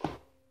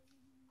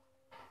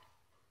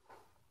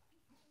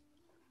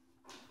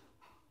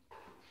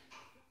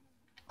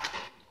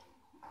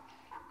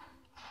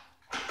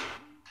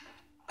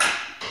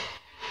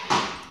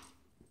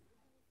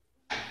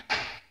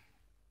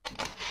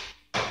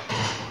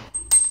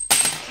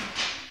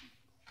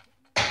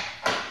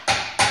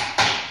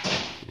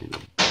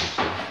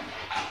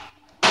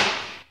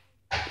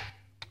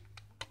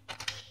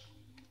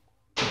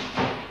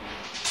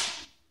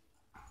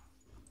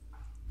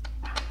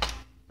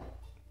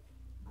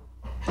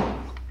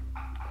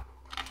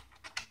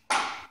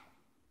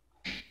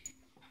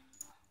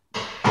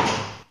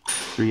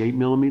 Three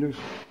 8mm.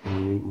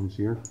 And the 8 ones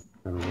here.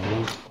 Got a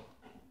roll.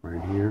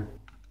 Right here.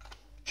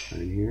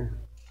 Right here.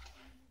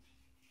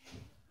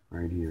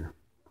 Right here.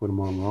 Put them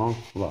on wrong.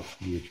 Look,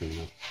 you chain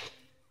up.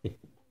 It's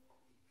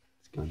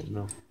good to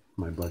know.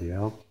 My buddy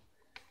Al.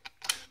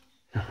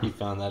 You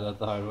found that out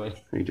the hard way.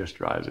 He just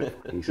drives it.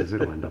 He says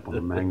it'll end up on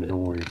the magnet.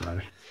 Don't worry about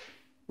it.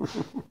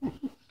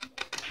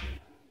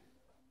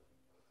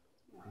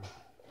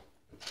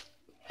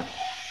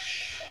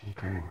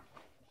 Okay.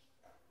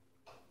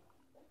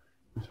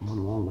 There's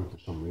one longer for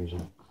some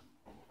reason.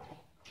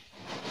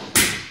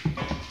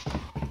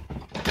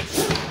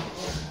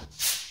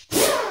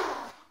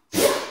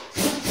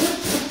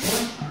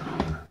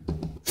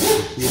 You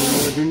see it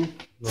anywhere, Junior?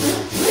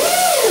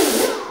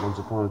 Once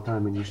upon a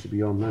time, it used to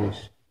be all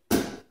nice.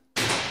 Right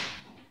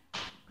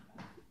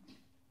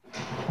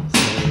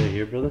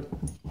here, brother.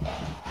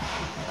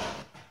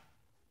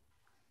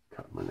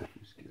 Cut my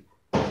nephew's kid.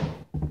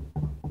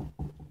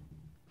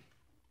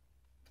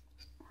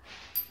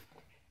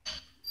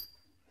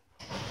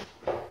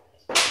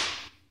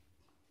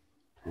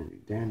 Handy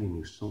dandy,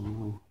 new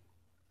sewing.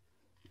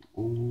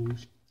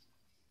 Oars.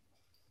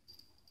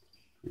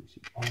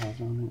 Greasy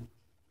paws on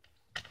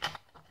it.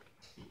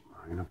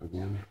 Line up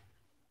again.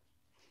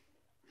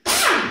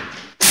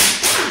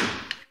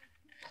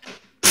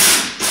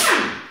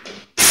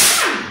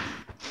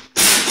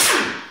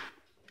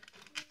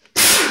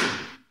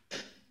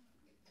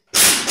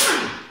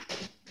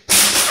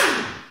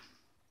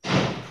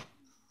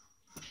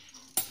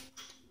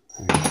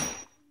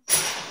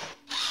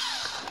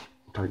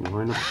 Tighten the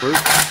line up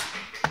first.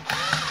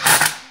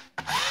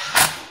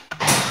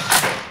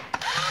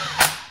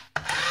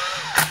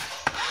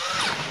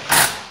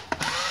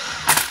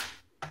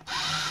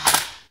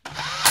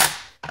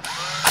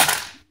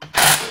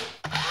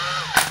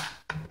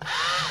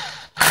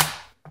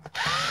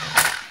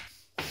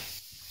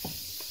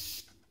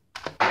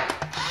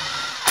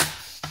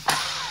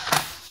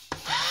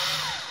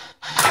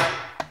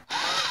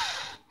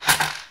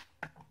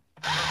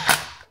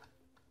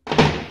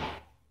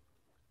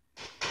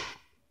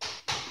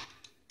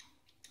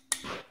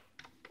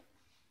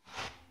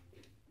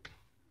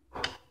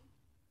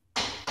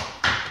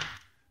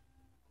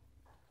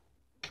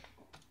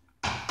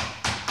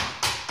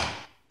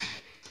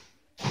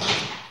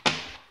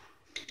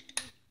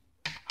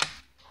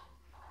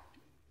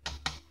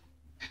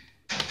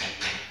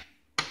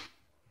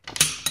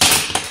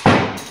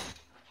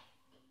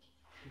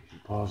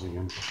 pause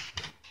again.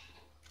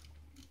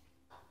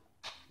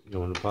 You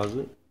want to pause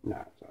it? Nah,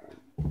 it's alright.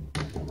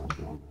 Not much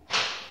longer.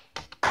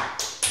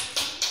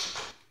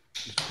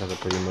 Just gotta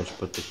pretty much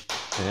put the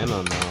pan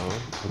on now.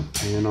 Put the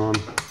pan on,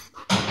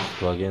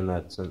 Plug in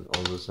that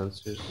all the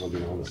sensors. plug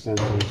in all the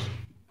sensors,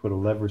 put a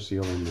lever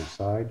seal in the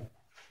side.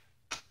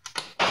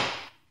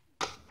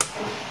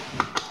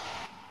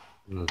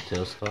 And the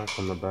tailstock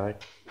on the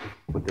back.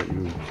 Put that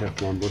new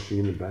Teflon bushing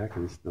in the back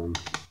and it's done.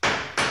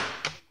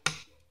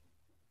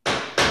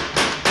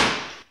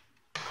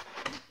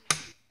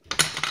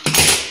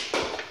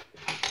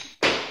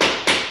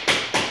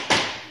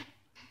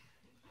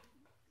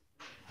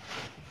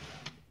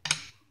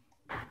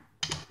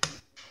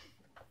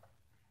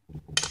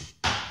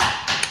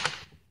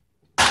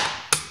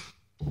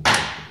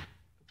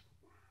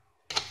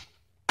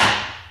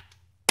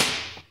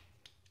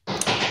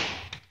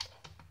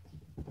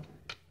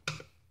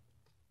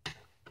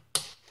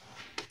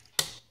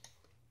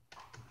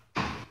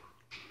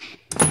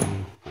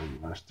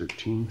 Last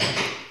 13. It's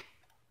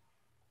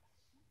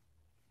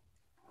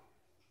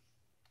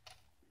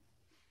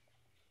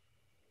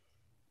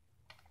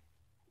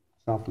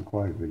awfully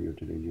quiet video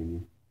today,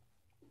 Junior.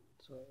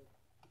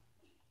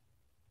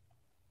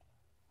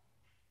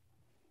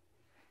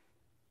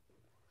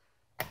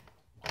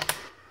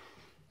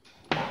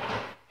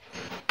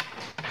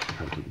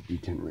 Try to put the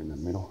detent right in the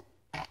middle.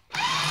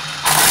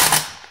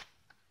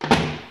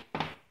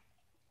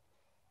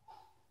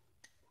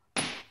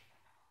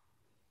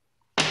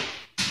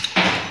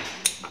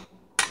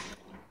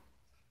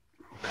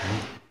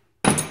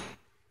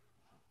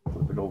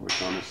 Flip it over,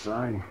 it's on the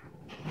side.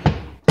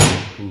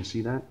 Can you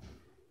see that?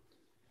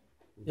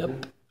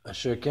 Yep, I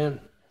sure can.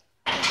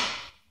 I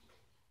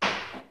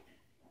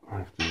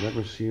have to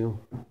lever seal.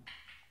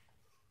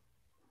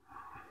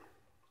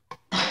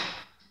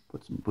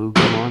 Put some blue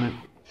gum on it.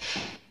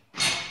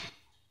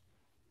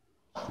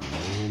 Some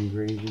hand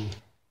gravy.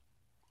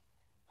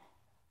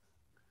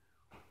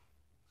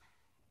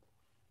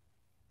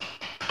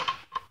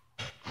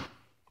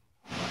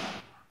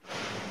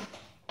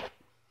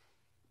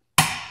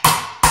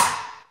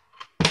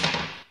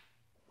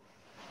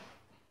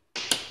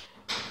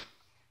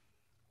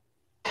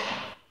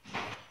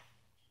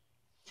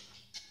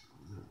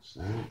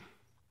 That.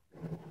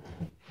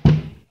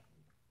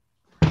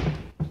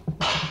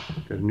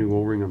 Got a new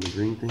O-ring on the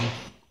green thing.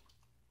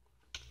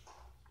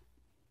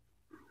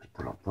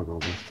 I'll plug all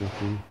this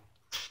stuff in.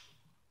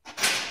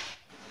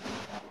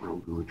 I'll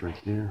glue it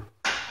right there.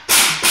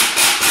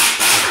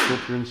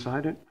 Filter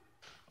inside it.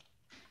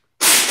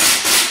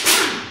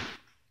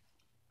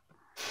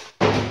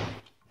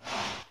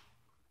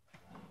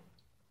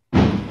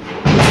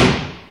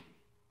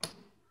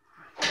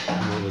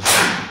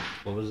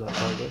 What was that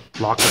part?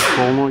 Lock-up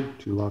solenoid,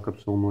 2 lock-up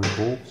solenoid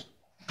bolts.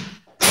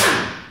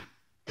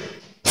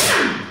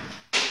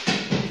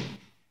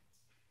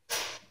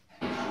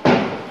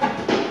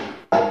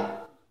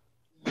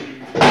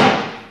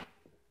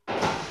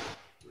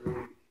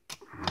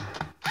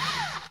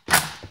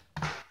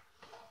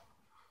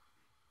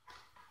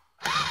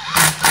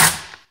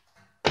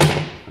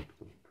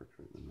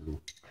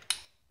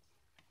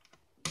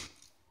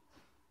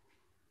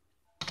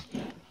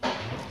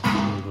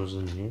 Goes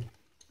in here.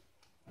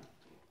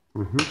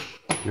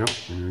 Yep,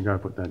 and we gotta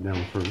put that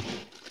down first.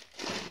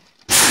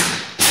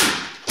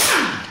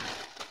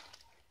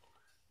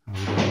 We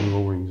got new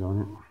O-rings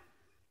on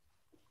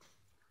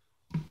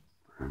it.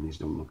 And these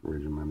don't look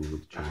original, these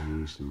look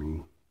Chinese to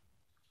me.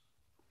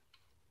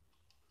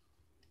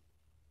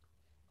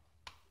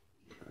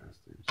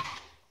 Bastards.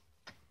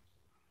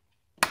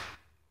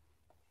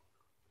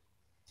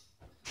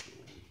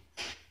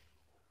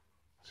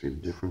 See the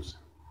difference?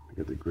 I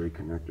got the gray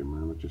connector,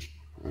 man. It just,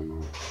 I don't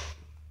know.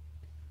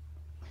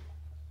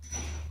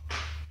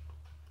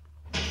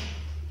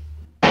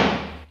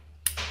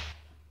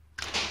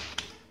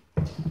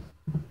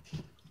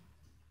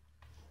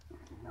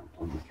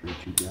 Plug the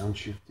 3-2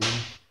 downshift in.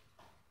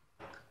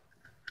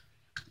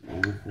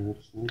 Manifold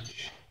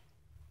switch.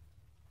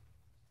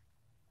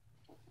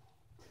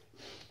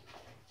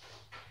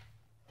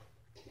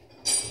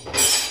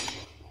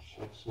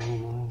 Shift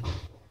solenoid.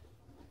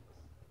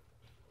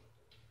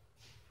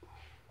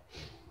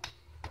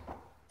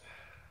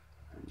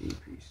 And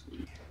EPC.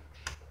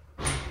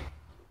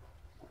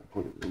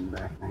 Put it in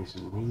back nice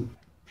and neat.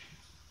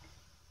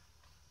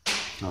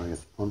 Now I got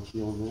the pump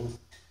seal there.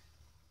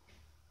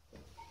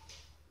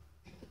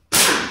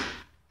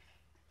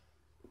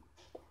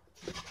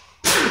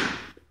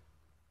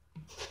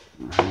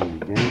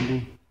 Dandy.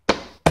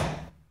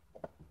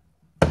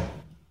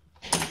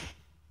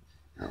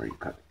 Already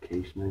cut the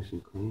case nice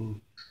and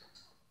clean.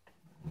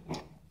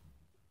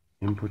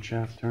 Input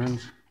shaft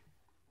turns.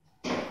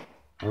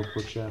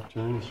 Output shaft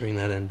turns. Bring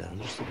that end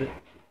down just a bit.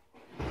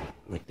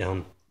 Like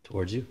down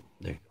towards you.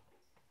 There.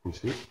 You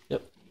see it?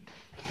 Yep.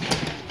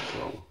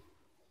 So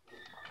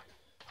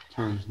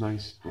turns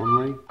nice one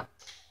way.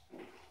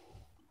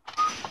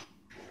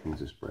 Means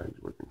this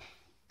brag's working.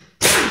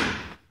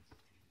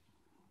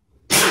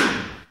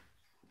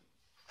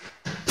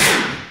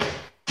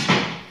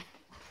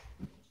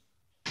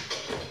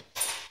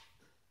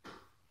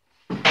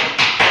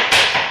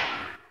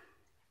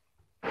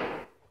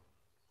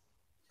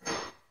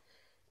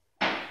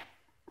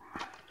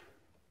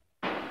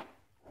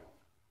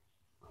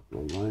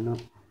 It'll line up.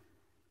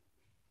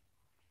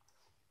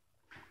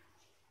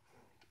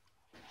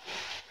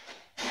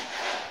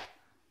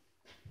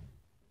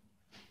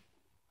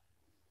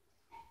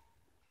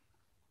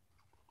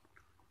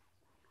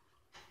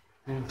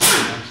 And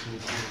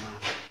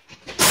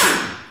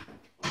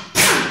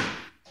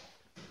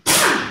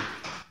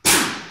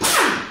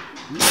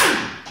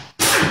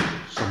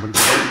somebody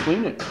gotta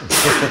clean it. So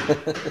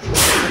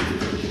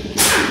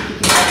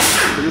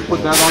just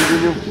put that on,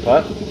 Junior.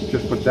 What?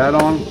 Just put that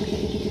on. Put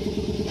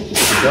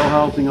the bell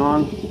housing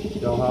on.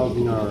 Bell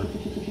housing are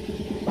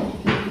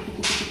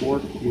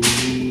fork. You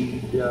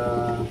need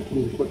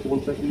to put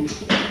 1 second.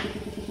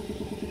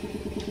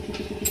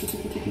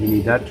 You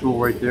need that tool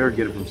right there.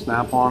 Get it from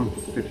Snap-on.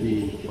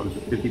 50. What is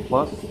it? 50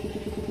 plus.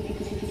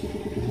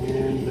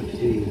 And let's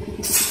see.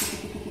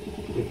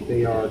 If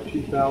they are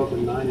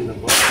 2009 and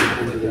above,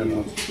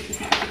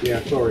 yeah,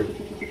 sorry.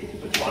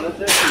 Which one is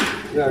it?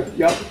 Yeah,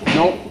 yep.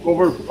 No,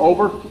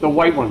 over the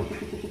white one.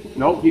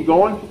 No, keep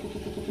going.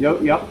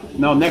 Yep.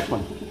 No, next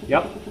one.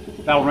 Yep.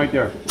 That one right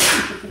there.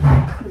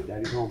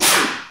 Daddy's home.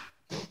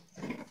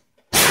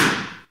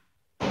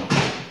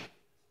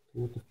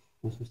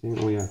 What's the stand?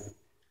 Oh yeah.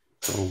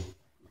 So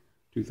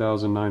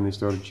 2009 they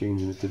started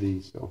changing it to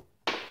these. So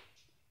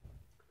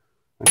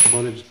that's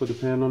about it. Just put the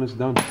pan on. It's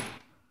done.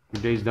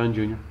 Your day's done,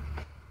 Junior.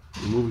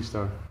 You're a movie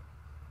star.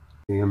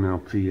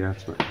 MLP.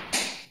 That's what.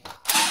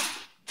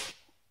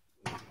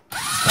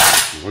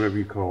 Whatever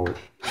you call it.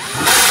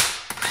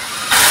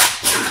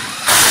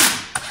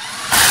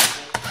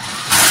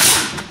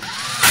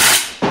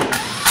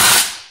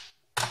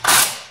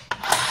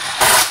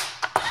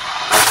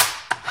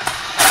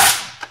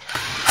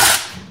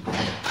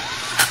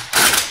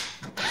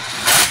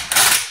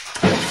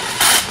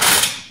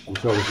 I'm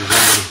sure this is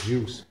under the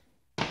juice.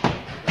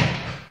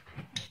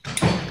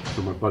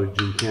 So my buddy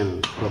Jim Cannon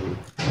is probably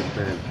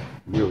bad,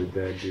 really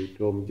bad dude.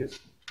 Told me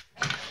just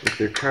if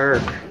they're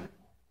carved.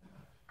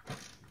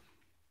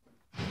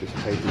 Just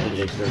tighten it.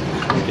 Did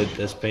you get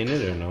this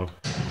painted or no?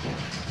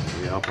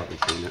 Yeah, I'll probably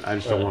paint it. I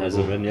just don't want to.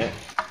 Hasn't been yet.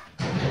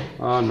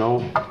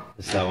 No.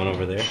 Is that one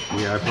over there?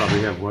 Yeah, I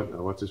probably have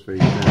what's his face?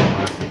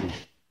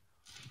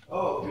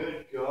 Oh,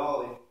 good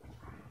golly.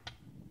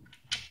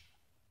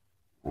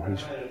 Oh, I might have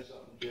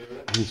something to do with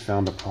it. he's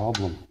found a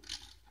problem.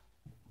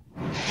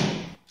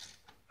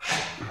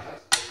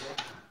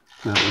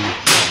 Now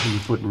when you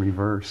put in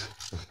reverse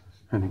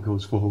and it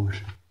goes forward.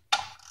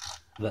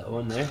 That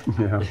one there?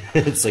 Yeah.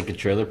 It's like a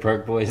Trailer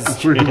Park Boys.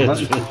 Pretty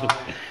much.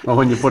 Well,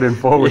 when you put in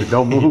forward, it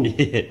don't move.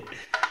 Yeah.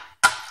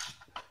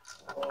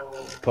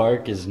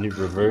 Park is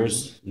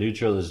reverse,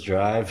 neutral is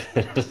drive.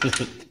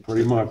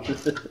 Pretty much.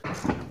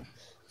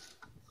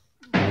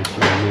 That's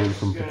man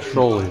from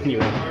patrolling. You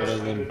want to put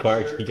it in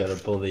park, you gotta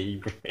pull the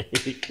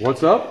e-brake.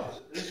 What's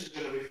up? This is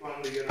gonna be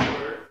fun to get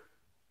apart.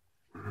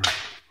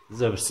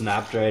 Is it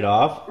snapped right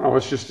off? Oh,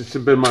 it's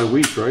been my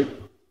week, right?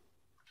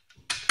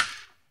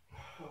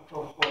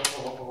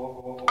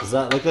 Does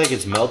that look like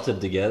it's melted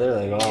together?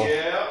 Like all.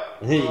 Yeah.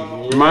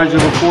 Yeah. Reminds you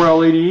of a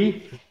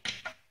 4L80E?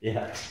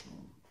 Yeah.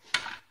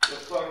 The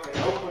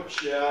fucking output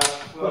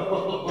shaft.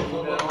 Oh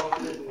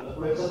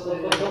my.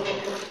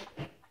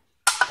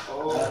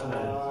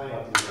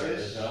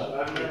 This,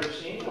 I've never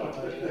seen one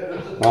like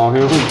this. Oh,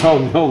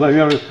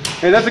 no.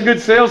 Hey, that's a good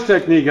sales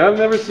technique. I've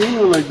never seen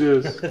one like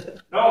this.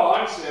 No,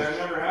 honestly, I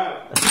never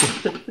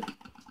have.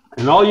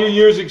 In all your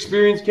years'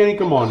 experience, Kenny,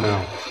 come on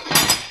now.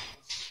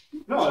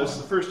 No, this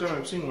is the first time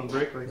I've seen one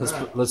break like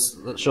that. Let's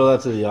show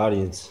that to the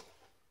audience.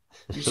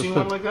 You seen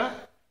one like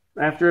that?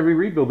 After every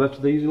rebuild, that's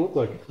what they usually look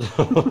like.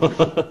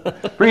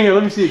 Bring it here,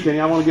 let me see it, Kenny.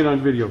 I want to get on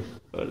video.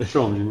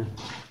 Show them, Junior.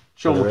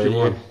 Show them what you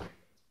want.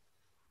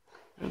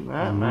 Isn't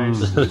that nice?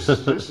 This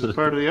is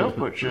part of the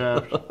output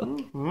shaft.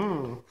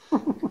 Mm-hmm.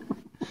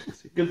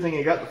 It's a good thing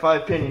you got the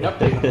 5-pinion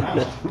update on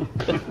that one.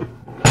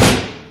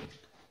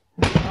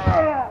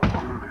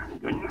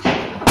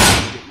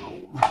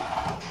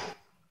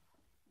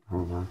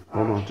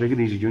 Hold on. Take it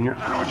easy, Junior.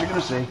 I know what you're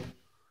going to say.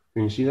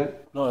 Can you see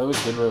that? No, it was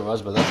good where it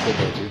was, but that's good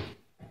there too.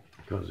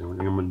 Because the only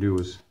thing I'm going to do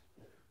is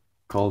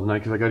call it tonight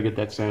because I got to get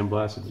that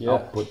sandblasted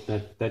output.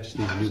 That just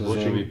needs to be So it's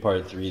gonna bushing. be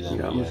part 3 then.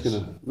 Yeah, I I'm just guess.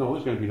 gonna. No,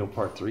 there's gonna be no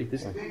part 3.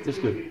 This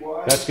good.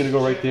 That's gonna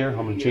go right there.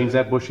 I'm gonna change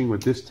that bushing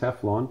with this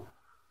Teflon.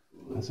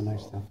 That's a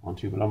nice Teflon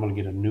too. But I'm gonna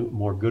get a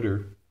more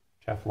gooder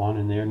Teflon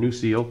in there. New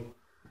seal.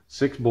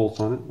 6 bolts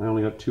on it. I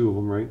only got 2 of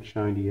them right.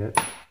 Shined yet.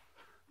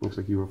 Looks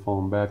like you were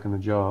falling back on the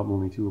job.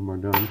 Only 2 of them are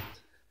done.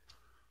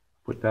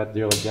 Put that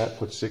there like that.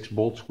 Put 6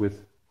 bolts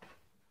with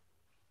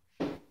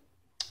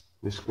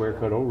this square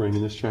cut O-ring,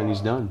 and this Chinese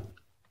done.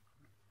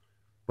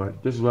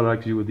 But this is what I like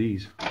to do with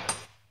these.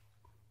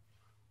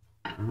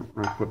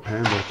 I put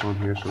pan bolts on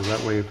here, so that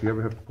way if you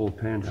ever have to pull a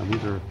pan down,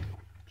 these are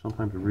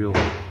sometimes a real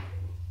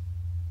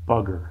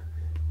bugger.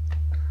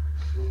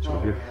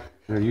 So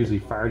they're usually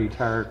Fardy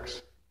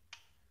Tarks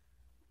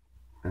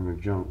and they're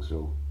junk,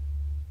 so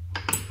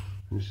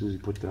as soon as you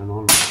put that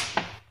on, if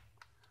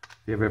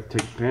you ever have to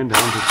take the pan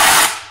down, just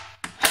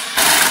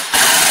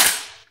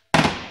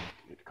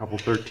get a couple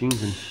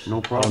 13s and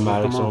no problem.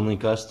 Automatics only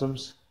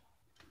customs.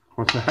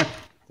 What's that?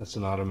 That's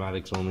an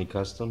automatics only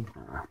custom.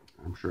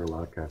 I'm sure a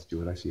lot of cats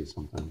do it. I see it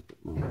sometimes, but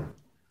no.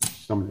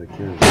 Somebody that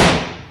cares.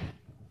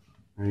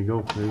 There you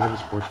go. There you have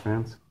it, sports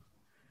fans.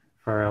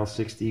 Fire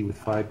L60 with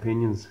 5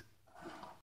 pinions.